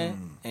I'm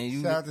saying?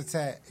 And shout out to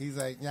Tat. He's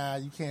like, nah,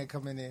 you can't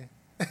come in there.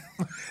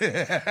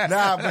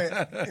 Nah,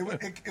 but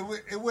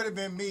it would have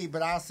been me.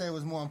 But I'll say it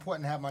was more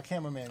important to have my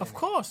cameraman. Of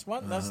course,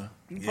 what? That's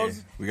we got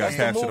to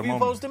capture the moment. You're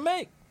supposed to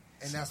make.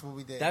 And that's what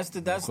we did.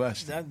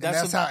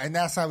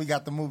 That's how we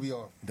got the movie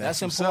off.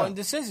 That's important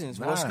decisions.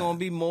 What's going to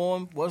be more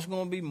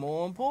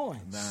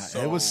important?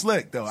 It was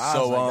slick though. I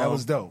was like, that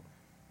was dope.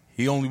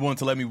 He only wanted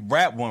to let me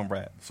rap one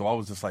rap, so I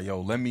was just like,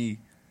 yo, let me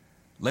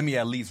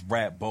at least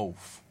rap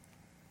both.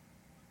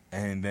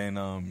 And then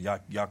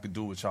y'all could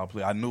do what y'all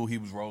play. I knew he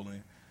was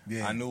rolling.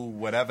 Yeah. I knew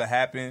whatever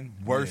happened,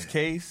 worst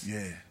case,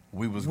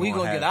 we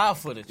gonna get our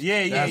footage.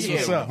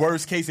 Yeah.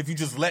 Worst case, if you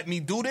just let me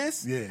do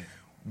this,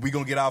 we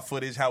gonna get our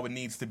footage how it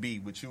needs to be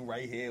with you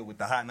right here with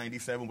the Hot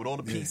 97 with all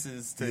the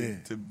pieces to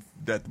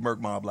that the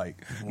Merc Mob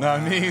like. Wow. Know what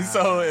I mean?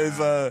 So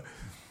it's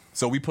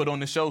so we put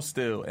on the show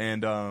still,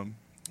 and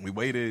we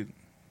waited.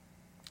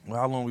 Well,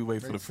 how long we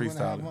wait for the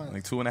freestyle?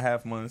 Like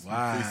 2.5 months.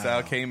 Wow. The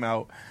freestyle came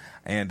out,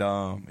 and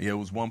it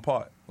was one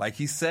part. Like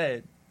he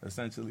said,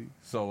 essentially.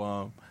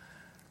 So,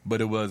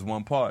 but it was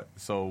one part.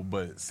 So,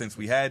 but since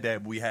we had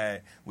that, we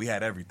had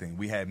everything.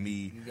 We had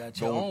me. You got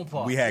your own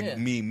part. We had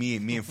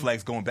me and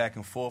Flex going back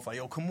and forth. Like,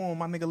 yo, come on,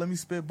 my nigga, let me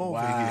spit both.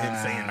 Wow. And him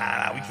saying,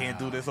 nah, we can't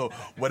do this. Or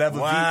whatever,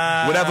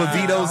 whatever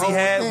vetoes he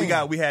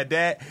had, we had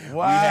that.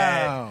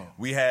 Wow.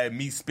 We had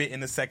me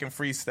spitting the second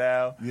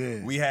freestyle.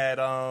 Yeah. We had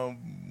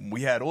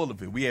all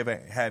of it. We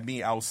had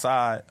me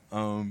outside.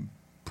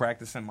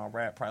 Practicing my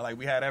rap, like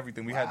we had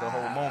everything. We had the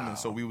whole moment,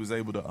 so we was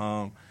able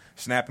to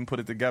snap and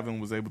put it together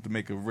and was able to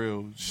make a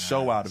real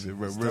show out of it.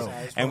 Real.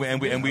 And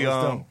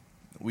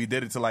we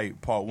did it to like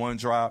part 1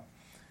 drop,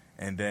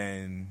 and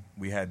then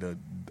we had the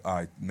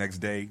next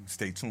day.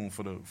 Stay tuned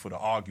for the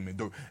argument.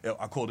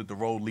 I called it the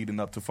road leading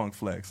up to Funk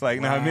Flex.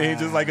 Like, know what I mean?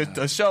 Just like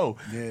a show.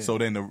 Yeah. So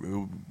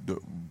then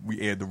we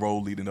aired the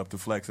road leading up to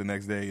Flex the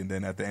next day, and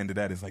then at the end of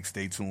that, it's like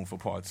stay tuned for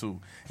part 2.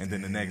 And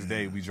then the next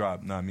day we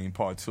dropped,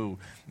 part 2.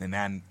 And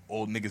now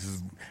old niggas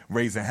is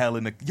raising hell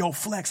in the, yo,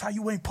 Flex, how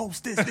you ain't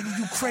post this? Nigga,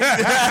 you crazy.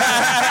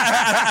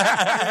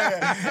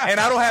 And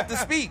I don't have to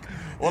speak.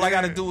 All I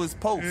got to do is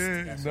post.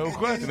 No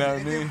question. You know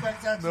what I mean?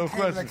 No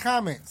question. The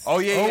comments. Oh,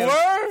 yeah.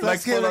 Word?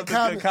 Flex pulled up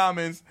the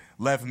comments.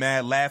 Left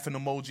mad laughing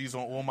emojis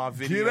on all my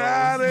videos. Get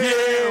out of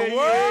here.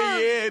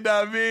 Yeah. Know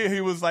what I mean? He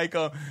was like,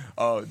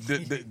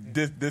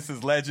 this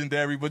is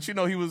legendary. But you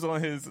know, he was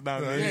on his.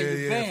 Know what I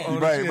mean?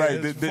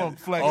 Right.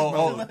 Flex.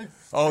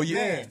 Oh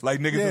yeah.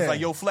 Like niggas was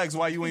like, yo, Flex,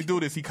 why you ain't do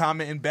this? He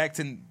commenting back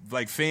to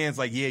like fans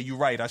like, yeah, you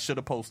right. I should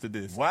have posted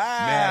this. Wow.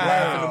 Mad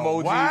laughing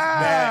emojis.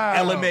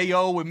 Mad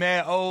LMAO with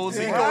mad O's.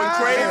 He going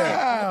crazy.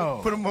 Wow.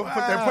 Put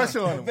that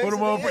pressure on him. Put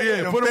him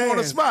on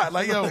the spot.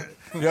 Like, yo.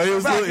 Yo, he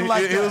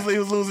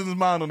was losing his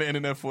mind on the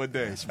internet for a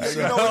day.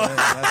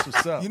 That's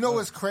what's up. You know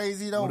what's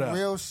crazy though?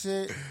 Real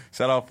shit.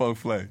 Shout out Funk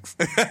Flex.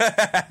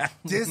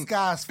 This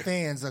guy's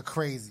fans are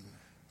crazy.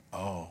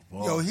 Oh,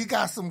 boy. Yo, he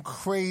got some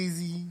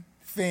crazy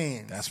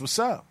fans. That's what's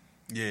up.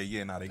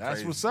 Yeah, nah, they That's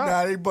crazy. what's up.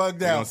 Nah, they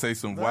bugged out. They gonna say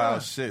some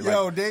wild shit.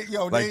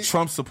 Like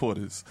Trump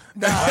supporters.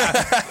 Nah,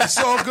 it's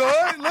all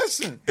good.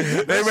 Listen.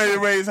 They ready to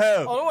raise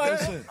hell. Oh,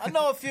 I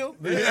know a few.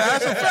 Yeah,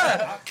 that's a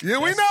fact. Yeah,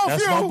 we know a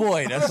few. That's my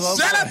boy.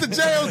 Shout out to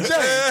JLJ.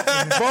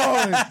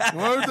 Boy,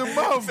 word to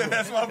mouth.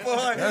 That's my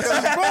boy. That's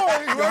his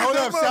boy. Hold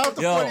up, shout out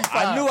to 45.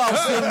 I knew I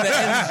was feeling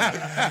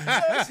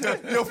the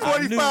energy. Yo,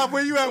 45,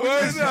 where you at?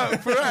 What's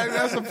up? Right,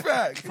 that's a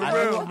fact. For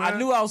real, man. I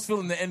knew I was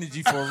feeling the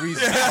energy for a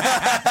reason. It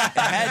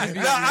had to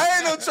be.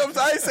 ain't no Trump.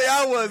 I ain't say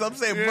I was. I'm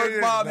saying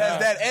Merc Mob has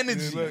that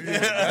energy.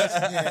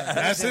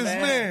 That's his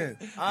man.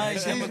 I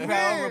ain't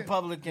Democrat or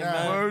Republican,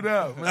 man. Word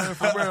up, man,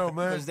 for real,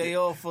 man. Because they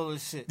all full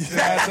of shit.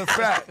 That's a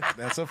fact.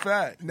 That's a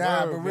fact.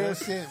 Nah, Word, but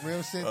man.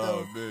 real shit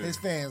though. man. His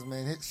fans,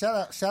 man.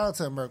 Shout out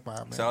to the Merc Mob,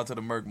 man. Shout out to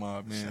the Merc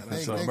Mob, man. They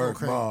So go Merc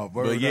crazy. Mob.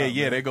 Word But yeah, up,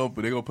 man.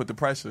 they go put the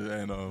pressure,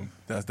 and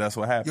that's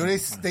what happened.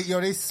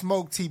 They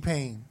smoked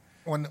T-Pain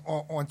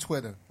on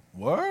Twitter.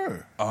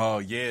 Word. Oh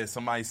yeah,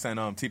 somebody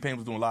sent T-Pain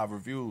was doing live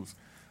reviews.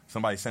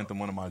 Somebody sent him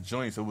one of my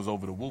joints. It was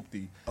over the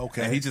Whoopty.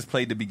 Okay. And he just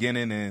played the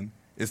beginning and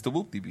it's the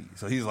Whoopty beat.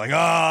 So he's like,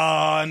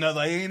 another.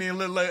 I ain't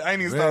even start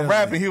Really?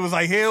 rapping. He was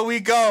like, here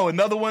we go,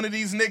 another one of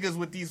these niggas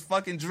with these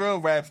fucking drill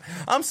raps.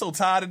 I'm so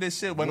tired of this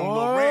shit. Went on a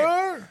little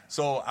rant.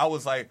 So I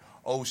was like,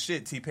 oh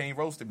shit, T-Pain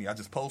roasted me. I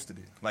just posted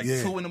it like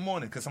 2 in the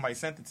morning because somebody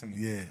sent it to me.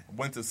 Yeah.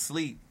 Went to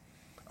sleep.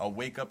 I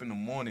wake up in the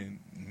morning,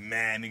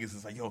 man, niggas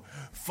is like, yo,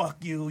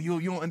 fuck you. Your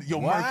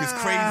Merc is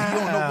crazy. You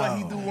don't know what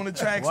he do on the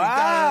tracks.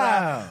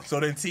 Wow. So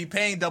then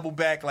T-Pain doubled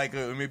back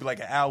maybe like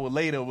an hour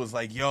later, was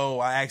like, yo,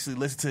 I actually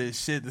listened to his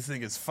shit. This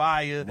thing is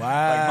fire. Wow.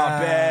 Like, my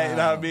bad. You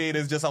know what I mean?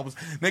 It's just,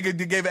 nigga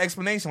gave an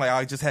explanation. Like,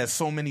 I just had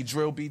so many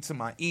drill beats in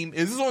my email.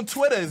 This is on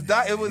Twitter. It's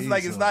not a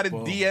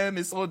DM.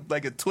 It's on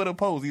like a Twitter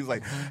post. He's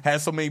like, had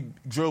so many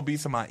drill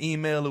beats in my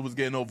email. It was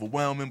getting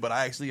overwhelming, but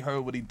I actually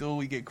heard what he do.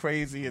 He get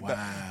crazy. And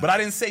but I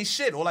didn't say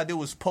shit. All I did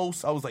was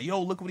post. I was like,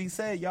 yo, look what he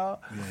said,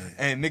 y'all. Yeah.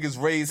 And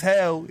niggas raised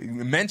hell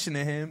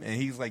mentioning him,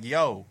 and he's like,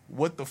 yo,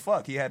 what the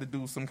fuck? He had to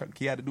do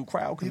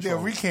crowd control. He did a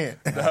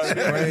recant.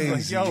 Crazy.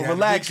 Like, yo,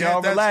 relax,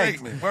 y'all,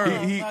 relax.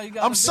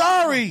 I'm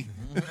sorry.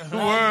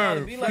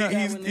 Word.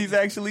 He's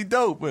actually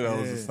dope. But I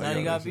was just like, now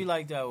you gotta be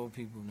like that with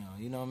people now.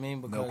 You know what I mean?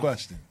 Because No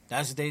question.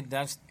 That's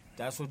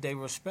what they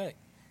respect.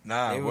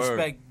 Nah, they word.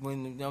 respect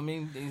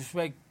they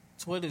respect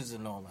Twitters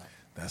and all that.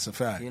 That's a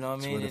fact. You know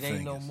what I mean? Twitter It ain't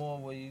fingers. no more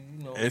where you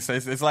know. It's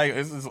like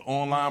it's an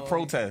online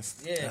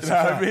protest. Yeah. You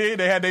know what I mean?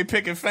 They had they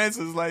picking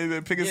fences, like they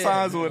picking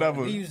signs or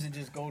whatever. We used to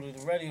just go to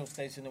the radio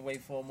station and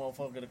wait for a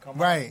motherfucker to come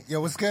Right. out.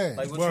 Yo, what's good?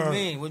 Like, what you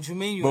mean? What you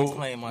mean you ain't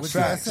playing my What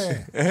shit? you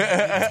saying? You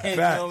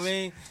know what I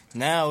mean?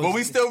 Now, But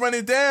we still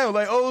running down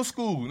like old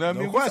school. You know what I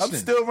mean? question. I'm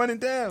still running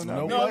down.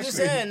 No No, I'm just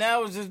saying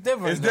now it's just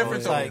different. It's though. different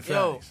It's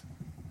though. like,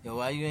 yo,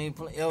 why you ain't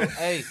playing? Yo,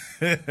 hey,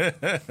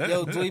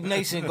 yo, Dweeb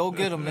Nation, go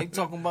get them. They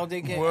talking about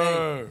they get.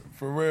 Word.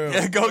 For real.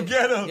 Yeah, go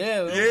get him.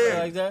 Yeah,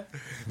 like that.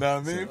 Know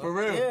what I mean? For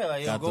real. Yeah,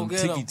 like, yo, Got go them get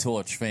Tiki them.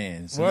 Torch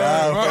fans. Word.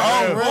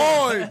 Oh,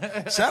 boy.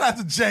 Shout out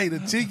to Jay, the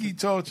Tiki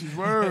Torches.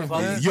 Word,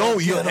 man. Yo,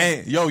 you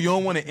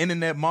don't want an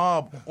internet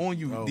mob on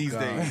you these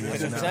God.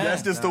 days. Yeah,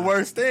 That's just the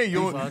worst thing.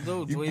 That's what I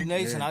do. Dweeb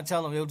Nation, I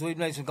tell them, yo, Dweeb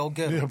Nation, go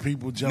get them. Yeah,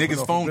 people jumping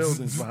Niggas' off phones. the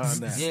buildings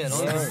behind that. Yeah,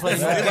 don't even play no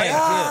games.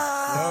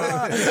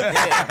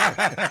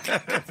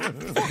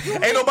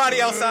 Yeah. Ain't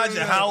nobody outside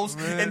your house,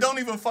 and don't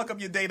even fuck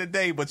up your day to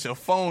day. But your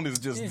phone is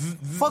just.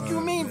 Fuck you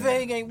mean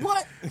vague ain't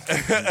what? You know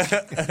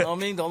what I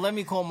mean? Don't let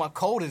me call my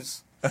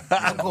coders.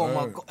 I call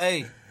my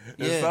hey.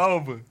 Yeah. It's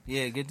over.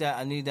 Yeah, get that.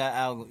 I need that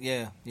album.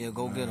 Yeah,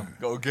 go get them.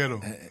 Go get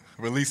them.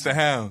 Release the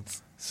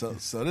hounds. So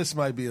this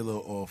might be a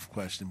little off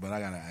question, but I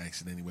gotta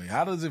ask it anyway.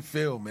 How does it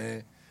feel,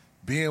 man,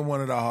 being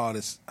one of the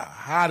hottest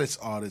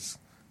artists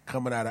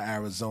coming out of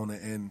Arizona,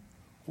 and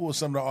who are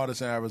some of the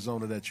artists in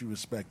Arizona that you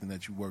respect and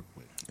that you work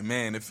with?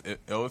 Man, it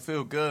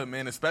feel good,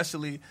 man.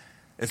 Especially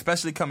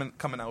coming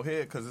out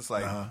here, because it's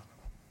like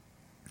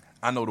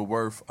I know the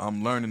worth.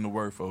 I'm learning the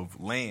worth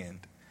of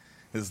land.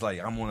 It's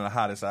like I'm one of the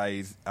hottest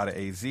out of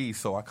AZ,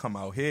 so I come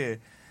out here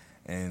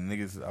and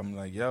niggas. I'm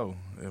like, yo,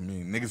 I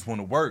mean, niggas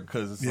want to work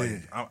because it's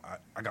like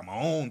I got my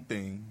own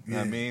thing. You know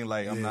what I mean?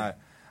 Like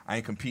I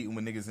ain't competing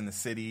with niggas in the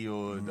city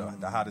or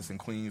the hottest in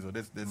Queens or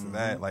this or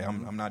that. Like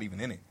I'm not even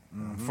in it.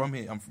 I'm from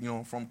here. I'm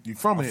from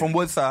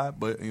Woodside,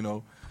 but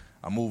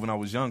I moved when I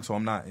was young, so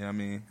I'm not. You know what I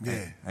mean?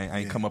 I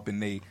ain't come up in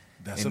the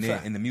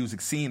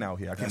music scene out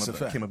here. I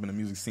came up in the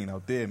music scene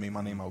out there, made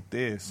my name out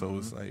there. So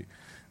it's like,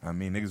 I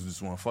mean, niggas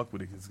just want to fuck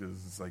with it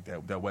because it's like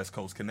that West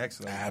Coast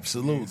connection.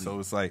 Absolutely. So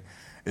it's like,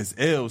 it's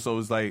ill. So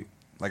it's like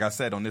I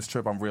said, on this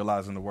trip, I'm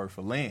realizing the worth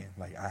for land.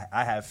 Like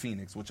I have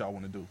Phoenix. What y'all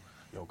want to do?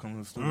 Yo, come to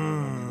the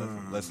studio.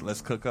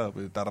 Let's cook up.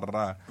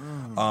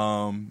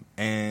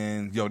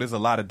 And yo, there's a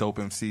lot of dope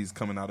MCs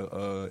coming out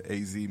of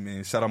AZ,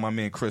 man. Shout out my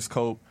man Chris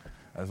Cope.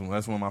 That's one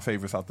of my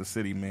favorites out the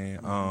city,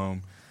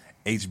 man.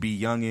 HB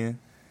Youngin,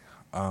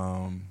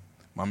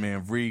 my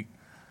man Reek.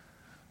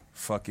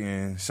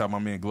 Fucking shout out my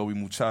man Glowy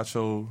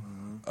Muchacho.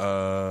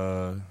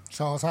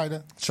 Charles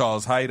Hyder.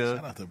 Shout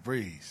out to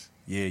Breeze.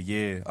 Yeah.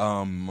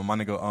 My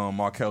nigga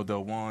Markel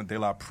Delwan, De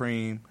La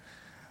Prime.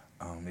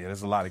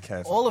 There's a lot of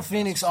cats. All the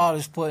Phoenix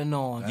artists putting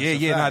on.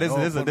 There's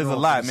a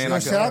lot, man. Yo,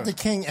 shout out to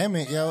King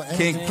Emmett, yo.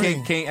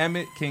 King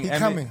Emmett. He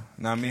coming.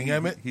 Nah, I mean, King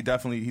Emmett? He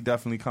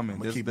definitely coming.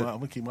 I'm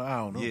gonna keep my eye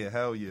on him. Yeah,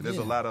 hell yeah. There's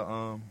a lot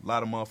of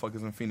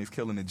motherfuckers in Phoenix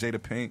killing it.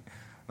 Jada Pink.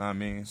 I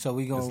mean, So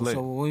we gonna.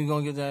 So when we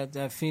gonna get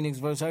that Phoenix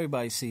versus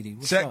everybody CD?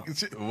 What's Check up?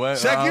 check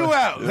you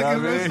out. Look at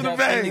listen to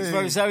That Phoenix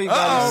versus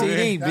everybody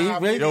CD. B.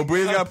 Really? Yo,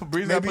 Breeze got to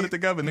put it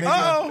together,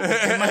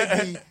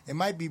 nigga. It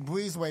might be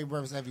Breezeway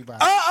versus everybody.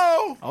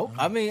 Oh,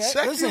 I mean,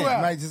 Check listen. you out.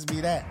 It might just be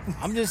that.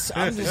 I'm just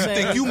saying.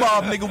 Think you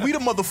mob, nigga? We the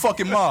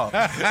motherfucking mob.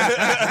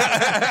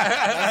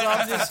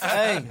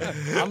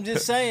 I'm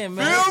just saying,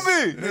 man. Feel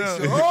me? Make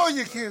sure all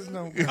your kids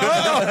know. My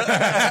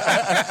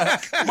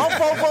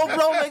fofo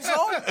blow makes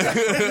all.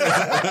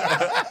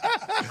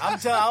 I'm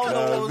telling. I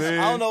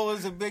don't know. What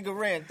was a bigger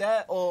rant,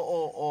 that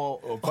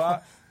or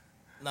Pac?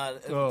 Nah,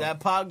 that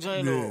Pac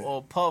joint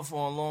or Puff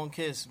on Long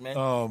Kiss, man.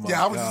 Oh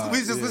my we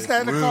just listening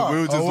in the car. We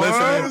were just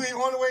listening.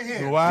 On the way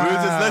here. Wow. We were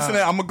just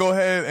listening. I'm gonna go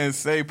ahead and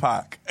say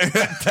Pac.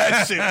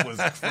 That shit was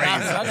crazy.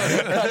 I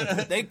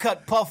know they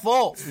cut Puff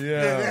off.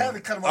 Yeah, they had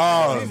to cut him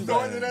off. He was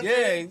going to that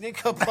thing. They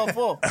cut Puff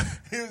off.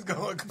 He was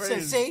going Say,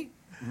 crazy. see,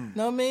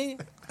 know what I mean?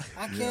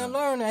 I can't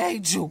learn to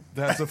hate you.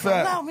 That's a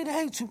fact. Allow me to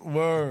hate you.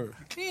 Word.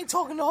 He ain't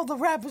talking to all the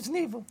rappers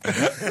neither.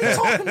 He's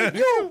talking to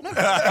you.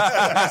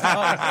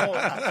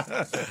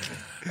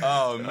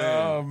 Oh man.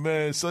 Oh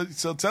man. So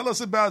tell us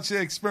about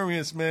your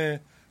experience, man,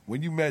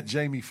 when you met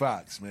Jamie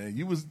Foxx, man.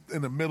 You was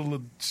in the middle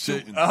of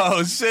shooting.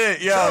 Oh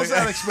shit, yo. Tell us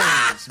that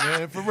experience,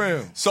 man, for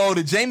real. So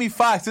the Jamie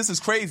Foxx, this is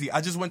crazy.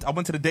 I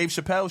went to the Dave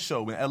Chappelle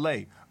show in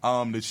L.A.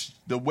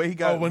 The way he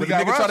got, when the he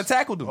got nigga tried to rushed?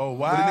 tackle him. Oh,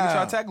 When the nigga wow.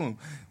 tried to tackle him.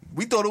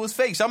 We thought it was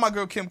fake. Shout out my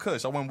girl Kim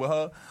Kush. I went with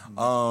her.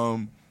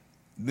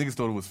 Niggas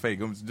thought it was fake.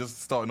 I'm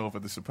just starting off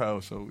at the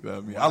Chappelle show. You know what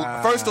I mean?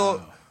 Wow. First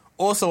off,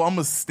 also, I'm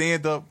a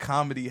stand-up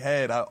comedy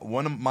head.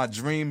 One of my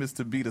dream is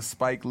to be the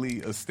Spike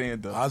Lee of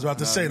stand-up. I was about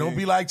to say, You know what I don't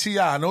mean? be like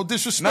T.I. No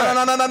disrespect.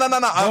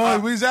 No.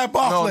 Boy, we's at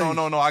Barclays.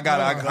 No. I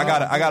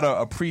got an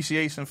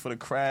appreciation for the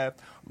craft,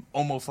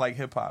 almost like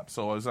hip hop.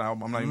 So I'm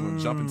not even gonna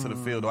jump into the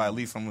field, or at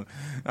least I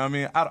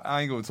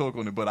ain't gonna talk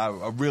on it, but I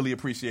really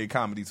appreciate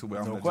comedy too. But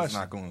I'm just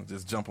not gonna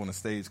just jump on the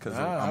stage because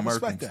I'm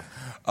respect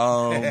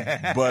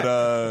Merkins.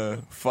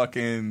 But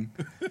fucking,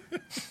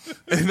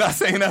 not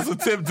saying that's what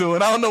Tip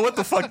doing. I don't know what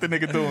the fuck the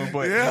nigga doing,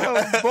 but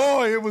Yeah,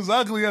 boy, it was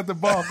ugly at the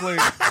Barclays.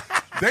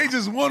 They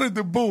just wanted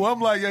to boo. I'm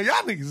like, yo, y'all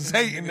niggas is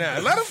hating now.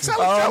 Let them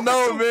tell I them.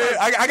 don't know, man.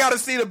 I gotta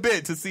see the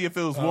bit to see if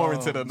it was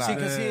warranted or not. See,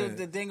 because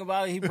the thing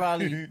about it, he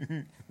probably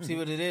see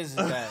what it is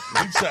that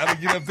He trying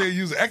to get up there and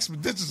use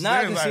expeditious.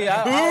 Nah, stand, see,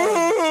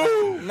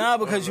 like,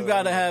 because you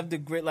gotta have the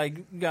great, like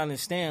you gotta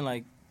understand,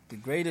 like the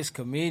greatest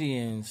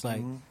comedians,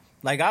 like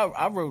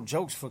I wrote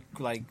jokes for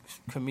like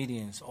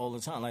comedians all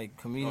the time, like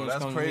comedians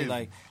that's come to me, crazy.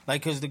 like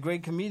because the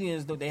great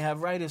comedians they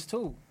have writers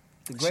too.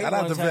 The great Shout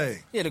out ones to have,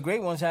 Vague. yeah, the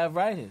great ones have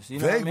writers. You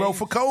know Vague what I mean? wrote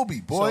for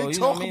Kobe, boy. So, you know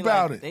Talk what I mean?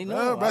 about Like, it. they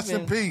know. Rest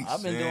in peace.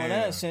 I've been doing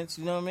that since,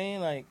 you know what I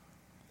mean? Like,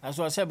 that's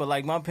what I said. But,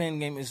 like, my pen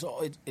game, it's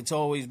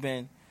always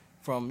been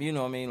from, you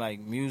know what I mean, like,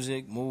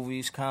 music,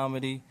 movies,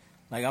 comedy.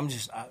 Like,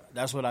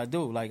 that's what I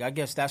do. Like, I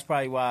guess that's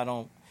probably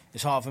why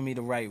it's hard for me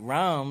to write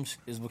rhymes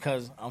is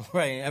because I'm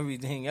writing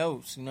everything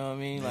else, you know what I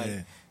mean?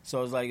 Like,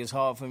 so it's like, it's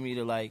hard for me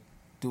to, like,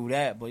 do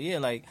that. But, yeah,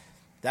 like,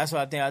 that's what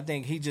I think. I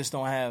think he just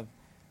don't have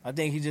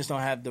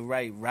the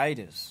right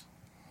writers.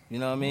 You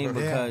know what I mean?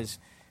 Because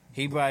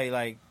he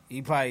probably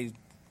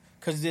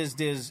because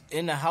there's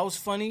in the house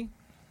funny,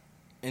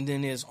 and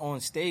then there's on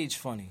stage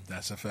funny.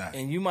 That's a fact.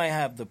 And you might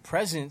have the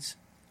presence,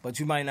 but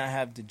you might not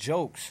have the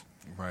jokes.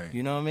 Right.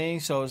 You know what I mean?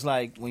 So it's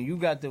like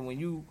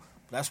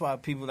that's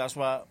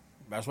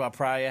why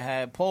Pryor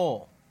had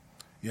Paul.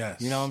 Yes.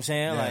 You know what I'm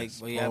saying?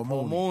 Yes. Like, you had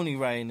Paul Mooney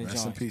writing the Rest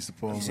in joint. peace to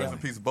Paul Mooney. Rest in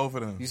peace to both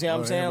of them. You see what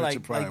I'm saying?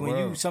 Richard Pryor, Like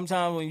when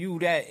sometimes when you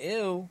that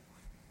ill,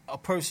 a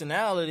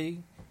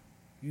personality,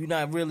 you're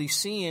not really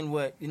seeing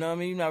what, you know what I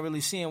mean? You're not really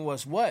seeing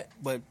what's what.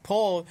 But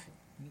Paul,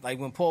 like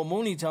when Paul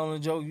Mooney telling a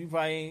joke, you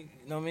probably ain't,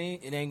 you know what I mean?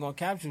 It ain't going to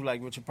capture you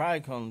like Richard Pryor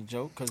telling a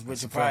joke because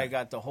Richard Pryor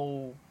got the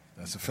whole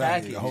That's a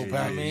fact. package. The whole you know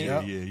what I package.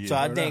 mean? Yeah. So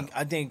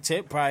I think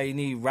Tip probably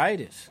need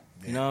writers.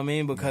 You know what I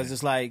mean? Because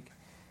it's like,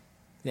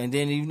 and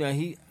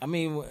then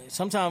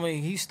sometimes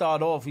when he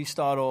start off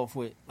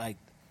with like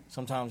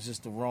sometimes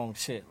just the wrong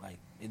shit. Like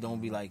it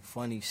don't be like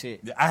funny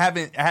shit. I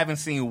haven't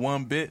seen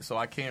one bit, so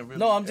I can't really.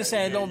 No, I'm just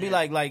saying, it don't be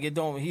like it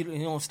don't. He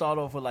don't start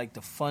off with like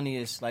the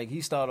funniest. Like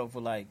he start off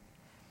with like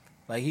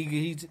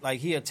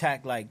he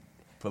attacked like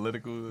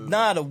political.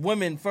 Nah, the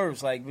women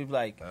first. Like we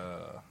like,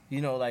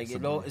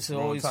 it's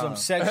always some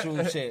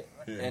sexual shit,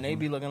 and they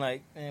be looking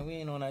like, man, we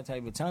ain't on that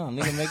type of time.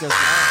 Nigga, make us.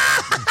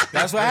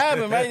 That's what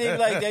happened, right?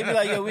 They be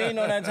like, yo, we ain't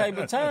on that type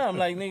of time.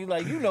 Like nigga,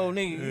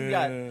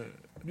 nigga,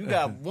 you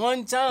got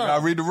one time. You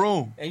gotta read the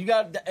room.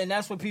 And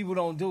that's what people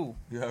don't do.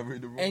 You gotta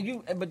read the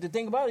room. But the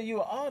thing about it,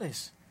 you're an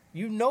artist.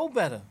 You know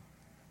better.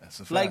 That's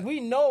a fact. Like we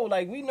know,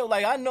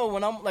 I know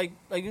when I'm like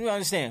you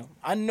understand.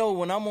 I know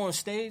when I'm on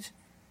stage,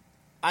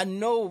 I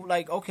know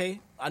like, okay,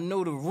 I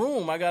know the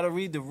room. I gotta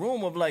read the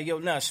room of like, yo,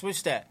 nah,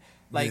 switch that.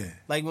 Like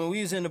when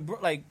we was in the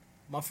one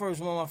of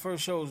my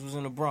first shows was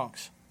in the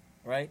Bronx,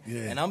 right?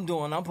 Yeah. And I'm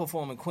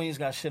performing Queens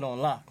Got Shit on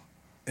Lock.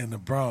 In the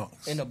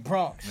Bronx.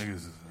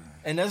 Niggas.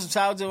 And that's a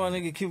child to my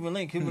nigga Cuban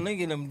Link. Cuban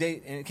Link and them,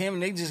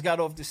 they just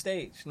got off the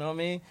stage. You know what I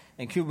mean?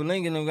 And Cuban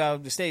Link and them got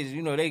off the stage.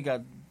 You know, they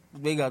got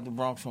they got the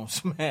Bronx on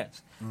smash.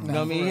 You know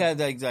what I mean? He had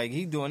like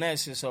he doing that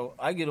shit. So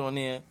I get on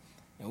there,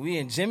 and we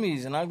in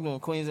Jimmy's, and I'm doing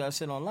Queens Got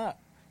Shit on lock.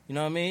 You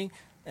know what I mean?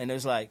 And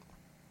it's like,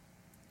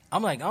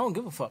 I'm like, I don't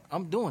give a fuck.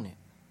 I'm doing it.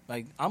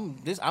 Like I'm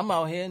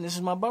out here, and this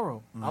is my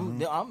borough. I'm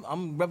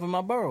repping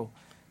my borough.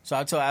 So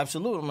I told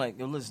Absolute, I'm like,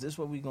 yo, listen, this is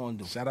what we gonna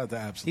do. Shout out to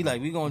Absolute. He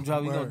like, we gonna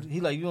drop. He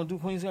like, you gonna do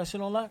Queens Got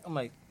Shit on lock? I'm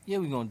like, yeah,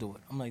 we gonna do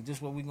it. I'm like, this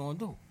is what we gonna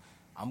do.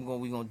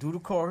 We gonna do the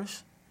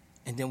chorus,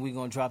 and then we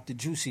gonna drop the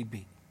juicy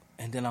beat,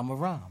 and then I'ma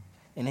rhyme,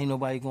 and ain't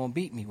nobody gonna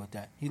beat me with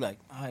that. He like,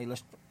 all right,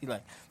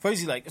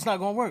 first he like, it's not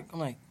gonna work. I'm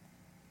like,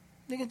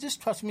 nigga,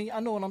 just trust me. I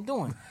know what I'm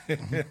doing.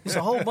 There's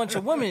a whole bunch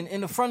of women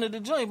in the front of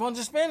the joint, a bunch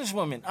of Spanish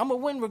women. I'm going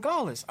to win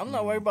regardless. I'm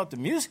not worried about the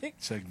music.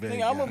 Check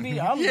nigga, I'm going to be...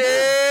 Yeah! I'm going to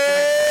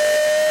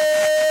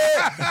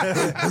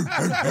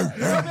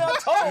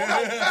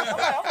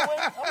win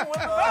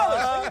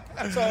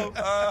regardless. So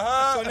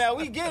now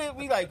we get it.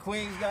 We like,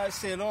 Queens Got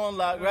Shit on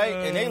lock, right?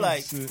 And they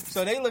like...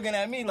 So they looking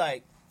at me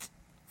like,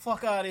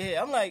 fuck out of here.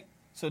 I'm like...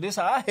 So this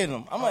how I hit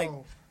them. I'm like...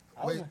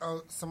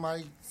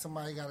 Somebody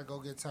got to go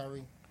get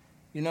Tyree.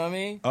 You know what I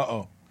mean?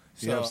 Uh-oh.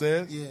 You know what I'm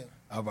saying? Yeah.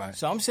 All right.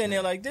 So I'm sitting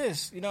there like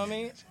this. You know what I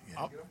mean?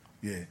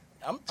 Yeah.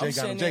 Jay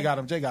got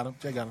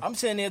him. I'm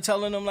sitting there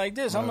telling them like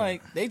this. I'm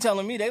like, they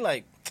telling me, they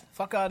like,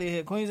 fuck out of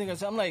here,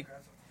 Queens. I'm like,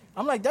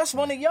 that's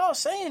one of y'all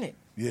saying it.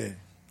 Yeah.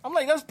 I'm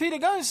like, that's Peter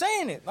Guns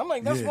saying it. I'm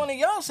like, that's one of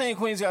y'all saying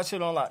Queens Got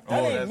Shit on lock.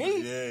 That ain't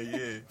me.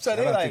 Yeah. So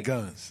they like, the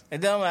Guns.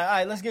 And then I'm like, all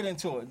right, let's get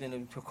into it. Then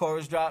the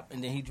chorus dropped,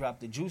 and then he dropped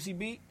the juicy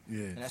beat.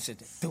 Yeah. And I said,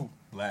 doop,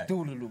 Black.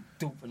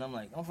 doop. And I'm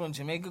like, I'm from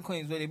Jamaica,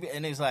 Queens, where they be.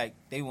 And it's like,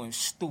 they went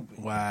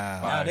stupid.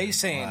 Wow. Now they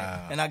saying it.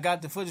 And I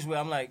got the footage where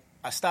I'm like,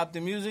 I stopped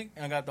the music,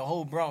 and I got the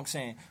whole Bronx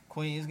saying,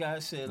 Queens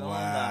Got Shit on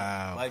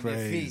lock. Like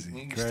their feet.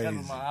 When you step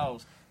in my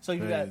house. So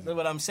you got,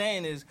 what I'm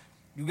saying is,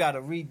 you got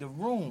to read the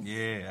room.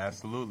 Yeah,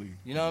 absolutely.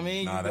 You know what I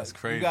mean? Nah, that's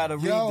crazy. You got to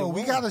read the room.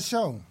 We got a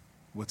show.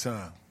 What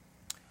time?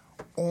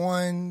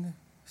 On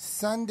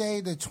Sunday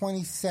the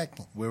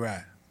 22nd. Where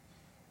at?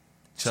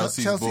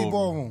 Chelsea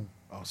Ballroom.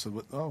 Oh,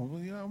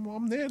 yeah,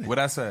 I'm there then. What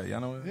I said? Y'all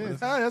know what? Yeah,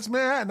 that's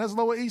Manhattan. That's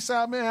Lower East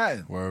Side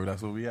Manhattan. Word,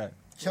 that's where we at.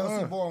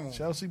 Chelsea Ballroom.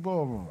 Chelsea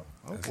Ballroom.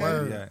 That's Okay.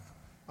 where we at.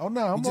 Oh,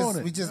 no, I'm on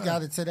it. We just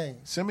got it today.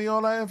 Send me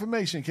all that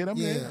information, kid. I'm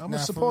going to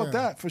support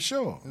that for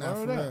sure. Nah,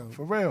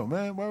 For real,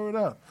 man. Word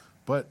up.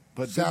 But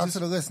shout out to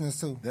the listeners,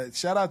 too.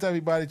 Shout out to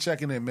everybody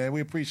checking in, man.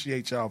 We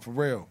appreciate y'all, for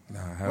real.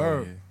 Nah, hell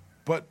Word. yeah.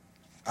 But,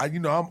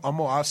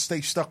 I'll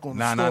stay stuck on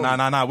the story.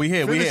 Nah. We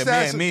here. Me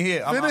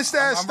here. I'm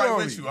story. right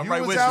with you. I'm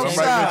right with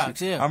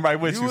you. Yeah. I'm right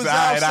with you. was So, all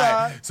right.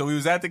 outside. So we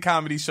was at the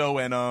comedy show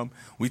and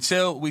we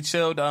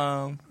chilled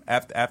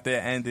after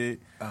it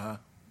ended.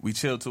 We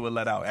chilled till it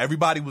let out.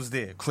 Everybody was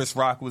there. Chris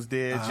Rock was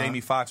there.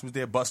 Jamie Foxx was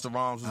there. Busta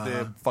Rhymes was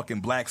there.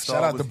 Fucking Black Star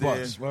Shout out was to there.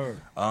 Bucks. Word.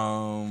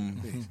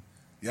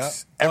 Yep.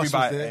 Was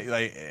Everybody, there.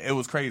 like, it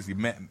was crazy.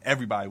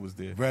 Everybody was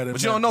there. Brad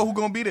But you don't know who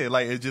gonna be there.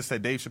 Like, it just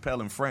said Dave Chappelle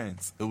and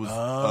friends. It was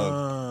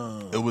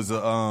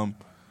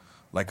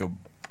like a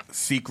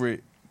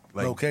secret,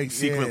 like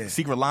Location,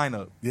 secret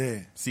lineup.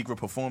 Yeah. Secret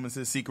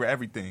performances, secret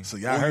everything. So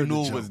y'all all heard you the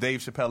knew joke. was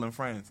Dave Chappelle and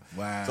friends.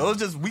 Wow. So it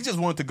was we just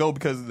wanted to go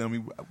because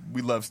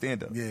we love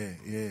stand up.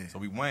 Yeah. So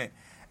we went,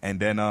 and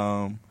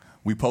then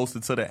we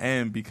posted to the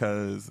end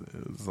because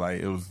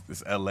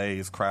it's LA,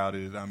 it's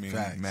crowded. I mean,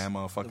 Facts. man,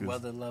 motherfuckers. The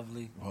weather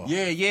lovely.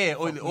 Yeah,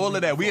 all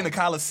of that. We in the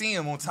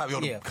Coliseum on top.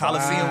 The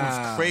Coliseum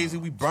was crazy.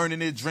 We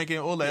burning it, drinking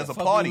all that. It's a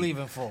party. You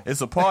leaving for?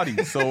 It's a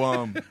party.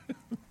 So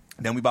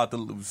then we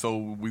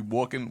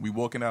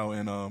walking out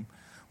and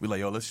we like,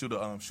 yo, let's shoot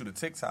a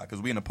TikTok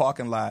because we in the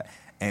parking lot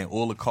and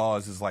all the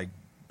cars is like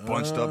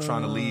bunched up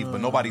trying to leave,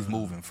 but nobody's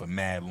moving for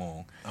mad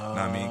long. You know what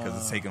I mean? Because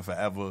it's taking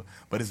forever.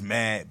 But it's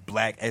mad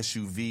black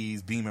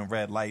SUVs, beaming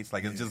red lights.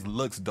 Like, it just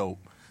looks dope.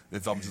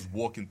 If I'm just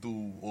walking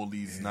through all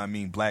these, you know what I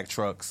mean, black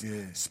trucks,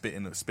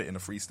 spitting a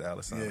freestyle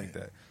or something like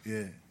that.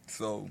 Yeah.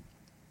 So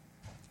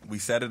we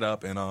set it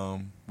up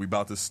and we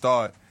about to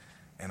start.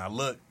 And I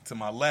look to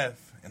my left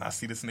and I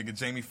see this nigga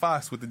Jamie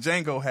Foxx with the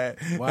Django hat.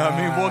 Wow. You know what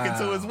I mean? Walking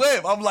to his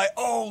whip. I'm like,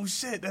 oh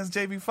shit, that's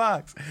Jamie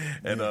Foxx.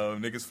 And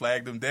niggas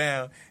flagged him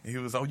down. And he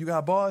was, oh, you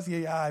got bars?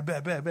 Yeah, all right,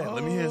 bet.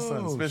 Let me hear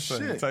something. Spit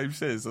something type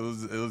shit. So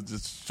it was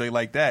just straight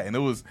like that. And it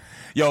was,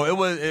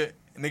 nigga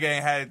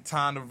ain't had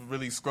time to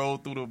really scroll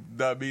through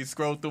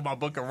scroll through my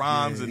book of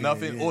rhymes and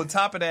nothing. Yeah. On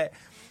top of that,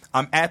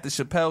 I'm at the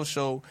Chappelle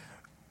show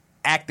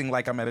acting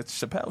like I'm at a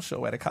Chappelle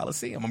show at a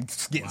Coliseum. I'm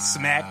just getting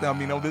smacked. I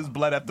mean, this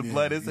blood after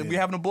blood. We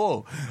having a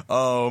ball.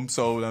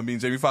 So, I mean,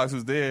 Jamie Foxx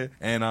was there,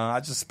 and I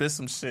just spit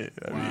some shit.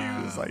 I mean,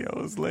 he was like,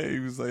 yo, it's lit. He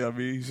was like,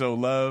 he showed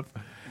love.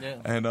 Yeah.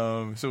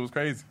 And shit was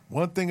crazy.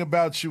 One thing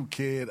about you,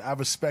 kid, I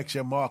respect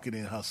your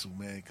marketing hustle,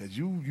 man, because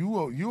you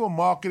a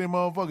marketing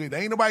motherfucker.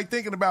 There ain't nobody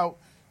thinking about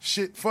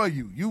shit for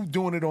you. You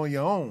doing it on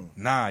your own.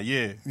 Nah,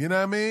 yeah. You know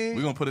what I mean?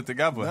 We gonna put it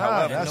together.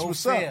 However, that's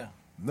what's up.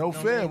 No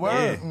fear,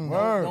 word.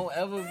 Don't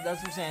ever.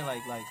 That's what I'm saying.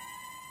 Like,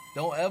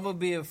 don't ever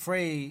be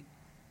afraid.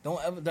 Don't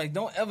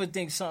ever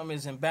think something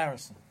is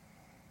embarrassing.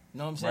 You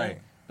know what I'm saying?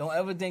 Right. Don't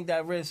ever think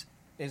that risk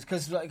It's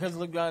because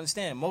look, you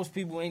understand. Most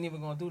people ain't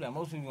even gonna do that.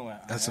 Most people gonna.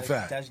 That's a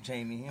fact. That's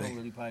Jamie. He don't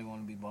really probably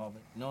want to be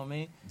bothered. You know what I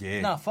mean?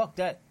 Yeah. Nah, fuck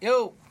that.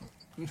 Yo,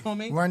 you know what I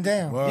mean? Run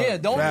down. Yeah,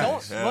 don't.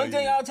 Hell One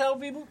thing yeah. I'll tell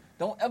people: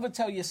 don't ever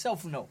tell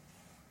yourself no.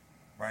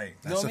 Right.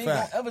 You know what I mean?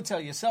 Don't ever tell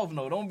yourself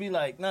no. Don't be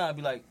like, nah.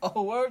 Be like,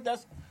 oh, word.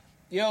 That's,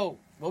 yo,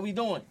 what we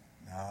doing?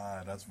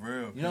 Nah, that's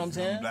real. You know what I'm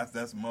saying?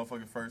 That's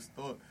motherfucking first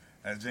thought.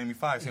 That's Jamie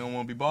Foxx. He don't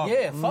want to be bothered.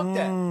 Yeah, fuck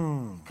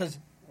that. Because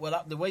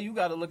the way you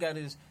got to look at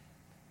it is,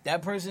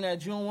 that person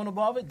that you don't want to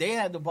bother, they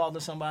had to bother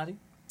somebody.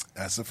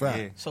 That's a fact.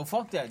 Yeah. So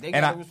fuck that. They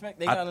And gotta respect.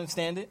 They gotta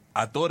understand it.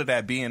 I thought of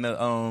that being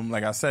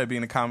like I said,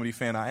 being a comedy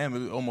fan I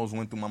am. It almost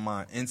went through my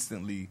mind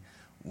instantly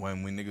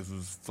when niggas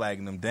was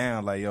flagging them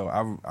down. Like, yo,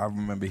 I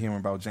remember hearing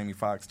about Jamie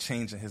Foxx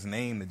changing his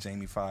name to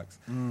Jamie Foxx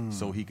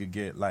so he could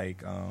get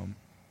like.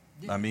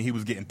 I mean, he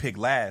was getting picked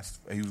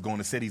last. He was going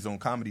to cities on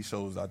comedy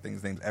shows. I think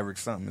his name's Eric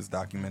something. It's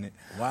documented.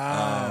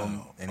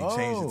 Wow. And he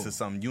changed it to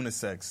something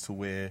unisex to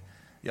where,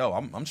 yo,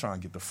 I'm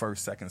trying to get the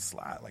first, second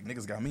slot. Like,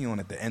 niggas got me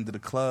on at the end of the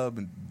club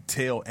and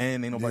tail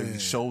end. Ain't nobody, the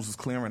shows is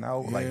clearing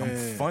out. Like, I'm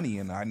funny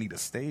and I need a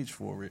stage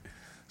for it.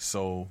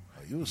 So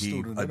you a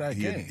student of that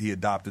game. He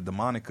adopted the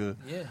moniker.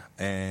 Yeah.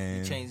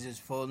 And He changed his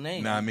full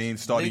name. Know what I mean?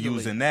 Started legally.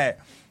 using that.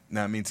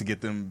 Know what I mean? To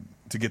get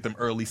them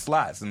early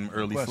slots, and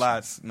early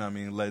slots, you know what I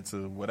mean, led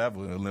to whatever,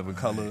 Living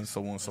Color, and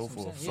so on and so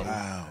forth. So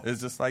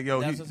it's just like,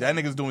 yo, that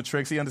nigga's doing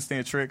tricks. He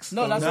understands tricks.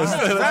 No, that's what I'm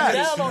saying. Run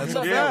down on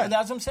them.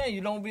 That's what I'm saying. You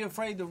don't be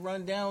afraid to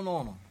run down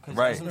on them. Because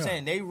that's what I'm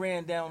saying. They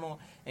ran down on,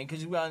 and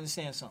because you gotta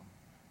understand something.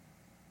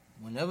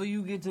 Whenever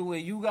you get to where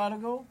you gotta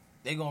go,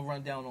 they gonna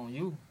run down on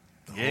you.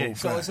 Yeah,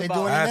 so it's They about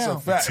doing it That's now. a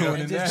fact.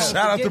 And just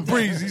Shout out don't to forget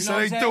Breeze. that. He You said know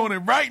they what I'm doing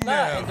it right Nah,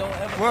 now. and don't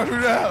ever, Word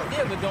it out.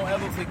 Yeah, but don't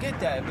ever forget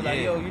that. Be like,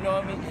 yo, you know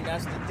what I mean? And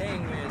that's the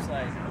thing where it's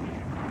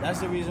like, that's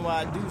the reason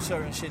why I do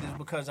certain shit is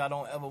because I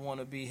don't ever want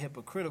to be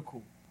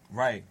hypocritical.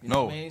 Right. You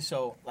know what I mean?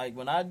 So, like,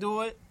 when I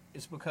do it,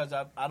 it's because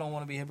I don't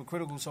want to be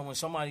hypocritical. So when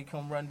somebody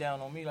come run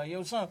down on me, like,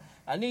 yo, son,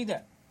 I need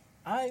that.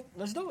 All right,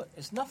 let's do it.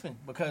 It's nothing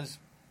because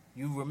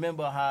you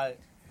remember how,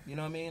 you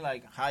know what I mean?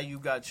 Like, how you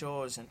got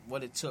yours and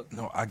what it took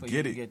No, I for get you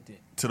it. to get there.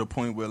 To the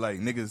point where, like,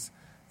 niggas,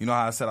 you know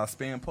how I said I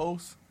spam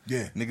posts?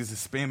 Yeah. Niggas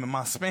is spamming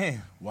my spam.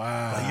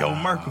 Wow. Like, yo,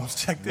 Merkles,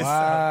 check this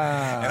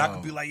out. And I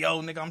could be like,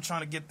 yo, nigga, I'm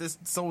trying to get this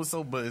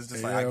so-and-so, but it's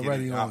just like, I get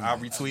it. I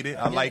retweet it.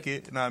 I like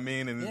it. You know what I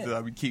mean? And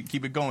I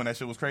keep it going. That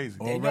shit was crazy.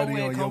 Already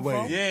on your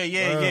way.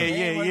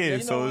 Yeah.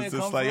 So it's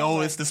just like,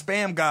 oh, it's the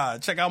spam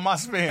god. Check out my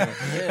spam.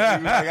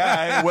 Like, all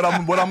right, what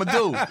I'm going to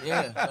do?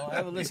 Yeah, don't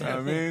ever listen. You know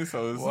what I mean?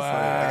 So it's just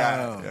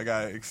like, I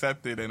got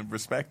accepted and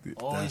respected.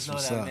 Always know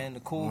that, man. The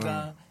cool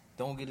guy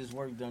don't get his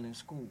work done in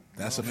school.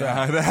 That's a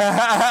fact.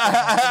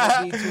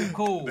 fact. Be too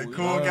cool. The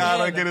cool guy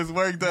don't get his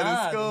work done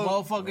in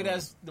school.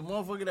 The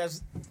motherfucker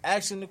that's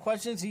asking the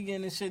questions, he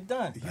getting his shit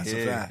done. That's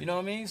a fact. You know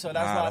what I mean? So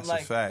that's why I'm that's a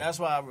like, fact. that's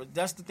why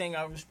that's the thing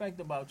I respect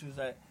about you is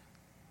that,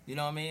 you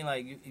know what I mean?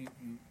 Like you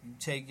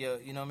take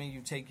your, you know what I mean?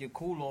 You take your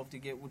cool off to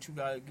get what you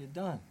gotta get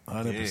done.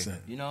 100%.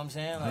 You know what I'm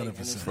saying? Like, and 100%.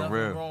 there's For nothing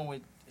real. wrong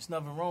with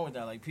nothing wrong with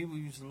that. Like people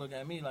used to look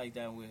at me like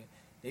that, where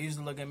they used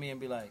to look at me and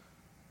be like,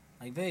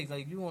 babe,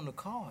 like you on the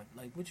card,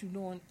 like what you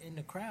doing in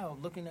the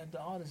crowd, looking at the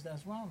artist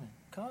that's rhyming?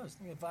 Cause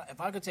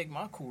if I could take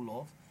my cool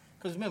off,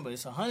 cause remember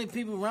it's 100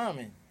 people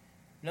rhyming.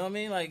 You know what I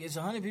mean? Like it's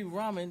 100 people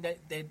rhyming that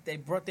they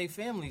brought their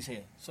families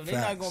here, so they're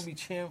not Facts. gonna be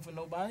cheering for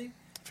nobody.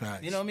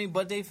 Facts. You know what I mean?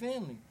 But they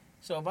family.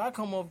 So if I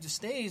come off the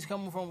stage,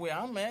 coming from where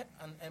I'm at,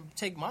 and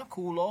take my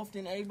cool off,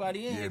 then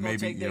everybody in here gonna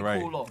take their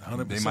right. cool off.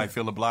 100%. They might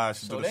feel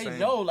obliged to So do the they same.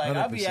 know, like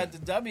I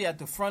 100%. be at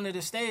the front of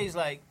the stage,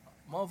 like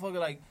motherfucker,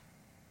 like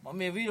my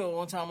man Vito.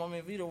 One time, my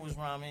man Vito was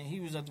rhyming. He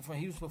was at the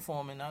front. He was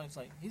performing. I was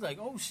like, he's like,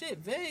 oh shit,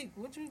 Vague,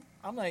 what you?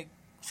 I'm like,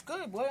 it's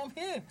good, boy. I'm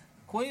here.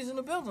 Queen's in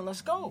the building.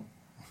 Let's go.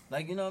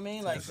 Like, you know what I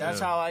mean? Like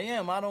that's how I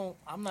am.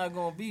 I'm not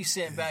gonna be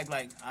sitting back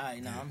like, all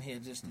right, now I'm here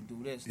just to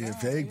do this. Yeah, Nah,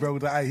 Vague nigga. broke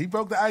the ice. He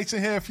broke the ice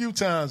in here a few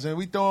times, and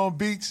we throwing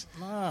beats.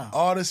 Nah.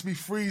 Artists be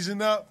freezing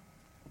up.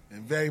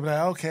 And Vague be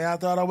like, okay, I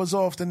thought I was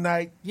off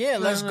tonight. Yeah,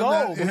 let's You go.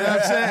 know what I'm saying?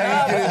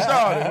 He get it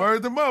started.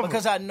 Word the mother.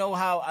 Because I know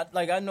how,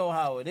 I know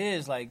how it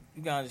is. Like,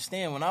 you gotta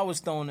understand, when I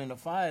was thrown in the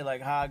fire,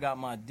 like how I got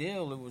my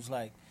deal, it was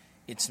like,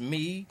 it's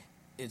me,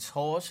 it's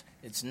Horse,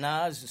 it's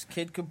Nas, it's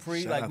Kid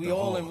Capri. Shout like, out we to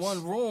all in Horse.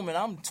 one room, and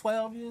I'm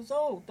 12 years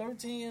old,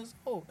 13 years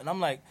old. And I'm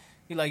like,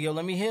 he like, yo,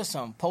 let me hear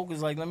something.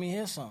 Poker's like, let me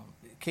hear something.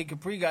 Kid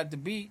Capri got the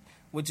beat,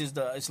 which is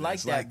it's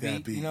like that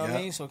beat. You know what I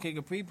mean? So Kid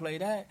Capri play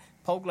that.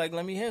 Poke like,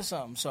 let me hear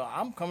something. So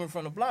I'm coming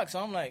from the block, so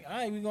I'm like, all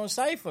right, we gonna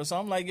cypher. So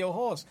I'm like, yo,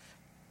 Horse,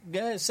 go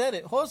ahead, said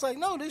it. Horse like,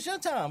 no, this your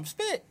time,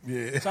 spit.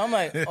 Yeah. So I'm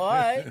like, all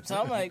right. So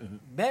I'm like,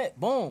 bet,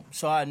 boom.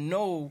 So I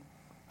know,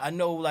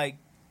 like,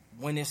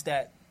 when it's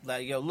that,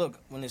 like, yo, look,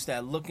 when it's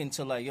that looking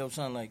to, like, yo,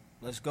 son, like,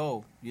 let's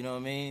go. You know what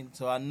I mean?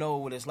 So I know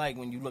what it's like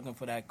when you're looking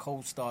for that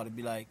co-star to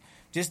be like,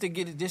 just to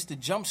get it, just to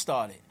jump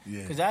start it.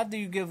 Yeah. Because after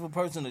you give a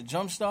person a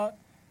jump start,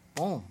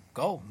 boom,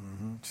 go.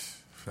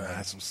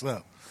 That's what's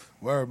up.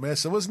 Word, man.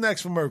 So what's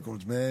next for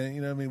Merkles, man?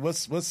 You know what I mean?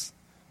 What's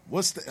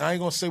I ain't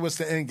gonna say what's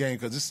the end game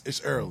because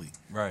it's early.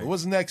 Right. But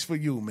what's next for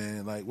you,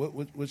 man? Like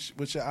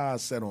what's your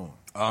eyes set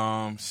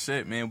on?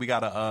 Shit, man. We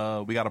got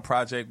a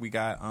project. We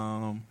got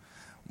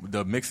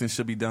the mixing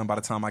should be done by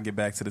the time I get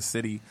back to the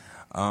city.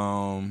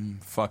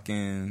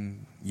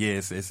 Fucking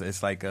yeah,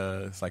 it's like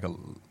a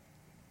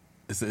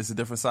it's a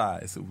different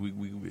side.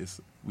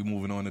 We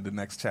moving on to the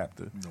next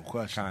chapter. No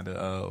question. Kind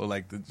of or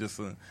like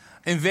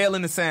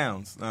unveiling the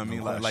sounds. I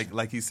mean, question.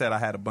 like he said, I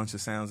had a bunch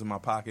of sounds in my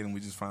pocket, and we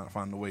just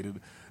find a way to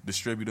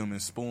distribute them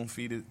and spoon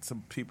feed it to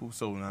people.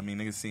 So I mean,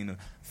 niggas seen the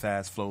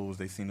fast flows,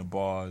 they seen the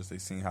bars, they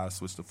seen how to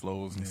switch the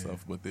flows and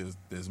stuff. But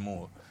there's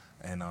more,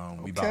 and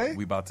we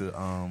about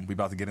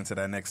to get into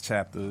that next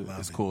chapter.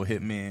 It's called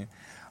Hitman.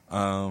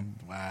 Wow.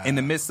 In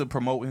the midst of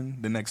promoting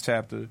the next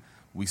chapter,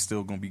 we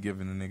still gonna be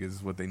giving the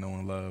niggas what they know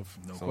and love.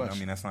 No so question. I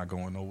mean, that's not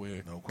going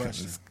nowhere. No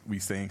question. We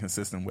staying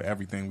consistent with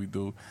everything we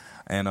do,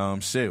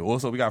 and shit.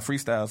 Also, we got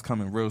freestyles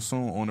coming real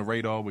soon on the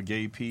radar with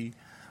Gay P,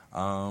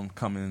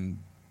 coming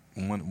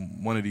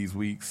one of these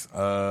weeks.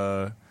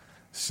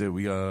 Shit,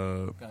 we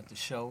got the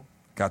show.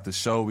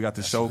 We got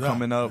the show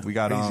coming up. We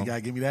got You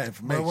gotta give me that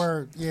information.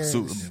 Word, yeah.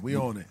 We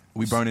on it.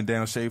 We burning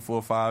down Shade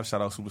 4-5.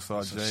 Shout out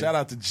Superstar J. Shout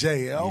out to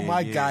Jay. Oh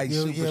my guy,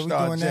 Yeah, we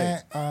Superstar doing Jay.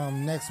 that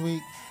next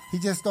week. He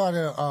just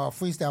started a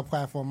freestyle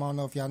platform. I don't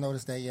know if y'all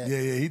noticed that yet.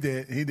 Yeah, he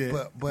did. But He did.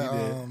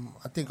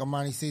 I think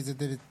Armani Caesar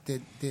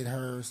did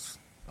hers.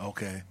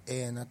 Okay.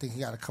 And I think he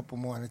got a couple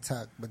more in the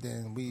tuck. But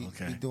then we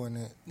doing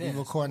it. Yeah. We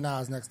record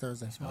Nas next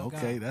Thursday.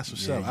 Okay, that's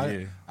what's Yeah, up.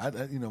 yeah. I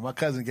my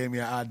cousin gave me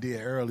an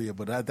idea earlier,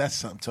 but that's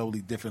something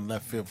totally different,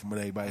 left field from what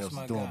everybody That's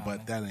else is my doing. guy,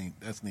 But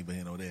that's neither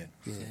here nor there.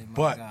 Yeah.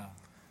 But God.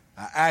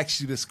 I asked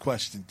you this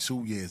question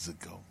 2 years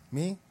ago.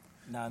 Me?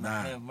 Nah,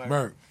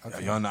 Merk.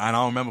 Y'all know, I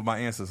don't remember my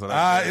answer, so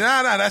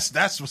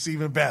That's what's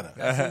even better.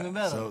 That's even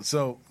better.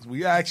 So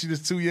we asked you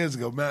this 2 years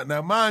ago.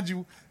 Now, mind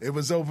you, it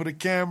was over the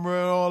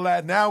camera and all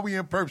that. Now we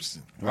in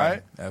person,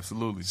 right?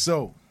 Absolutely.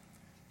 So,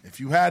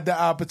 if you had the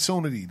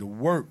opportunity to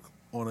work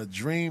on a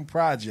dream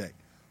project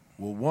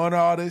with one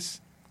artist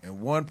and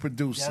one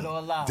producer,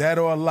 Dead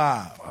or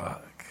alive.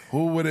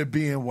 who would it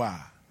be and why?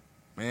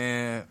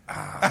 Man.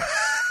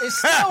 It's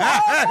still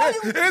hard.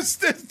 It's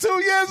 2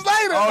 years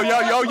later. Oh,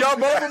 y'all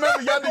both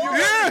remember?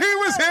 Yeah, he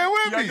was here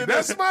with me. did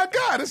That's that. my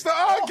guy. That's the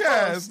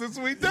Outcast. That's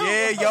what we do.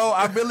 Yeah, yo,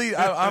 I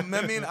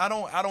mean, I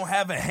don't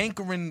have a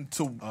hankering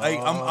to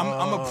like.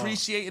 I'm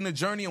appreciating the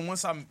journey, and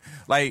once I'm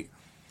like,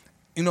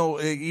 you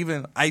know,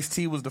 even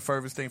Ice-T was the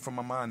furthest thing from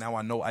my mind. Now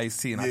I know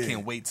Ice-T, and I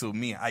can't wait till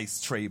me and Ice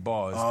trade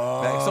bars.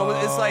 So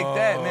it's like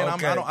that, man.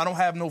 okay. I don't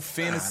have no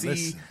fantasy.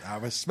 Listen, I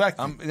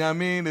respect it. You know what I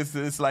mean?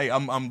 It's like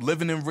I'm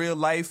living in real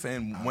life,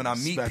 and when I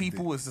meet respect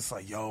people, it's just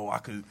like, yo, I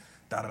could.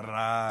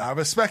 I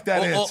respect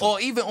that answer.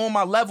 Or even on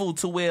my level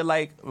to where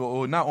like,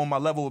 or not on my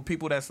level with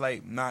people that's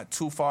like not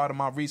too far out of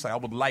my reach. Like I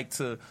would like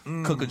to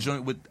cook a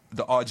joint with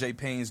the RJ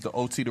Paynes, the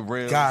OT the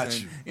Real.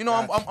 Got you. You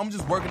know, I'm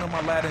just working on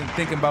my ladder and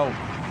thinking about,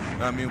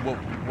 I mean,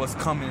 what's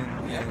coming.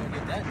 Yeah, we'll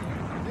get that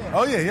done.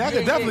 Oh yeah, I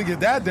could definitely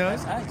get that done.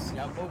 That's ice.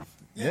 Y'all both.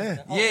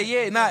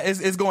 Yeah. Nah,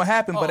 it's gonna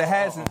happen, but it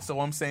hasn't. So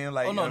I'm saying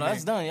like, Oh no, you know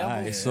that's done. Y'all All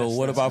right, both. so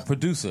what about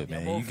producer,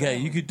 man?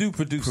 You could do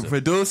producer.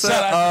 Producer.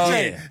 Shout out to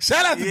Jay. yeah.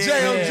 Shout out to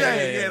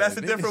J.O.J. Yeah, that's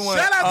a different one.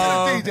 Shout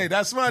out to the DJ.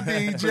 That's my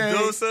DJ.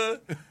 Producer.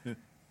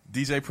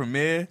 DJ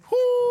Premier.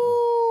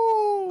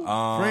 Woo!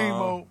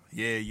 Primo.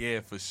 Yeah,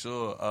 for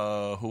sure.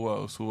 Who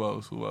else?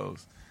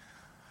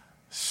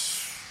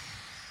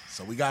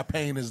 So we got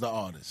Payne as the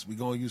artist. We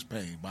gonna use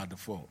Payne by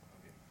default.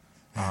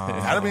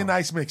 That'll be a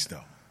nice mix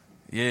though.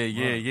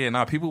 Yeah.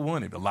 Nah, people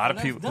want it. A lot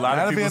of people.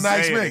 That'll be a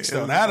nice say mix it.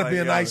 though. It That'll was be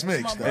a like, nice yo,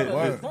 mix my though.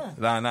 brother.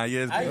 Word. Nah,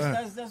 yeah.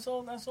 Ice, that's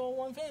all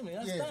one family.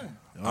 That's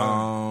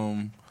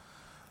done.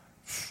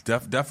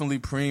 Definitely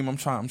Preem. I'm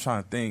trying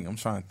to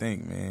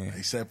think, man.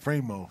 They said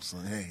Primo, so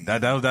hey.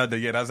 That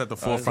was at the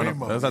forefront.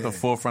 Primo, That was at the yeah.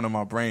 forefront of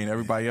my brain.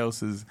 Everybody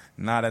else is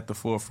not at the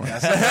forefront.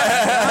 That's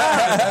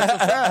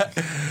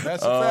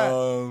a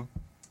fact.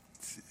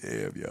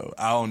 Yeah, yo,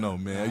 I don't know,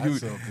 man. Nah, that's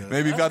so good.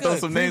 Maybe if I That's throw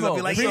good. some names, I'll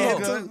be like, Primo, yeah,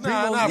 Primo.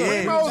 Nah,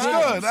 yeah. Primo's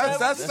good.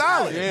 That's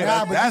solid. Yeah, Nah,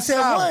 but you that's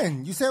said solid.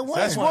 one. You said one.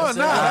 That's one.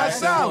 Nah, that's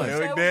solid.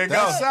 There you go.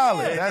 That's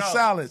solid. There you That's go.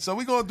 solid. So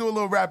we're gonna do a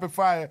little rapid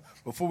fire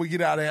before we get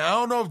out of here. I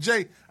don't know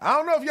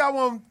if y'all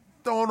want to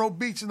throw no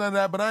beats and none of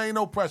that, but I ain't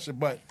no pressure.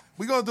 But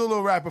we're gonna do a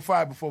little rapid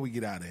fire before we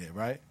get out of here,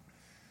 right?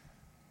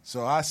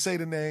 So I say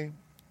the name,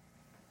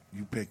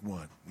 you pick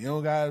one. You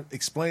don't gotta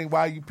explain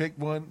why you picked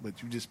one,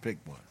 but you just pick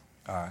one.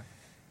 All right,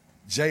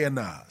 Jay or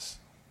Nas,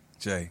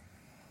 Jay,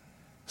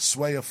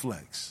 Sway or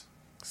Flex,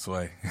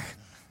 Sway,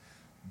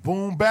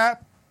 boom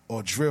bap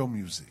or drill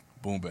music,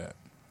 boom bap,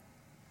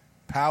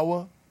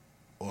 Power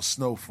or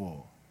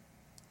Snowfall.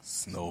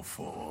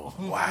 Snowfall.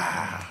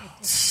 Wow.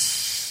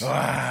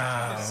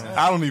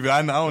 I don't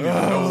even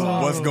know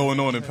what's going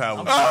on in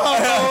Power.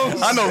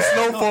 I know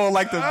Snowfall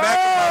like the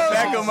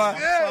back of my.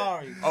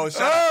 Sorry. Oh,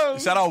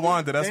 shout out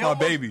Wanda. That's my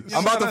baby.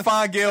 I'm about to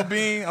find Gail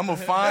Bean. I'm gonna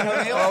find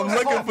her. I'm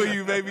looking for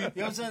you, baby. You know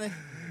what I'm saying?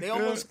 They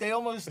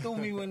almost threw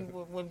me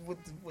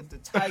with the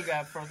tiger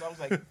at first. I was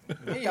like,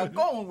 where y'all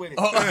going with it?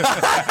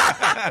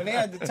 When they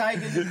had the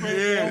tigers in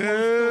prison,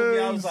 they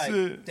almost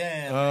threw me. I was like,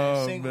 damn,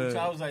 man. Single.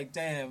 I was like,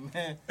 damn,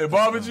 man. It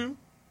bothered you?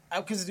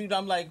 Because, dude,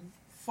 I'm like,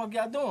 fuck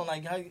y'all doing?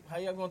 Like, how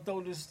y'all gonna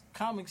throw this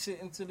comic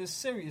shit into this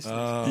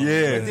seriousness?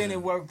 Yeah. But then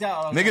it worked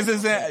out.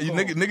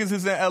 Niggas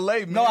is in LA,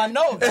 man. No, I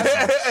know.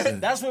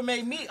 That's what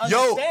made me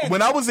understand. Yo,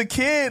 when I was a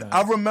kid,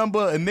 I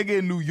remember a nigga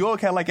in New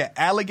York had like an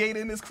alligator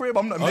in his crib.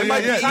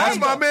 That's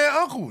my man,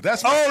 Uncle.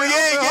 That's my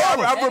I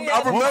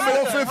remember.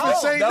 105th and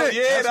St. Nick.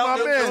 That's my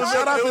man.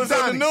 Shout out to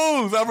Donnie. In the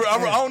news. I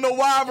don't know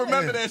why I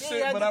remember that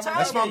shit, but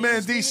that's my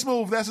man D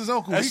Smooth. That's his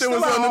uncle. That shit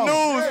was on the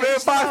news, man.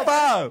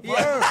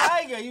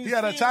 5'5". He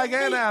had a tiger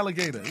and an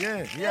alligator.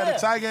 Yeah, he had a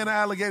tiger and an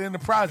alligator in the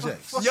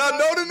projects. Y'all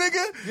know the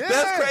nigga? Yeah.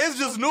 That's crazy. It's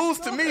just news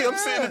to me. I'm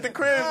sitting at the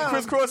crib,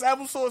 crisscross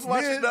applesauce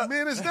watching that. Me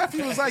and his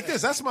nephew was like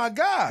this. That's my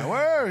guy.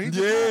 Word. He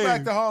just moved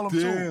back to Harlem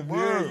too.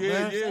 Word,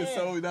 man.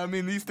 So I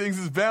mean, these things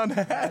is bound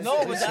to happen.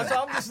 No, but that's why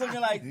I'm just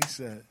looking like. He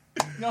said.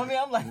 You know what I mean?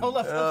 I'm like, hold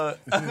up.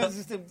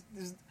 Because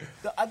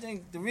I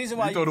think the reason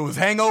why you thought it was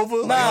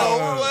Hangover? Mike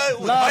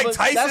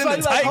Tyson that's why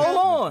and you like, Tiger? hold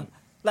on.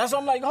 That's why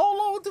I'm like, hold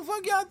on, what the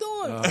fuck y'all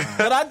doing?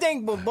 But I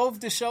think with both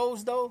the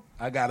shows, though.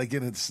 I got to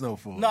get into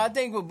Snowfall. No, I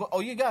think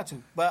you got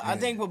to. But I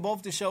think with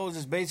both the shows,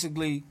 it's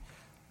basically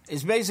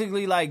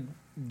like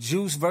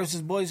Juice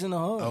versus Boys in the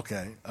Hood.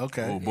 Okay. Oh,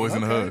 Boys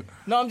in the Hood.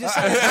 No, I'm just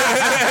saying.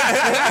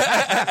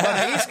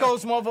 But the East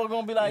Coast motherfucker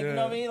gonna be like, you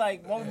know what I mean?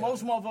 Like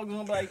most motherfuckers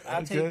gonna be like,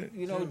 I take,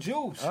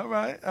 Juice. All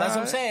right. That's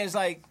what I'm saying. It's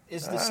like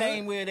it's the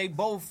same where they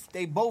both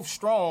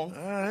strong.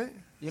 All right.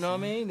 You know what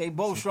I mean? They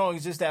both strong.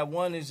 It's just that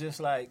one is just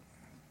like,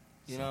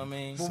 you know what I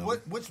mean? Well,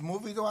 which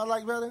movie do I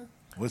like better?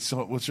 What's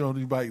your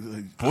only bike?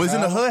 Boys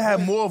in the Hood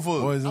had more of a.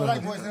 I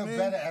like Boys in the Hood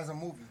better as a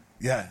movie.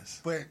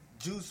 Yes. But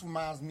Juice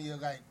reminds me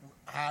of like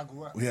how I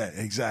grew up. Yeah,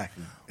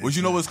 exactly. What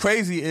you know what's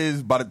crazy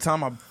is by the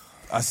time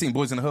I seen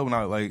Boys in the Hood when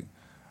I like.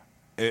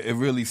 It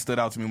really stood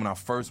out to me when I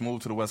first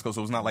moved to the West Coast.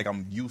 So it's not like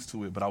I'm used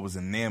to it, but I was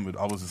enamored.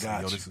 I was just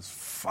like, yo, this is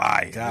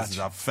fire.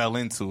 I fell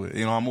into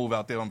it. I moved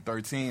out there, I'm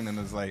 13, and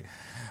it's like,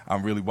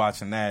 I'm really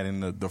watching that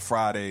and the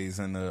Fridays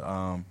and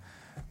the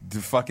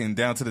fucking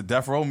down to the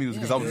Death Row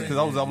music. Because I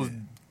was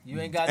you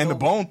ain't got and no, the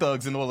Bone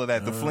Thugs and all of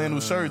that, the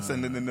flannel shirts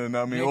and I mean, you ain't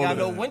all got of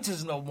no that.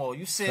 winters no more.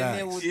 You sitting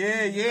there with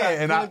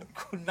and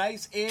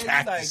nice air,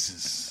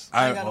 cactuses.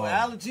 Like, I ain't got no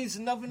allergies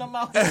and nothing. I'm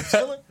out here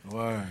chilling.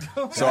 Word.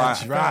 So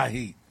dry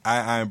heat.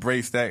 I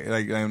embraced that.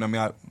 Like I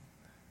mean,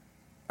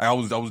 I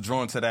was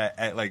drawn to that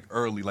at like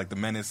early, like the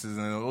menaces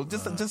and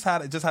just how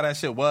that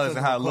shit was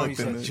and how it looked.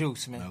 Said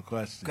Juice, man. No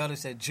question. Gutter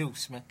said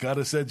Juice, man.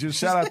 Gutter said Juice.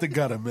 Shout out to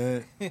Gutter,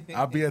 man.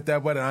 I'll be at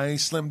that wedding. I ain't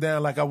slimmed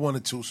down like I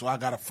wanted to, so I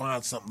gotta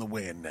find something to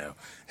wear now.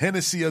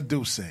 Hennessy or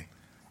Douce?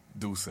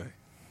 Douce.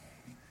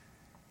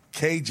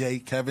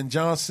 KJ, Kevin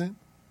Johnson,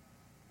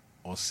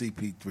 or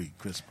CP3,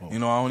 Chris Paul? I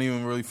don't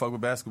even really fuck with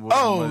basketball.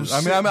 Oh,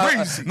 shit.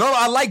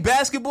 I like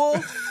basketball.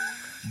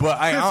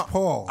 But I don't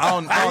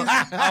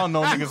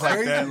know niggas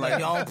like that. Like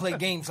y'all don't play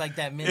games like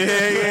that, man.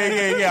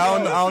 Yeah. I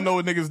don't know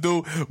what niggas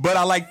do. But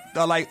I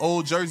like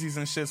old jerseys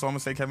and shit. So I'm gonna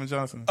say Kevin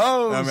Johnson.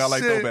 Oh, I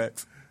like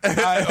throwbacks.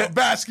 A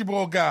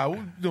basketball guy. What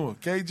you doing?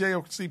 KJ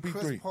or CP3?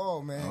 Chris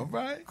Paul, man. All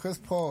right. Chris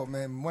Paul,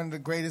 man. One of the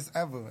greatest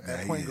ever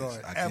at point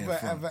guard. Ever.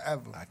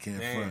 I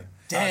can't front.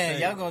 Damn,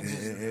 y'all gonna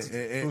just...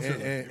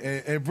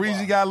 And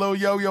Breezy got a little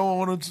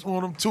yo-yo on him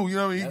too. You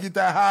know what I mean? He get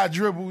that high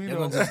dribble, word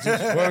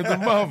the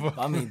mother.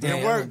 I mean, damn,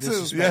 it worked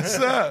too. Yes,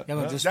 sir.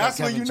 That's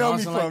where you know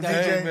me from, like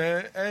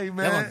DJ. Hey,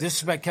 man. Y'all gonna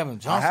disrespect Kevin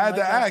Johnson. I had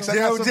to ask.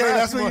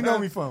 That's where you know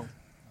me from.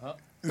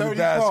 30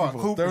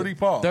 Park. 30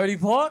 Park. 30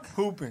 Park?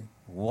 Hooping.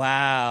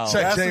 Wow.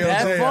 Check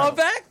that far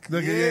back?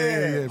 Look,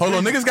 yeah. Hold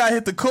on, niggas got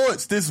hit the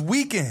courts this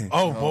weekend.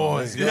 Oh,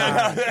 boys. Help me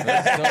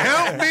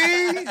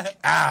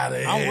out of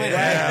here. I'm with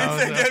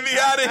it. Get me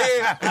out of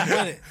here. I'm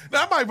with it.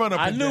 I might run up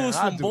I and knew down. it was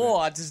from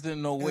ball. I just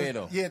didn't know where,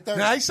 though. Yeah, 30.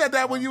 Now, he said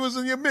that when you was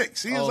in your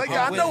mix. He was like,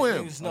 I know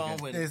him. It's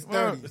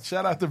 30.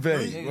 Shout out to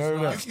Bay.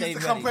 You used to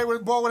come play with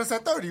the ball with us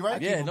at 30,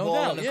 right? Yeah, no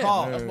doubt.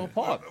 Yeah, that's my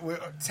park.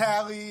 With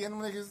Tally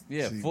and them niggas.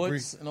 Yeah,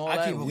 Foots and all that.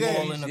 I keep a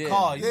ball in the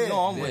car. You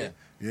know I'm with it.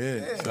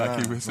 Yeah.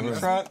 I keep it in the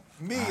trunk.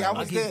 Me, I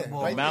was there.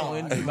 Right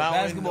Mountain,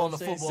 basketball and the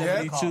football.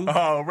 72.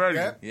 Oh, ready.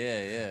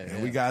 Yeah.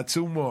 And we got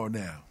two more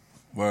now.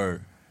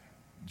 Word.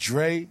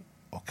 Dre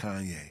or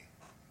Kanye?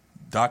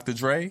 Dr.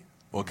 Dre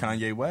or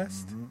Kanye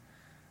West?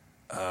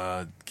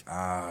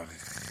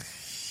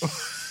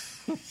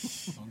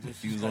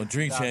 If you was on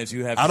Drink Champs,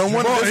 you have. I don't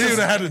want to. He would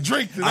have had to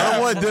drink to I that.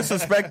 don't want to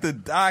disrespect the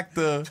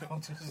doctor.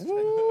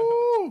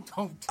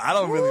 I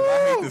don't really.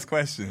 I hate this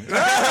question.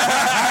 I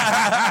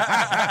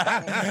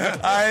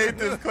hate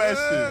this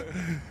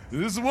question.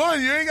 This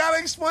one, you ain't got to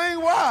explain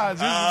why.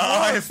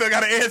 I still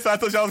got an answer. I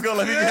thought y'all was going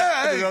to let me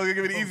I was going to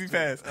give me the easy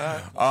pass.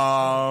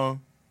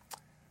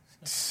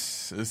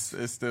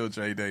 It's still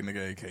Dre Day,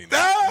 nigga. AK.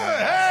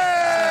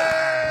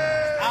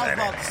 I was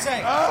about to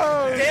say.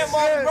 Damn,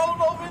 Martin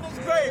rolled over in his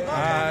grave.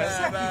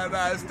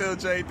 Nah, it's still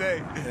Dre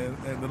Day.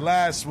 And the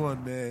last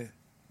one, man,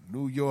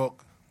 New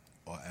York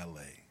or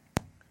L.A.?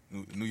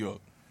 New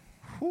York.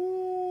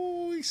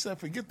 Whoo, he said,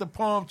 forget the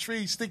palm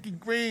trees, sticky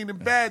green,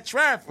 and bad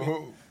traffic.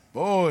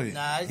 Boy.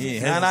 Nah,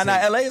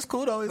 LA is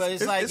cool though. But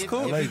it's like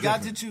cool. if he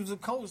got to choose a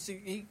coast,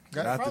 he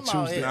Got from to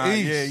out choose here. the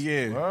east.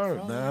 Yeah. Word.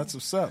 Nah, that's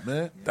what's up,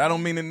 man. That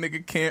don't mean a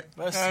nigga can't.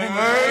 That's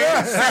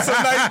That's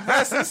some nice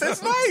breasts.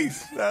 It's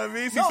nice. You know what I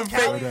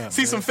mean?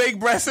 See some fake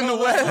breasts in the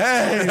West.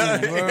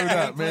 Hey, word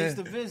up, place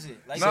man. to visit.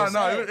 Like No, you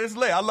said, it's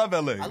lit. I love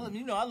LA.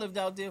 I lived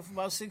out there for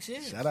about 6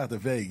 years. Shout out to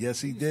Vegas. Yes,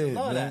 he did,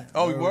 love man. that.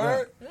 Oh,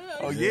 word?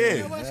 Oh,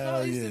 yeah.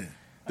 Hell yeah.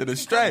 To the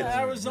stretch.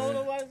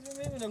 Arizona,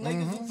 the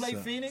Lakers would play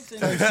Phoenix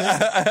and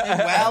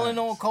wilding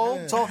on Cole,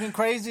 talking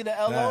crazy to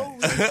LO.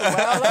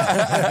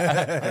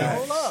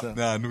 Hold up.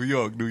 Nah, New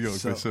York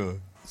So- for sure.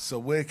 So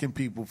where can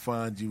people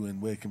find you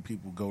and where can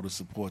people go to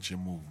support your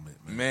movement,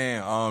 man?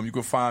 Man, you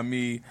can find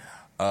me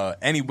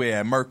anywhere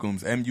at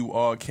Merkemz,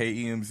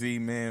 MURKEMZ,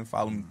 man.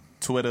 Follow me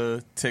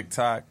Twitter,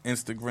 TikTok,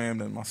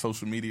 Instagram, and my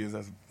social medias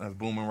that's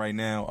booming right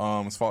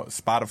now. As far as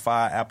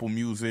Spotify, Apple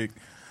Music,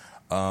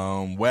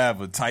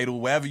 wherever, Tidal,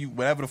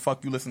 wherever the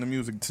fuck you listen to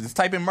music, just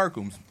type in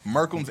Merkemz.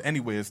 Merkemz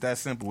anywhere. It's that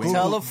simple.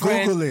 Tell a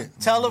friend. Google it.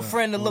 Tell a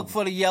friend to look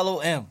for the yellow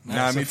M.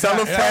 Nah, I mean, tell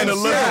a friend to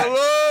look.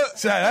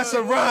 That's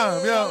a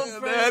rhyme, yo.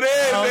 It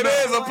is.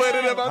 I put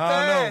it in my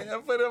I thing. I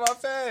put it in my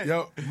thing.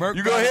 Yo, Merk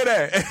You gonna hear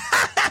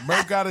that?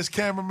 Merk got his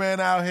cameraman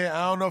out here.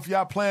 I don't know if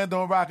y'all planned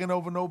on rocking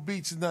over no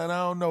beats or nothing. I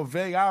don't know.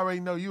 Veg, I already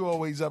know you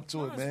always up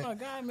to it, man. my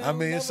guy, man. I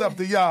mean, it's Never- up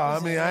to y'all. I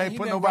mean, I ain't he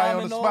put been nobody on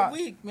the rhyming all spot.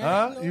 week, man.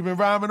 Huh? You know? You been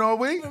rhyming all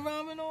week? Been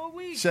rhyming all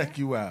week. Check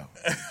you out.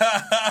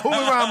 Who been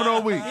rhyming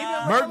all week?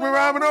 Merk been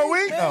rhyming all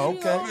week? man, Oh, you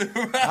okay.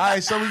 All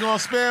right, so we gonna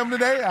spam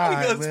today? All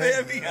right, gonna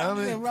man. spam me? I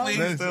mean, Please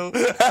listen. do. All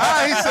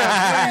right, he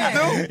said,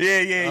 please do.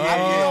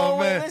 Yeah. Oh,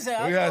 wait, man. listen,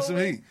 I We got know some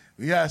it. heat.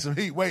 We got some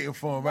heat waiting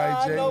for him, right,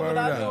 I Jay? know, Word but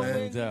I up, know man.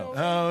 it, you know. I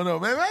don't know,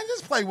 man.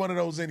 Just play one of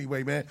those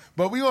anyway, man.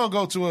 But we gonna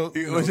go to a.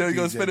 You gonna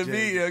DJ, spit a Jay.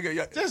 beat?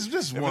 Yeah.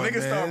 Just If one, a nigga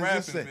man. start Just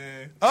rapping, say-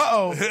 man.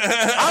 Uh-oh.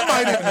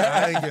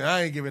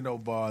 I ain't giving no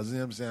bars. You know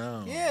what I'm saying? I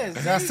don't know. Yeah,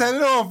 Now set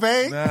it off,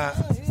 babe. Nah.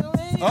 you know what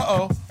I mean?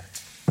 Uh-oh.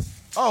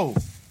 Oh.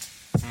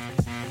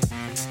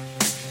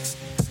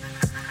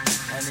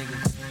 That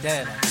nigga's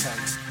dead, I tell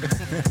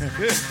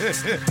you.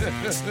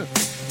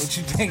 What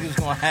you think is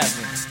gonna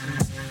happen?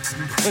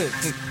 You put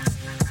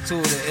two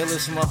of the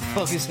illest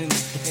motherfuckers in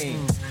the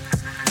game.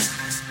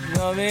 You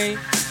know what I mean?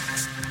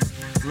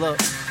 Look,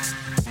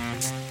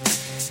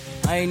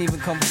 I ain't even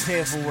come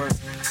prepared for work.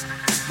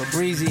 But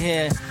Breezy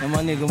here and my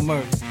nigga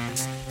Merk.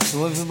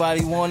 So if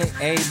everybody want it,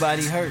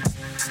 everybody hurt.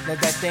 Let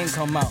that thing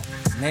come out.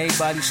 And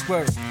everybody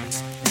squirt.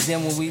 And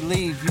then when we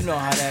leave, you know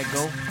how that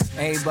go.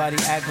 Everybody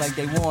act like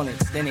they want it,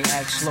 then they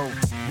act slow.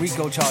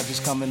 Rico charges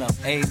coming up,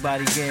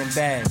 everybody getting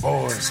bad.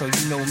 Boy. So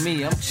you know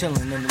me, I'm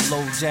chilling in the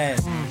low jag.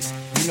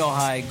 You know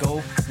how it go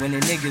when the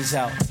niggas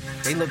out.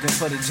 They looking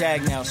for the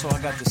Jag now, so I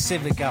got the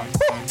Civic out.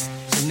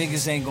 So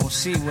niggas ain't gonna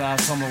see where I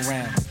come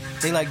around.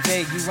 They like,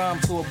 Jay, you rhyme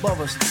to above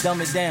us,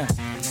 dumb it down.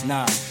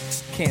 Nah,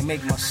 can't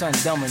make my son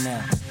dumber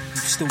now. You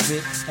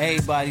stupid.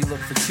 Everybody look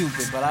for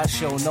Cupid, but I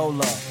show no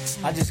love.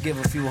 I just give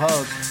a few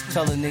hugs,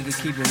 tell a nigga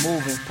keep it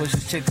moving, push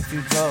his chick a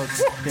few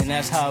drugs. Then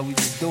that's how we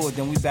just do it,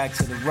 then we back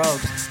to the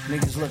rugs.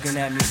 Niggas looking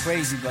at me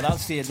crazy, but I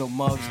see it no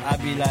mugs. I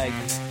be like,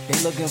 they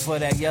looking for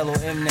that yellow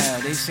M now.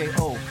 They say,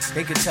 oh,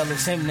 they could tell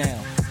it's him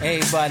now.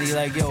 Everybody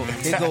like, yo,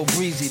 they go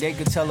Breezy, they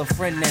could tell a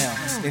friend now.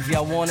 If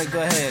y'all want it,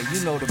 go ahead.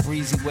 You know the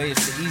breezy way,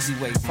 it's the easy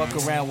way. Fuck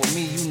around with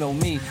me, you know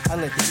me. I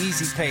let the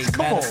easy pay.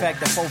 Matter of fact,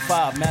 the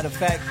 4-5. Matter of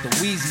fact, the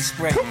Wheezy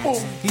spray.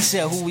 He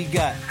said, who we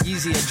got?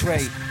 Yeezy or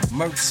Dre?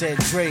 Merk said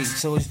Dre,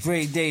 so it's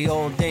Dre day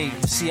all day.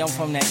 See, I'm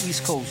from that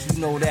East Coast, you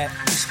know that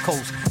East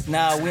Coast.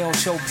 Nah, we don't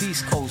show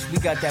Peace Coast, we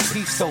got that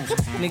peace toast.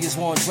 Niggas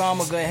want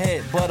drama, go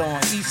ahead, butter on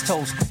East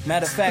Toast.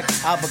 Matter of fact,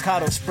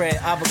 avocado spread,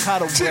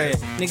 avocado bread.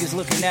 Niggas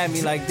looking at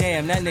me like,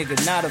 damn, that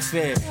nigga not a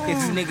fair. If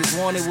you niggas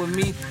want it with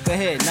me, go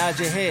ahead, nod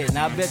your head.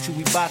 Now I bet you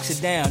we box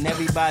it down,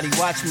 everybody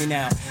watch me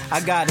now. I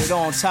got it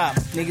on top,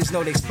 niggas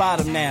know they spot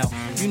him now.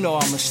 You know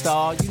I'm a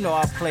star, you know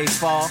I play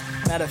ball.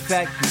 Matter of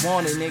fact, you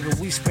want it, nigga,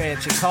 we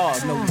spread your car.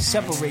 No, we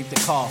separate the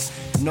car.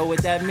 You know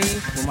what that mean?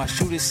 When my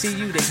shooters see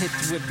you, they hit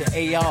you with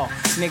the AR.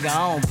 Nigga,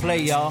 I don't play,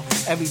 y'all.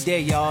 Every day,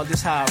 y'all,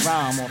 this how I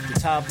rhyme. Off the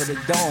top of the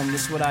dome,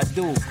 this what I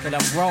do, cause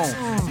I'm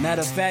grown.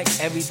 Matter of fact,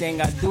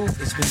 everything I do,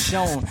 it's been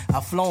shown.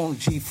 I flown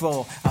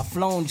G4, I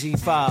flown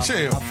G5,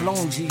 Chill. I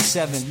flown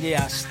G7.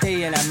 Yeah, I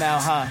stay in that mile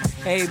high.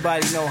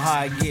 Everybody know how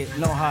I get,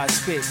 know how I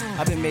spit.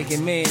 I've been making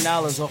 $1 million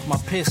off my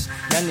piss.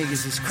 Y'all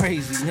niggas is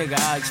crazy, nigga,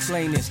 I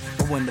explain this.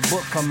 But when the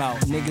book come out,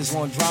 niggas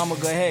want drama,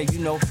 go ahead. You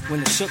know,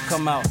 when the shook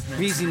come out.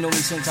 Breezy know me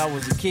since I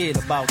was a kid,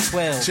 about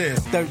 12, Chill.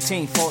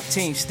 13,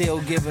 14, still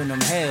giving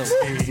them hell.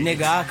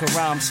 Nigga, I can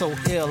rhyme so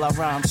ill, I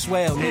rhyme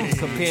swell. Niggas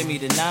compare me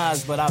to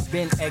Nas, but I've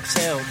been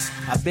excelled.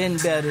 I've been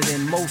better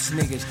than most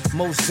niggas,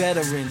 most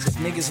veterans. If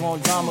niggas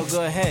want drama,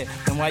 go ahead.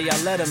 Then why y'all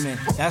let them in?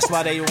 That's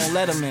why they won't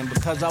let them in,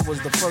 because I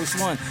was the first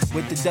one.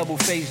 with the double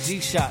face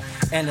G-Shot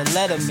and the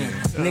Letterman.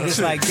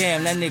 Niggas like,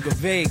 damn, that nigga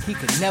vague, he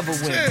could never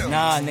win.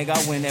 Nah, nigga,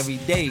 I win every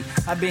day.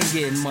 I been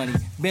getting money,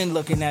 been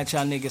looking at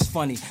y'all niggas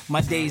funny.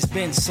 My days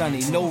been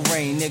sunny, no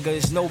rain, nigga,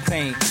 it's no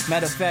pain.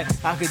 Matter of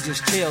fact, I could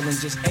just chill and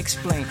just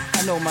explain.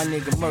 I know my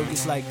nigga Merc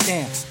is like,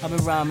 damn, I've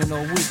been rhyming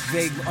all week,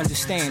 vague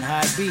understand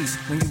how it be.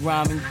 When you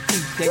rhyme and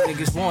eat, they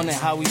niggas want it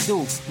how we do.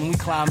 When we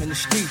climb in the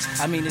streets,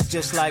 I mean it's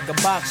just like a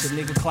boxer,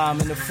 nigga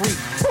climbing the freak.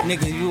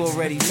 Nigga, you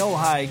already know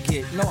how it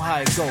get, know how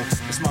it go.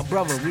 It's my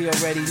brother, we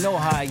already know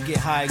how it get,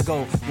 how it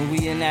go. When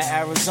we in that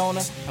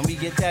Arizona and we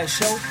get that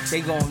show,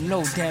 they gon'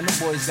 know, damn, the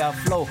boys got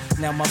flow.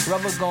 Now my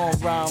brother gon'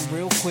 rhyme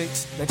real quick,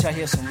 let y'all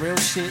hear some real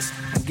shit,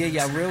 and give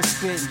y'all real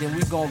spit, and then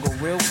we gon' go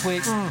real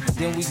quick, and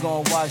then we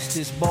gon' watch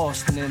this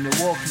Boston and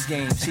Milwaukee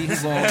game, see who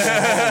gon' go home.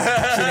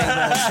 Shit ain't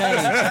gon'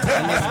 change,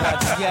 and niggas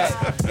got the yak,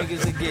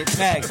 niggas will get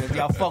magged. If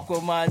y'all fuck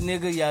with my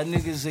nigga, y'all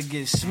niggas will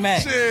get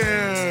smacked.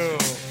 Chill.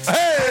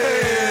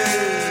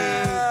 Hey!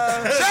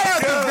 Shout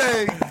out to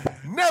Vague.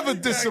 Never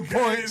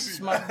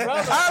disappoints.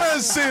 I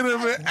done seen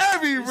him in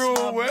every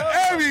room with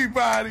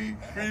everybody.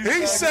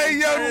 He say,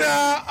 yo,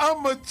 nah,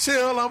 I'ma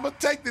chill. I'ma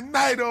take the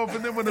night off.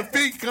 And then when the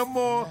beat come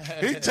on,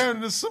 he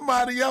turn to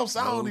somebody else.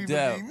 I don't even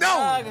be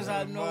knowing. Because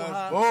I know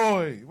how.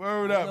 Boy,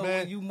 word up, man.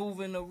 When you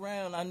moving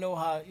around, I know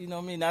how, you know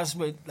what I mean? That's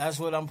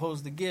what I'm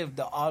supposed to give,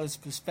 the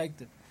artist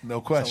perspective.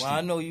 No question. So when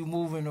I know you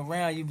moving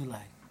around, you be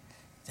like,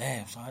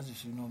 damn, so I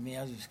just, you know what I mean?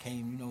 I just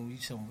came, you know,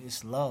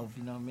 it's love,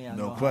 you know what I mean? I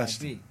no know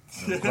question.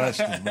 How it be. No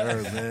question,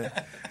 man.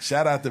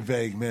 Shout out to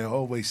Vague, man.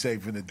 Always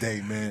safe in the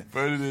day, man.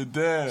 Better than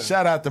that.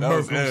 Shout out to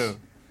Merkles.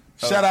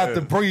 Shout out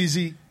to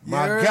Breezy,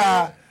 my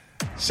guy.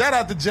 Shout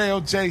out to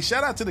JOJ.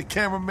 Shout out to the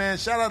cameraman.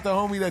 Shout out to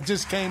homie that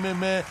just came in,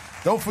 man.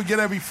 Don't forget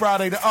every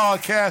Friday, the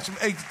Oddcast from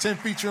 8 to 10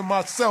 featuring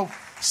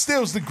myself,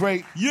 Stills the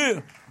Great.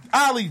 Yeah.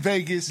 Ali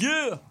Vegas.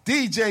 Yeah.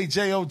 DJ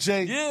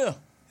JOJ. Yeah.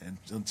 And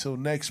until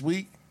next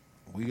week,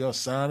 we are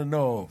signing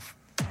off.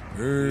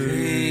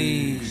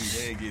 Peace.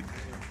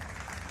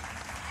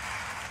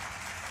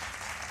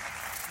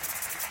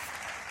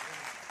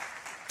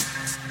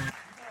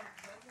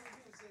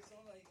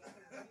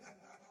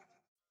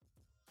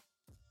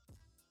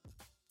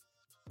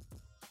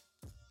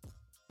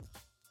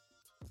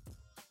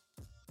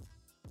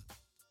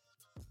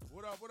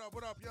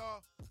 What up,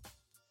 y'all?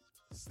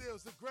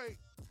 Stills the Great.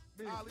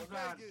 Ali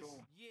Vegas.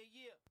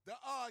 The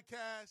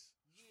Oddcast.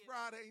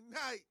 Friday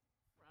night.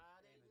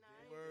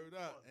 Word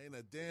up. Ain't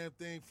a damn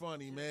thing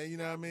funny, man. You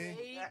know what I mean?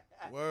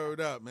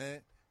 Word up,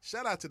 man.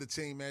 Shout out to the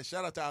team, man.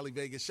 Shout out to Ali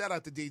Vegas. Shout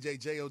out to DJ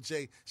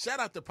JOJ. Shout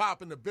out to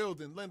Pop in the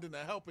building, lending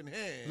a helping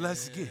hand.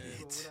 Let's get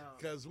it.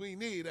 Because we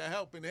need a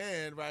helping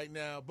hand right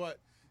now. But,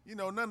 you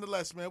know,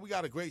 nonetheless, man, we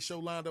got a great show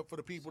lined up for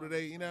the people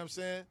today. You know what I'm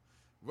saying?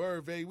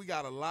 Verve, we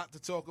got a lot to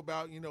talk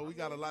about. You know, we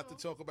got a lot to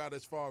talk about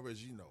as far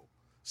as, you know,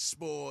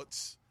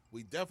 sports.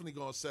 We definitely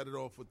going to set it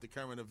off with the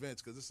current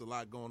events because there's a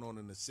lot going on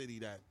in the city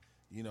that,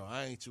 you know,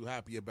 I ain't too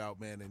happy about,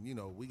 man. And, you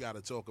know, we got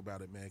to talk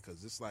about it, man,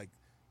 because it's like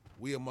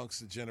we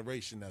amongst the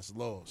generation that's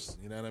lost.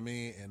 You know what I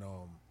mean? And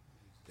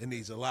it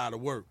needs a lot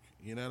of work.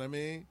 You know what I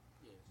mean?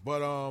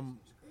 But,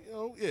 you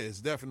know, yeah,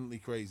 it's definitely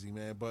crazy,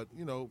 man. But,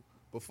 you know,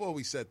 before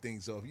we set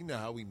things off, you know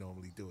how we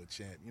normally do it,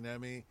 champ. You know what I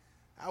mean?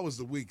 How was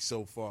the week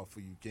so far for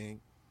you, King?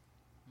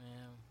 Man,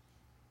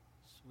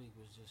 this week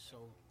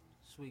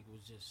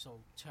was just so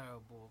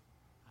terrible.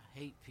 I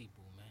hate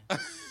people, man.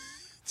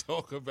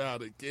 Talk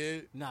about it,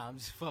 kid. Nah, I'm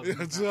just fucking.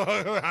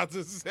 Talk about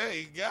to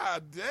say,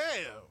 God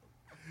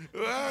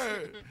damn.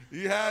 Word.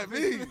 You had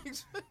me.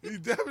 You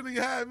definitely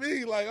had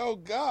me like, oh,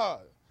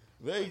 God.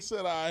 They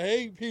said I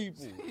hate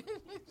people.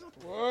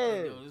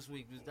 Word. Yo, this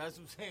week, that's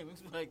what I'm saying.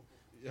 It's like,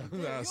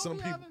 nah, some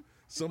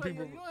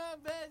people. You don't have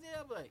a bad day?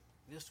 I'm like,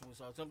 this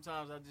was,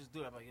 sometimes I just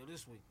do it. I'm like, yo,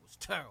 this week was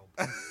terrible.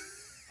 I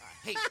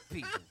hate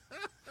people.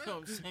 You know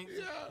what I'm saying?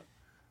 Yeah.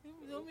 You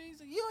know what I mean?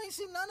 Like, you ain't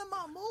seen none of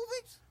my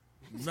movies?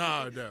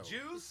 Nah, no.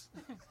 Juice?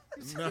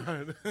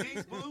 Nah.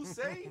 These blues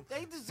say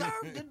they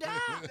deserve to die.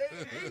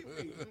 They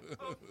hate me.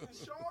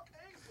 Shark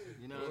hate me.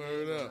 You know what I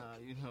Word mean? up.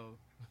 Nah, you know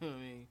what I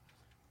mean?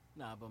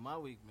 Nah, but my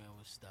week, man,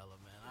 was stellar,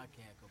 man. I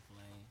can't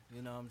complain.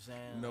 You know what I'm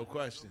saying? No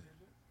question.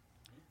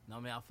 No, I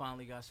mean, I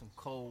finally got some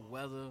cold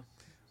weather.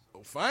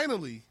 Oh,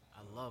 finally.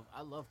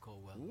 I love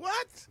cold weather.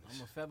 What?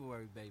 I'm a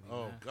February baby,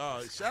 Oh, man.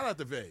 God. Shout out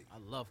to Vague. I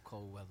love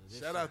cold weather.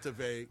 Shout out to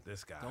Vague.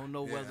 This guy. Don't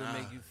know Yeah, weather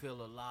make you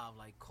feel alive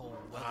like cold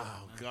weather.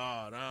 Oh, man.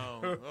 God.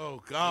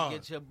 Oh, God.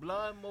 Get your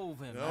blood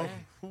moving, Oh,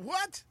 man.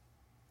 what?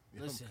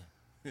 Listen,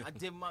 I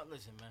did my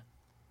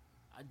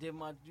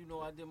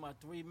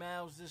 3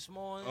 miles this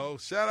morning. Oh,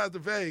 shout out to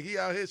Vague. He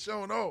out here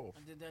showing off.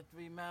 I did that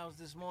 3 miles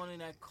this morning.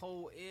 That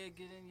cold air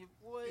get in your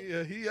boy.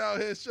 Yeah, he out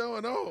here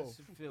showing off.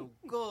 It feel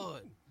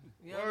good.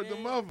 You know Word what I the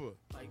mean? mother.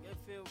 Like it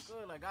feel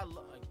good. Like I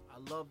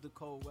love the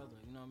cold weather.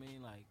 You know what I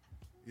mean? Like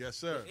Yes,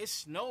 sir. it's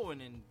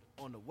snowing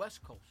on the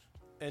West Coast.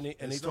 And they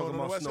It's talking snowing on the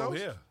about West snow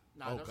Coast? here.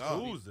 Nah, Oh, that's God.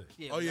 supposed to Tuesday.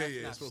 be- Oh, but yeah, that's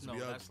yeah, not it's supposed to snow.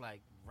 be ugly. That's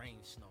like rain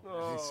snow.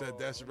 Oh. He said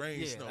that's rain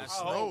Yeah, snow. that's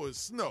Snow is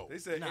snow. They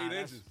said Nah, 8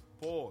 that's- inches.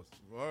 Pause.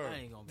 Word. That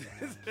ain't gonna be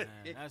nothing,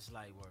 man. That's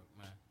light work,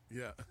 man.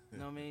 Yeah. You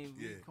know what I mean?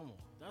 Yeah. Come on.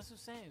 That's what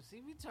I'm saying.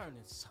 See, we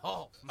turning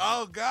soft.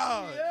 Oh,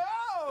 God.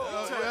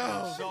 We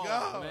turning soft,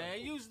 God. man.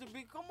 It used to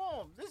be, come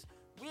on.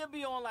 We'll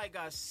be on like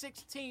our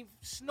 16th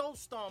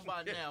snowstorm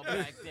by now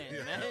back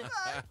then, man.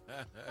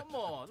 Come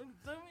on.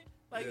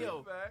 Like,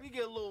 yo, we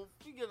get a little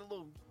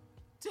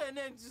 10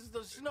 inches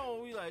of snow,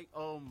 and we like,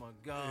 oh my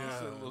God.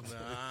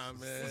 Nah,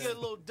 man. We get a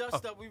little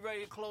dust up, we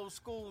ready to close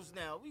schools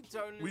now. We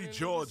turning into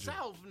Georgia. the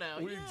South now.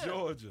 We yeah.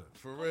 Georgia.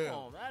 For real. Come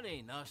on, that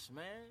ain't us,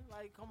 man.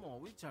 Like, come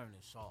on, we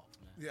turning soft,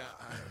 man. Yeah.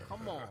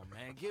 Come on,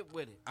 man, get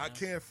with it. I man.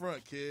 can't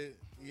front, kid.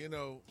 You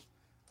know,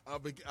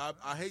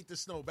 I hate the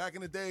snow. Back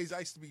in the days, I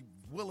used to be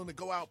willing to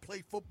go out,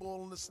 play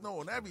football in the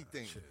snow and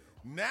everything.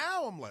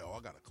 Now I'm like, I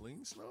got to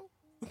clean snow?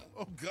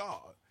 Oh,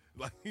 God.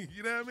 Like,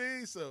 you know what I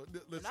mean? So,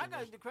 listen. And I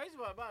got the crazy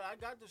part about it. I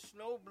got the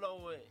snow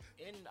blower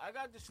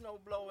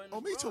in. Oh,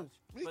 me too.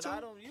 Me but too.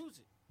 I don't use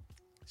it.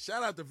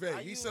 Shout out to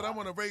Vay. He said, I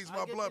want to raise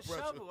my blood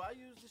pressure. Shovel. I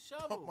use the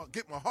shovel.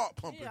 Get my heart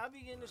pumping. Yeah, I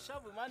be getting the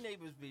shovel. My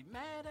neighbors be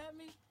mad at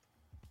me.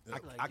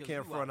 I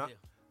can't front.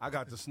 I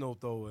got the snow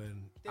thrower,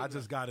 and I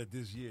just got it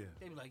this year.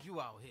 They be like, you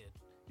out here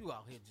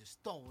just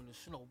throwing the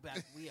snow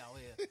back. We out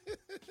here. You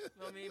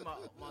know what I mean?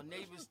 My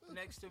neighbors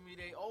next to me,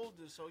 they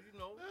older, so you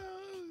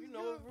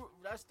know,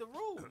 that's the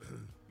rule.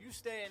 You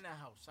stay in the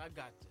house. I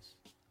got this.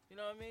 You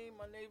know what I mean?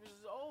 My neighbors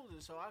is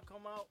older, so I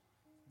come out,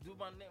 do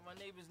my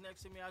neighbors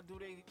next to me. I do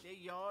they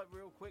yard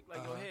real quick,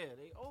 like yo, here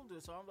they older,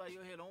 so I'm like,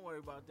 yo, here, don't worry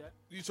about that.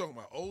 You talking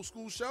about old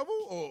school shovel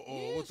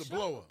or with the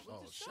blower?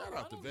 Shout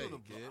out to Vay,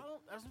 kid.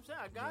 That's what I'm saying.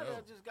 I got it.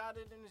 I just got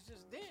it, and it's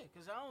just there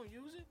because I don't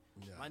use it.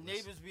 Yeah, my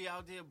neighbors be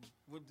out there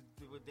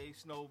with their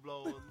snow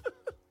blower.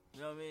 You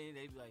know what I mean?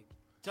 They be like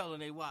telling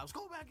their wives,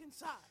 go back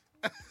inside.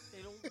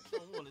 They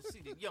don't want to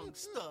see the young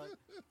stud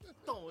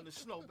throwing the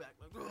snow back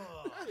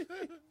like,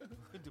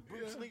 with the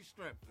Bruce Lee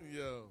strength.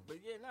 Yeah. But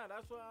yeah,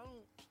 that's why I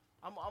don't.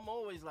 I'm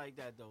always like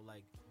that though.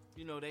 Like,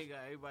 you know,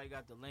 everybody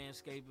got the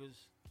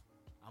landscapers.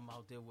 I'm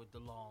out there with the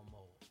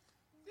lawnmower.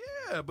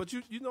 Yeah, but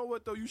you know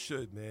what though? You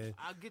should, man.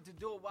 I get to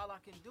do it while I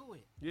can do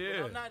it.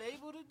 Yeah. When I'm not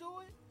able to do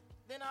it,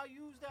 then I'll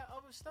use that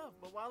other stuff.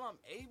 But while I'm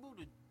able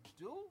to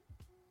do,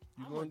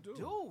 I'm gonna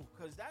do.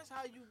 Cause that's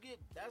how you get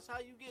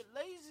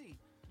lazy.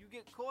 You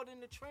get caught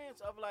in the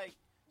trance of like,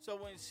 so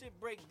when shit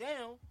break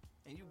down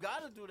and you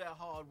gotta do that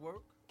hard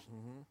work,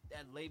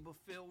 that labor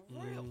feel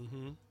real.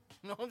 You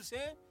know what I'm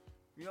saying?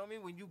 You know what I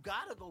mean? When you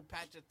gotta go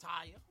patch a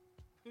tire.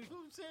 You know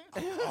what I'm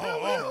saying?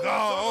 Oh,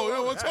 God.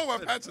 Oh, we're talking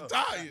about patching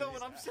tires. You know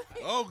what I'm saying?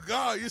 Oh,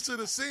 God. You should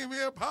have seen me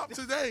at Pop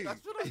today.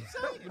 That's what I'm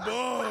saying.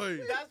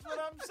 Boy. That's what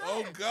I'm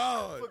saying. Oh,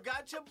 God.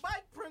 Forgot your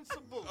bike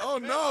principle. Oh,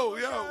 no.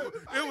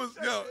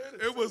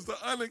 It was the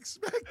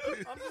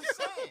unexpected. I'm just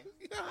saying.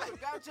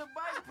 Forgot your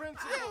bike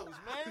principles,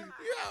 man.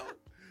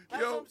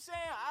 That's what I'm saying.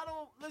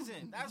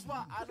 Listen, that's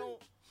why I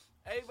don't.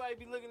 Everybody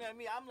be looking at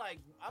me. I'm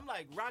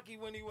like Rocky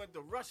when he went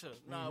to Russia.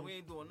 Nah, we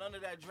ain't doing none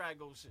of that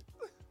Drago shit.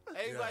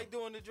 Everybody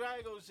doing the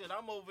Drago shit.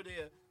 I'm over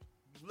there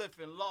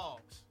lifting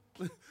logs.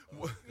 You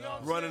know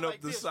running up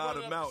like the this, side running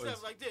of up the mountains.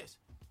 steps like this.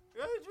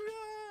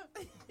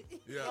 Adrian.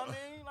 You know what I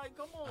mean? Like,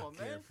 come on,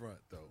 man. Can't front,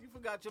 though. You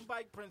forgot your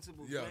bike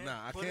principles, Yeah, man.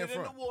 nah, I Put can't it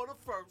in front. the water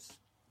first.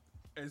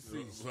 And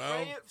see.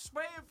 Well,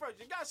 Spray it first.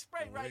 You got to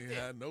spray right we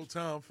there. had no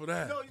time for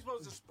that. You know you're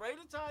supposed to spray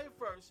the tire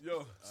first.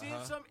 See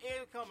if some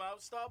air come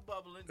out, start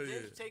bubbling,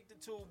 then take the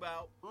tube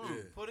out,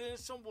 put it in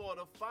some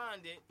water,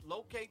 find it,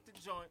 locate the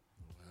joint.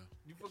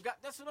 You forgot.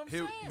 That's what I'm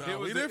saying.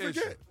 We didn't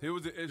forget. Here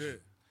was the issue.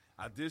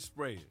 I did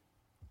spray it.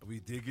 We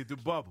did get the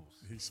bubbles.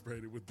 He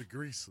sprayed it with the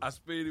greaser. I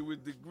sprayed it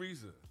with the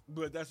greaser.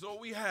 But that's all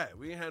we had.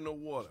 We ain't had no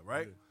water,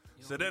 right?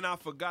 So then I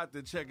forgot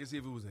to check and see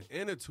if it was an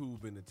inner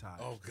tube in the tire.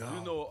 Oh, God.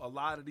 You know, a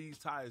lot of these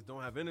tires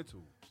don't have inner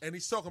tube. And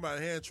he's talking about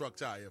a hand truck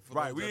tire.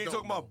 Right, we ain't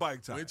talking about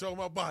bike tires. We ain't talking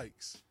about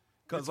bikes.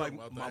 Because, like,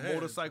 my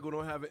motorcycle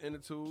don't have an inner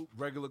tube.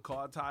 Regular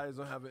car tires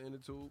don't have an inner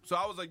tube. So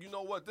I was like, you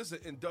know what? This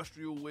is an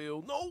industrial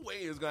wheel. No way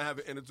it's going to have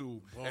an inner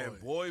tube. Boy.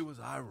 And boy, was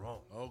I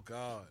wrong. Oh,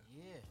 God.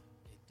 Yeah,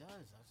 it does.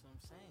 That's what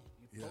I'm saying.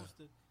 You supposed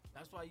to.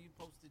 That's why you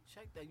supposed to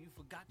check that you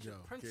forgot your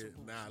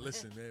principles. Kid,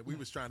 listen, man. We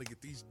was trying to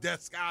get these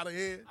desks out of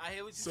here. I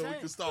hear what you're so saying. we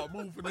can start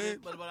moving in.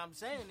 But what I'm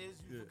saying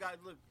is you forgot,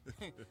 look,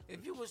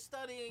 if you were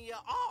studying your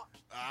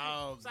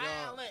art,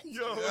 silence.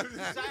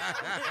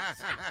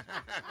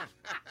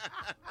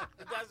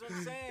 That's what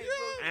I'm saying.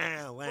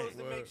 You're supposed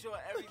to make sure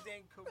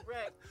everything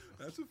correct.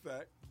 That's a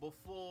fact.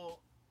 Before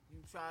you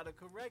try to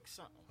correct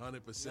something. 100%. You know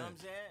what I'm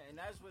saying? And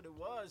that's what it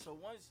was. So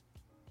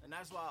and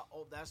that's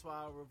why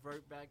I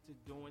revert back to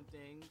doing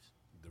things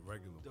the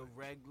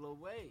regular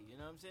way. You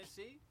know what I'm saying?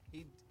 See?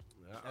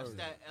 That's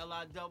that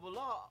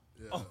L-I-double-R.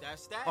 Yeah.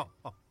 That's that.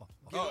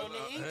 Get on the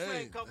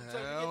E-train couple times.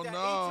 You get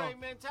that E-train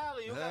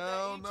mentality. You got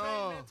that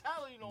E-train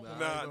mentality no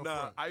more.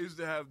 Nah. I used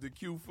to have the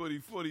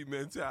Q40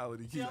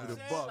 mentality. See what I'm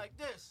saying? Like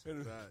this.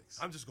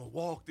 I'm just going to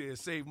walk there and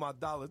save my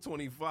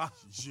 $1.25.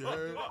 Sure.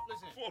 Listen.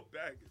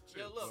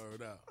 Yo, look.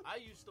 Word out. I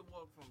used to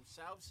walk from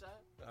Southside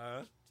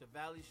to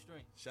Valley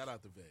Stream. Shout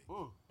out to Vay.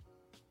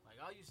 Like,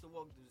 I used to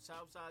walk to the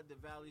south side to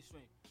Valley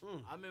Stream.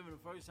 I remember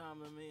the first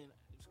time, it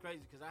was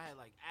crazy because I had,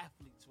 like,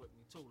 athletes with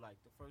me, too. Like,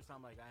 the first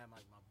time, like, I had,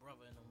 like, my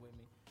brother and them with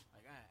me.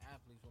 Like I had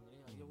athletes with me.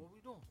 They're like, yo, what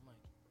we doing? I'm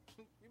like,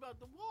 we about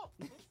to walk.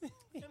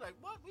 They're like,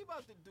 what? We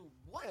about to do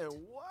what? And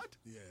what?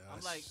 Yeah, I'm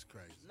that's like,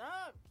 crazy.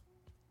 nah.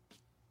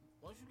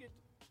 Once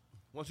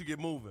you get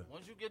moving.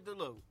 Once you get the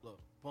look,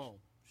 boom,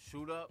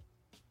 shoot up,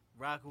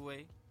 rock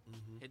away,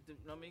 hit the. You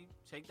know what I mean,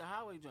 take the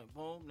highway joint.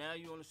 Boom. Now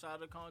you on the side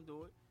of the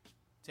conduit.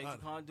 Take the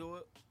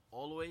conduit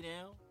all the way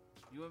down.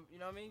 You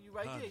know what I mean? You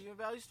right there. You in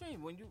Valley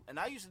Stream. And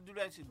I used to do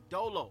that shit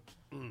dolo.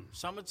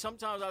 Sometimes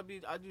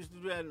I used to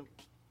do that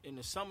in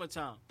the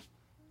summertime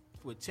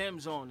with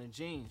Tim's on and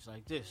jeans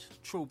like this,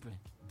 trooping.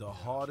 The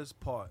hardest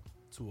part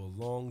to a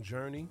long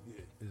journey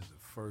is the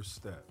first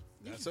step.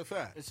 That's a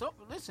fact. It's up.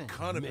 Listen,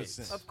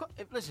 100%. Of course,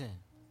 listen.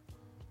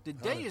 The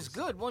day is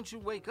good once you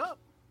wake up.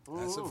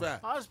 That's a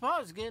fact. Hardest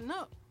part is getting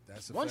up.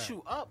 That's a once fact.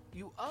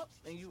 you up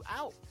and you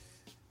out.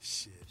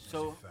 Shit.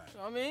 So, that's a fact. you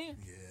know what I mean?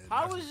 Yeah,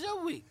 how was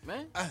your week,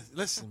 man?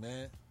 Listen,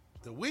 man.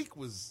 The week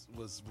was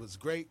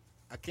great.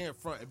 I can't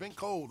front. It been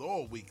cold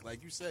all week.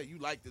 Like you said, you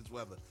like this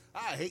weather.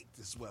 I hate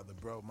this weather,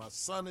 bro. My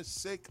son is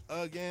sick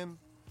again.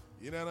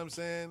 You know what I'm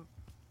saying?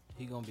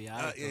 He gonna be all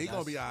right. Yeah, he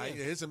gonna be all right.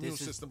 Yeah. His immune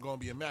system gonna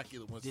be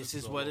immaculate once this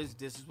is is what over.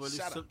 this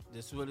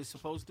is what it's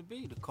supposed to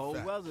be. The cold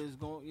Facts. weather is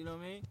going. You know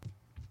what I mean?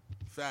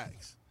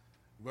 Facts.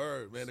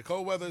 Word, man. The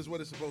cold weather is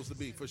what it's supposed to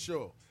be for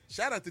sure.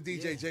 Shout out to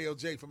DJ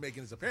JOJ for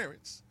making his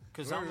appearance.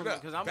 Because I'm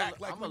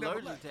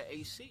allergic to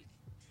AC.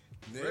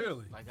 Yeah.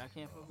 Really? Like I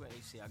can't fuck with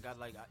AC. I got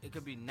it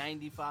could be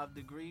 95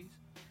 degrees,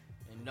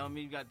 and you know what I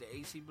mean? You got the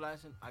AC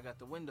blasting. I got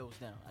the windows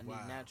down. I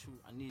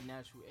need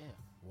natural air.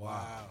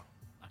 Wow.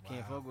 I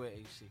can't fuck with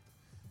AC.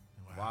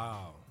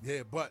 Wow.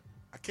 Yeah, but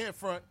I can't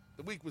front.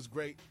 The week was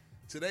great.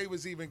 Today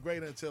was even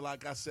greater until,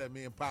 like I said,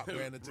 me and Pop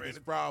ran into this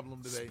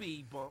problem today.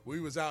 Speed bump.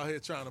 We was out here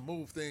trying to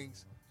move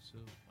things.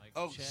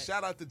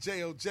 Shout out to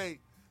JOJ.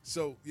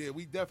 So, yeah,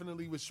 we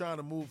definitely was trying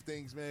to move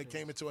things, man.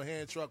 Came into a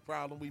hand truck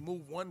problem. We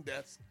moved one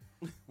desk.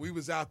 We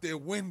was out there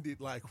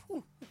winded like,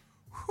 whew,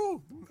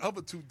 the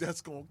other two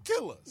desks gonna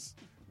kill us.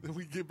 Then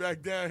we get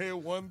back down here,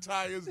 one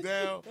tire's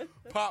down.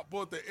 Pop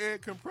bought the air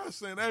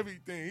compressor and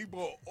everything. He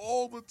bought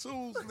all the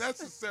tools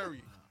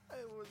necessary.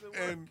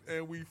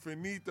 And we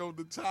finitoed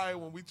the tire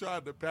when we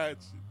tried to patch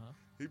it.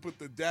 He put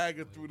the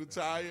dagger through the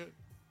tire,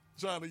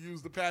 trying to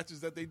use the patches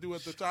that they do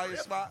at the tire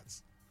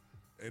spots.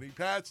 And he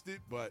patched it,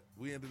 but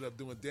we ended up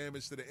doing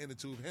damage to the inner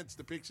tube. Hence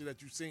the picture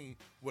that you seen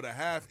with a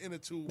half inner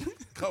tube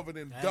covered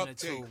in That duct inner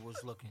tape. tube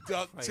was looking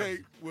duct crazy.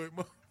 tape with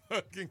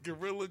fucking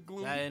Gorilla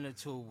Glue. That inner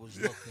tube was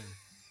looking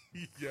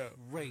yeah.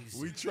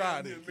 crazy. We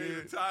tried it,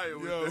 kid.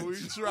 We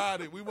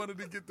tried it. We wanted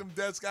to get them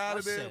desks out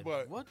of there,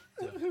 but what?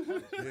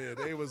 Yeah,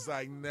 they was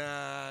like,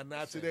 nah,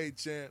 not today,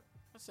 champ.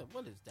 I said,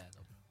 what is that?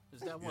 Is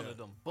that one of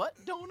them butt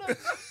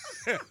donuts?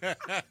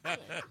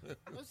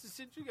 That's the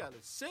shit you got to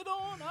sit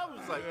on? I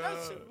was like, that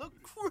shit look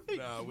crazy.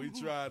 Nah, we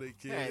tried it,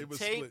 kid. Had It was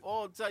tape split.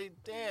 all tight.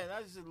 Damn,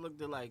 that shit looked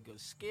like a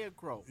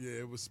scarecrow. Yeah,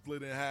 it was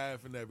split in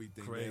half and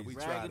everything, Crazy. man. We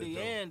tried Raggedy it,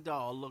 though. Ann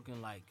doll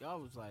looking like. I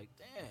was like,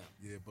 damn.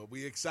 Yeah, but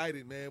we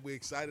excited, man. We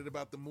excited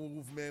about the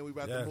move, man. We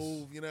about to Yes.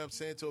 move, you know what I'm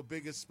saying, to a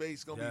bigger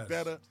space. Gonna Yes. be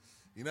better.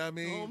 You know what I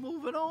mean? Oh,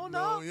 moving on No,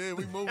 up. yeah,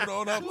 we moving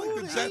on up like the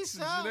To the Jetsons, east you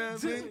know what I side,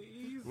 to the mean?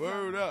 east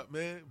Word up,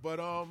 man. But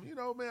you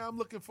know, man, I'm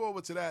looking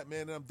forward to that,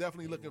 man. And I'm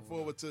definitely looking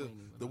forward to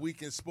the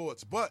weekend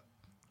sports. But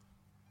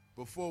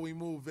before we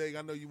move, Veg,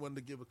 I know you wanted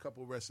to give a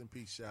couple rest in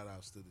peace shout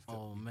outs to the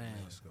Oh, man.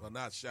 Well,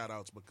 not shout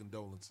outs, but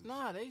condolences.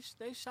 Nah, they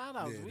shout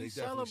outs. Yeah, we they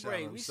definitely celebrate.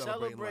 shout out. We Celebrating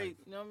celebrate. life.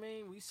 You know what I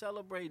mean? We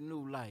celebrate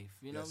new life.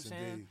 You know Yes, what I'm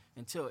saying? indeed.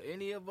 Until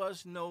any of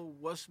us know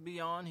what's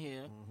beyond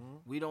here,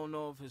 we don't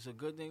know if it's a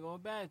good thing or a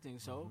bad thing.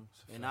 So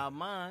in our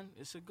mind,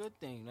 it's a good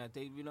thing that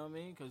they. You know what I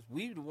mean? Because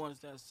we the ones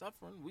that's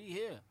suffering. We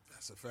here.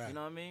 That's a fact. You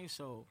know what I mean?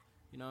 So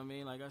you know what I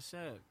mean? Like I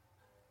said,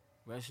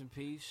 rest in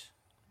peace.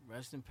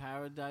 Rest in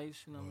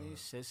paradise, you know what I mean?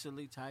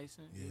 Cicely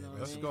Tyson, Yeah, you know what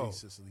rest I in mean? peace,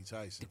 Cicely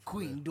Tyson. The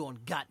queen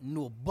don't got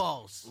no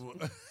balls.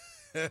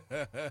 That's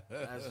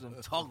what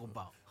I'm talking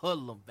about.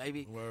 Hoodlum,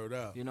 baby. Word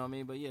up. You know what I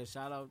mean? But yeah,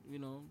 shout out, you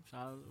know what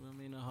I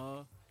mean, to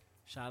her.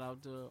 Shout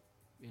out to,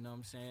 you know what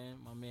I'm saying,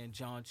 my man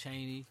John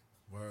Chaney.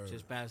 Word.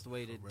 Just passed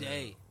away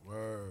today.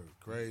 Word.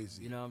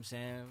 Crazy. You know what I'm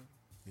saying?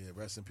 Yeah,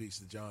 rest in peace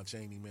to John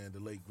Chaney, man, the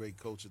late great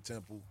coach of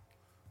Temple.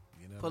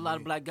 You know Put a lot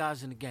of black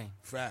guys in the game.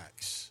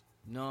 Facts.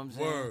 You know what I'm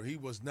saying? Word. He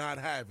was not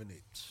having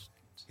it.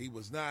 He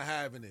was not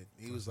having it.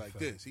 He was like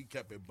this. He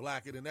kept it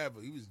blacker than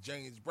ever. He was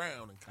James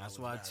Brown in college. That's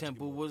why basketball.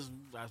 Temple was.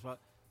 That's why.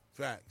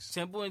 Facts.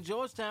 Temple in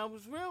Georgetown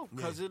was real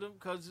because of them,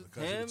 because of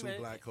him the two and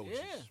black coaches.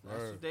 Yeah, that's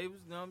Word. what they was.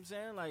 You know what I'm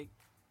saying? Like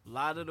a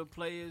lot of the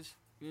players,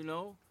 you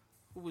know,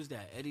 who was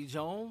that? Eddie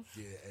Jones.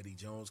 Yeah, Eddie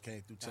Jones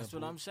came through Temple. That's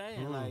what I'm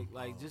saying.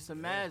 Like just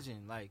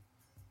imagine, like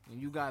when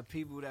you got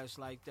people that's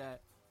like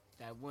that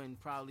wouldn't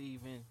probably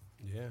even.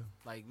 Yeah.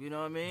 Like, you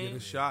know what I mean? Get a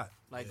shot.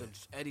 Like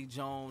Eddie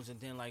Jones, and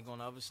then like on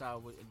the other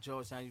side with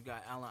Georgetown, you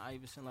got Allen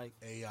Iverson. Like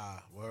AI,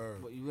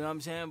 word. You know what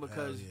I'm saying?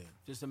 Because yeah.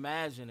 just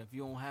imagine if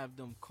you don't have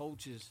them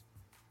coaches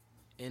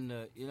in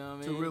the, you know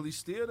what I To mean? really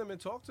steer them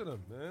and talk to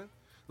them, man.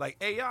 Like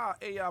AI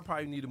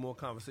probably needed more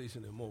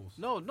conversation than most.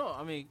 No,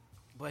 I mean,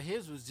 but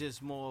his was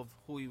just more of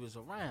who he was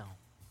around.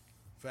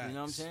 You know what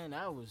I'm saying?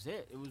 That was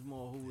it. It was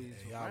more who he's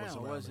y'all was around.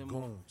 around Wasn't the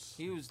more, goons.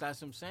 he was,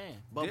 that's what I'm saying.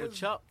 Bubba There's-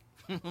 Chuck,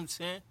 you know what I'm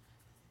saying?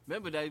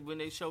 Remember that when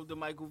they showed the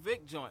Michael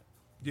Vick joint?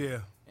 Yeah.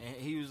 And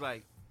he was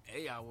like,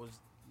 hey, I was,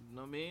 you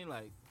know what I mean?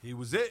 Like, He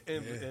was it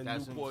in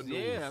that's Newport what, News.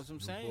 yeah, that's what I'm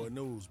saying. Newport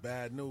News,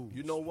 bad news.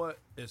 You know what?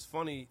 It's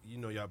funny,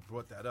 y'all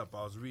brought that up.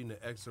 I was reading an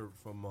excerpt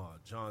from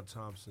John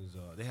Thompson's,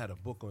 they had a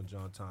book on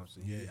John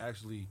Thompson. He Yeah.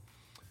 actually,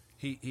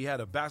 he had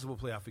a basketball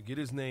player, I forget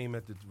his name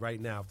right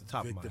now off the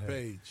top of Victor my head.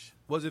 Page.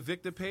 Was it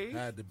Victor Page?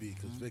 Had to be,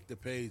 because Victor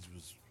Page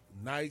was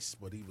nice,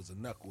 but he was a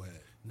knucklehead.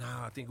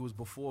 Nah, I think it was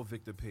before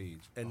Victor Page.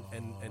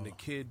 And the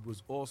kid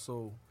was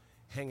also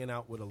hanging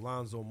out with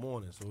Alonzo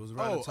Mourning. So it was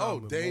around the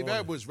time with Dave Mourning.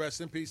 Edwards. Rest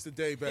in peace to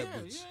Dave Yeah,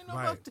 Edwards. you ain't know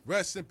Right. about the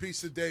Rest in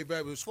peace to Dave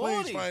Edwards. 40.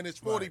 Queen's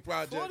finest 40 Right.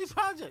 project. 40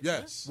 Project.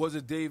 Yes. Was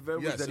it Dave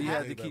Edwards Yes, that he it was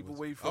had to Dave keep Edwards.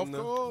 away from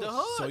Of course. The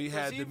hood. So he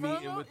had Was the from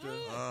meeting with the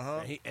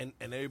yeah. and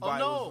Oh, everybody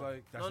no. was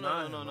like, that's no,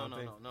 not no, him, no, I no,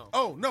 think. no, no.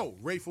 Oh, no.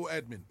 Rayful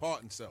Edmond, part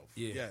himself.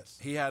 Yeah. Yes.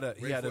 He had a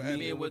Rayful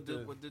meeting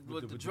Edmond. with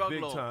the drug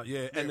big lord. time. Yeah,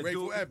 Yeah, and the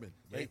Rayful dude, Edmond.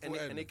 and, Rayful and they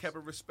Edmonds. kept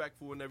it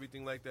respectful and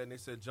everything like that. And they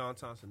said John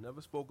Thompson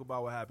never spoke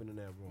about what happened in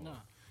that room. Nah.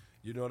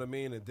 You know what I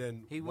mean? And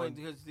then He went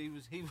because he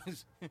was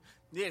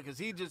yeah, because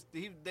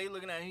they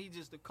looking at him, he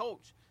just the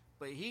coach,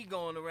 but he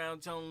going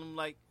around telling them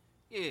like,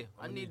 yeah,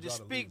 I need to y'all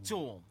to speak leave to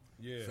him.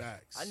 yeah,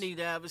 Facts. I need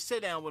to have a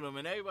sit down with him,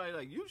 and everybody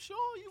like, you sure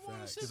you want to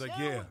Facts. sit He's down? like,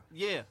 yeah. with-"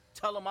 Yeah.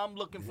 Tell him I'm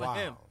looking for Wow.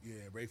 him. Yeah,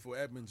 Rayful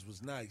Edmonds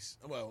was nice.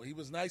 Well, he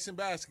was nice in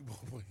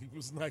basketball, but he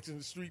was nice in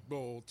the street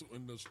ball, too,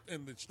 in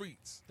the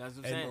streets. That's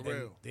what I'm saying. and, For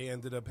And real. they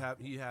ended up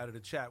he had a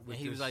chat with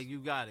he was this- like, you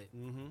got it. Mhm.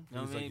 You He know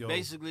was what I like, mean? yo.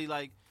 Basically,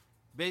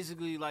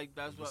 like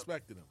that's what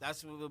Respected him.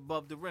 that's what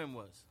above the rim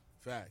was.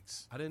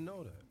 Facts. I didn't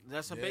know that.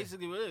 That's Yeah.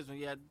 basically what it is when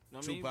you had. You know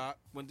what I mean, Tupac.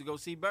 went to go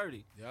see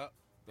Birdie. Yep.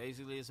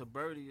 Basically, it's a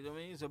birdie. You know what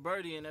I mean? It's a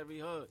birdie in every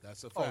hood.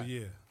 That's a Oh fact.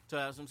 yeah, So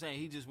that's what I'm saying.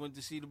 He just went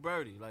to see the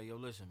birdie. Like, yo,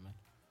 listen, man.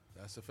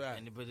 That's a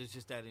fact. But it's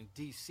just that in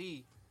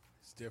D.C.,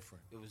 It's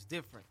different. it was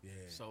different. Yeah.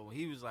 So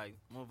he was like,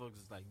 motherfuckers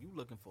was like, you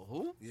looking for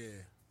who? Yeah.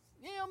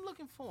 Yeah, I'm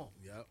looking for him.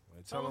 Yep.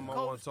 tell him I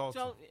want to talk to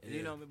him.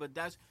 You know what I mean? But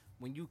that's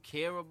when you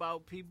care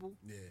about people.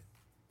 Yeah.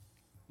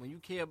 When you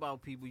care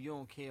about people, you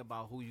don't care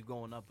about who you're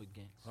going up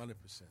against.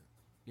 100%.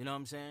 You know what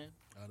I'm saying?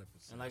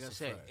 100%. And like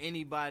That's I a said, fact.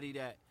 anybody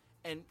that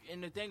and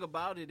the thing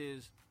about it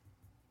is,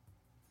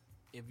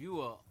 if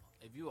you are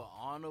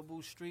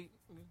honorable street,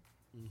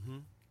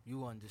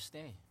 you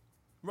understand.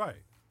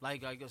 right.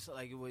 Like I guess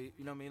like it was,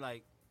 you know what I mean?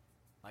 Like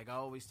I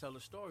always tell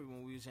a story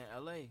when we was in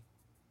L.A.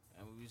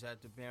 and we was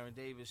at the Baron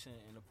Davis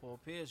and the Paul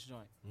Pierce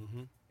joint,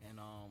 Mm-hmm. and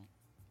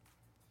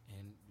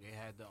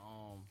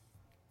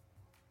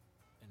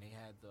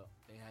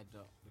they had the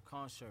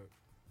concert.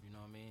 You know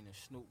what I mean? And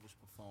Snoop was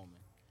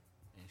performing,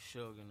 and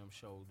Suge and them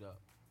showed up.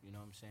 You know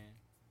what I'm saying?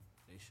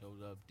 They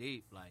showed up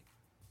deep, like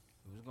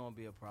it was gonna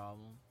be a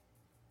problem.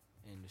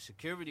 And the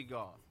security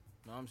guard,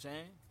 you know what I'm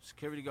saying?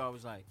 Security guard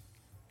was like,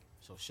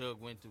 so Suge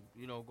went to,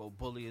 go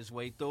bully his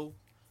way through.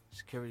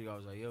 Security guard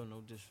was like, yo,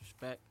 no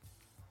disrespect,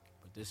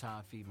 but this how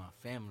I feed my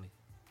family.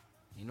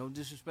 Ain't no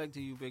disrespect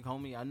to you, big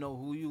homie. I know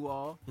who you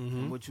are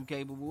and what you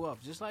capable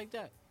of. Just like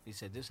that. He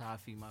said, this how I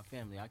feed my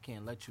family. I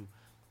can't let you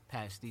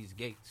pass these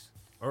gates,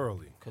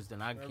 Early. because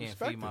then I can't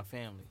respect feed my it.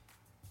 family.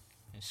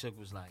 And Suge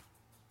was like,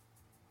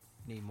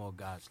 need more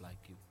guys like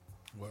you.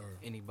 Word.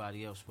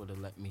 Anybody else would have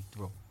let me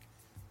through.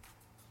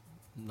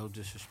 No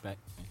disrespect.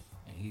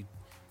 And he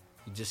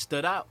just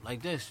stood out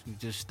like this. He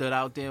just stood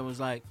out there and was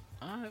like,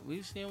 all right,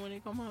 we see him when they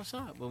come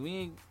outside, but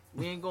we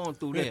ain't going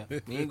through there.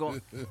 We ain't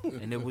going.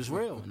 And it was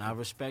real, and I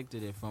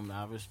respected it from.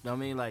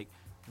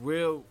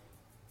 Real,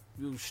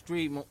 you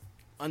street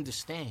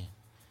understand,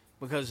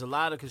 because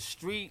cause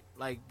street,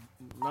 like,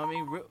 you know what I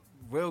mean,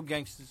 real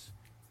gangsters,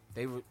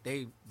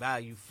 they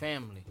value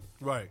family.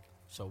 Right.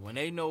 So when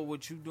they know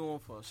what you doing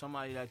for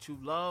somebody that you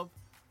love,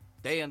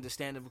 they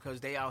understand it because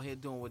they out here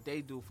doing what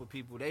they do for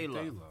people they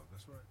love. They love.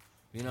 That's right.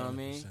 You know what I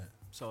mean? 100%.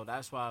 So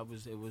that's why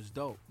it was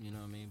dope. You know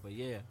what I mean? But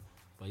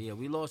yeah,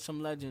 we lost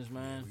some legends,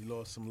 man. We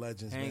lost some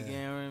legends, Hank man.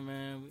 Aaron,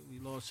 man. We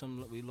lost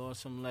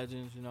some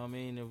legends. You know what I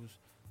mean? It was,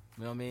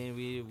 you know what I mean?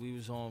 We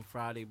was on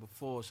Friday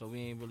before, so we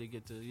ain't really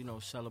get to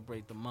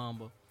celebrate the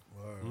Mamba.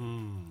 Word.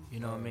 You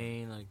know what I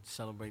mean? Like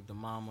celebrate the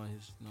Mama.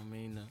 His, you know what I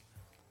mean?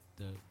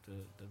 The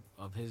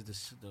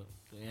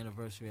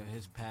anniversary of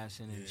his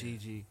passing and Yeah.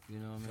 Gigi. You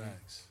know what I mean?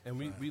 Facts. And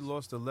we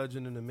lost a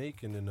legend in the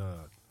making in a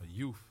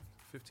youth,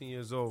 15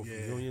 years old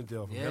Yeah. from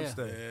Uniondale, from Yeah.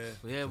 Hempstead.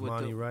 Yeah, with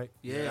Tamani the- Wright,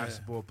 yeah.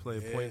 basketball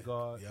player, Yeah. point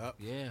guard. Yep.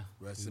 Yeah.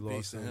 Rest We in lost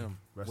peace to him.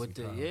 Rest With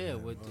in the power,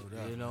 man. with Word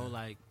the, up, man.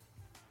 like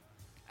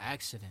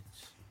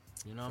accidents.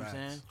 You know what I'm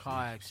Facts. saying?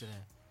 Car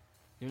accident.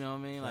 You know what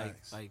I mean?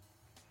 Facts. Like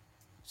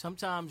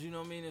sometimes, you know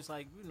what I mean, it's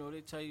like,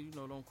 they tell you,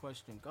 don't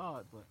question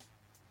God, but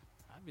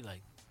I'd be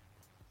like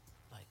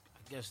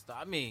I guess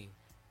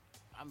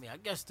I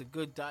guess the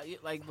good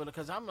but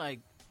because I'm like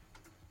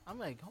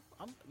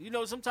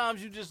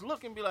sometimes you just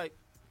look and be like,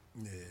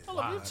 Yeah. hold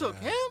up, you Why took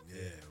not? him?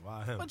 Yeah.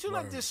 Why him? But you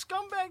like this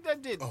scumbag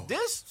that did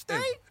this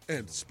stay?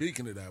 And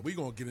speaking of that, we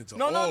gonna get into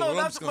No, all of them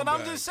that's but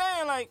I'm scumbags. just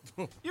saying, like,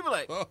 you be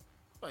like,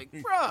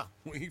 bruh.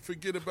 We ain't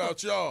forget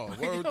about y'all.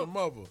 Word Yo. to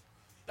mother.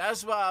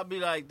 That's why I'll be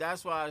like.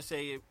 That's why I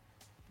say it.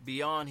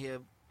 Beyond here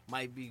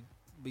might be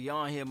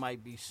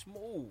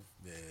smooth.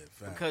 Yeah,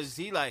 facts. Because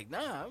he like,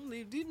 nah, I'm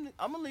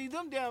gonna leave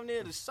them down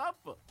there to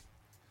suffer.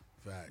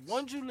 Facts.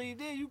 Once you leave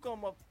there, you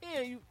come up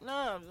here.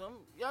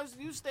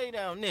 You stay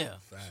down there.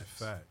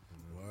 Fact.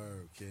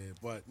 Word, kid.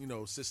 But, you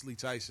know, Cicely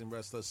Tyson,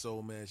 rest her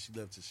soul, man. She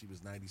lived till she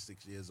was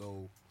 96 years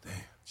old. Damn.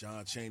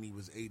 John Chaney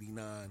was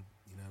 89.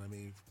 You know what I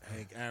mean?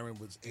 Hank Aaron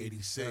was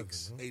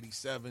 86,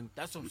 87.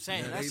 That's what I'm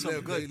saying. Yeah,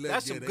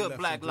 that's some good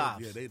black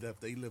lives. Yeah,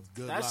 they lived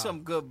good lives. That's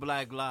some good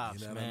black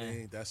lives, you know man. What I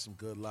mean? That's some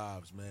good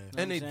lives, man.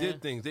 And they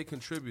did things. They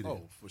contributed.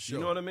 Oh, for sure.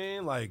 You know what I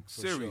mean? Like,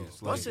 For serious. sure.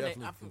 Like, What's the name?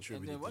 definitely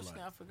contributed to life.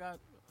 I forgot.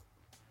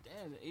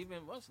 Damn,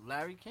 even what's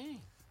Larry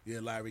King? Yeah,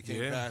 Larry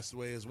King passed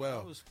away as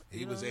well.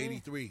 He was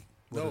 83.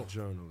 What a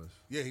journalist.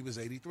 Yeah, he was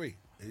 83.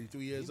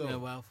 83 years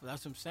old. Well,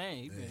 that's what I'm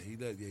saying. He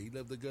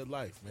lived a good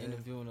life, man.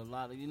 Interviewing a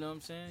lot of, you know what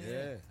I'm saying?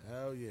 Yeah,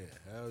 hell yeah,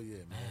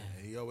 man.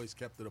 And he always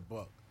kept it a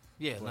buck.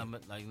 Yeah,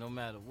 But- like no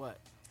matter what.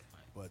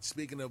 But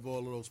speaking of all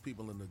of those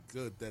people and the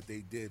good that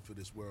they did for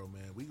this world,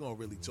 man, we gonna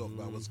really talk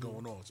about what's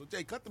going on. So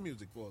Jay, cut the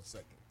music for a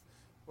second.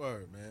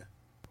 Word, man.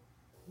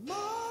 We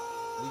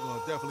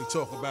gonna definitely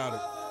talk about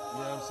it.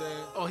 You know what I'm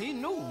saying? Oh, he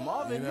knew.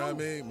 Marvin knew. You know what I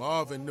mean?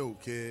 Marvin knew,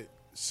 kid.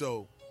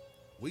 So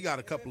we got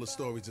a couple of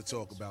stories to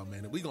talk about,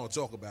 man, and we gonna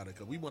talk about it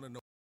because we want to know.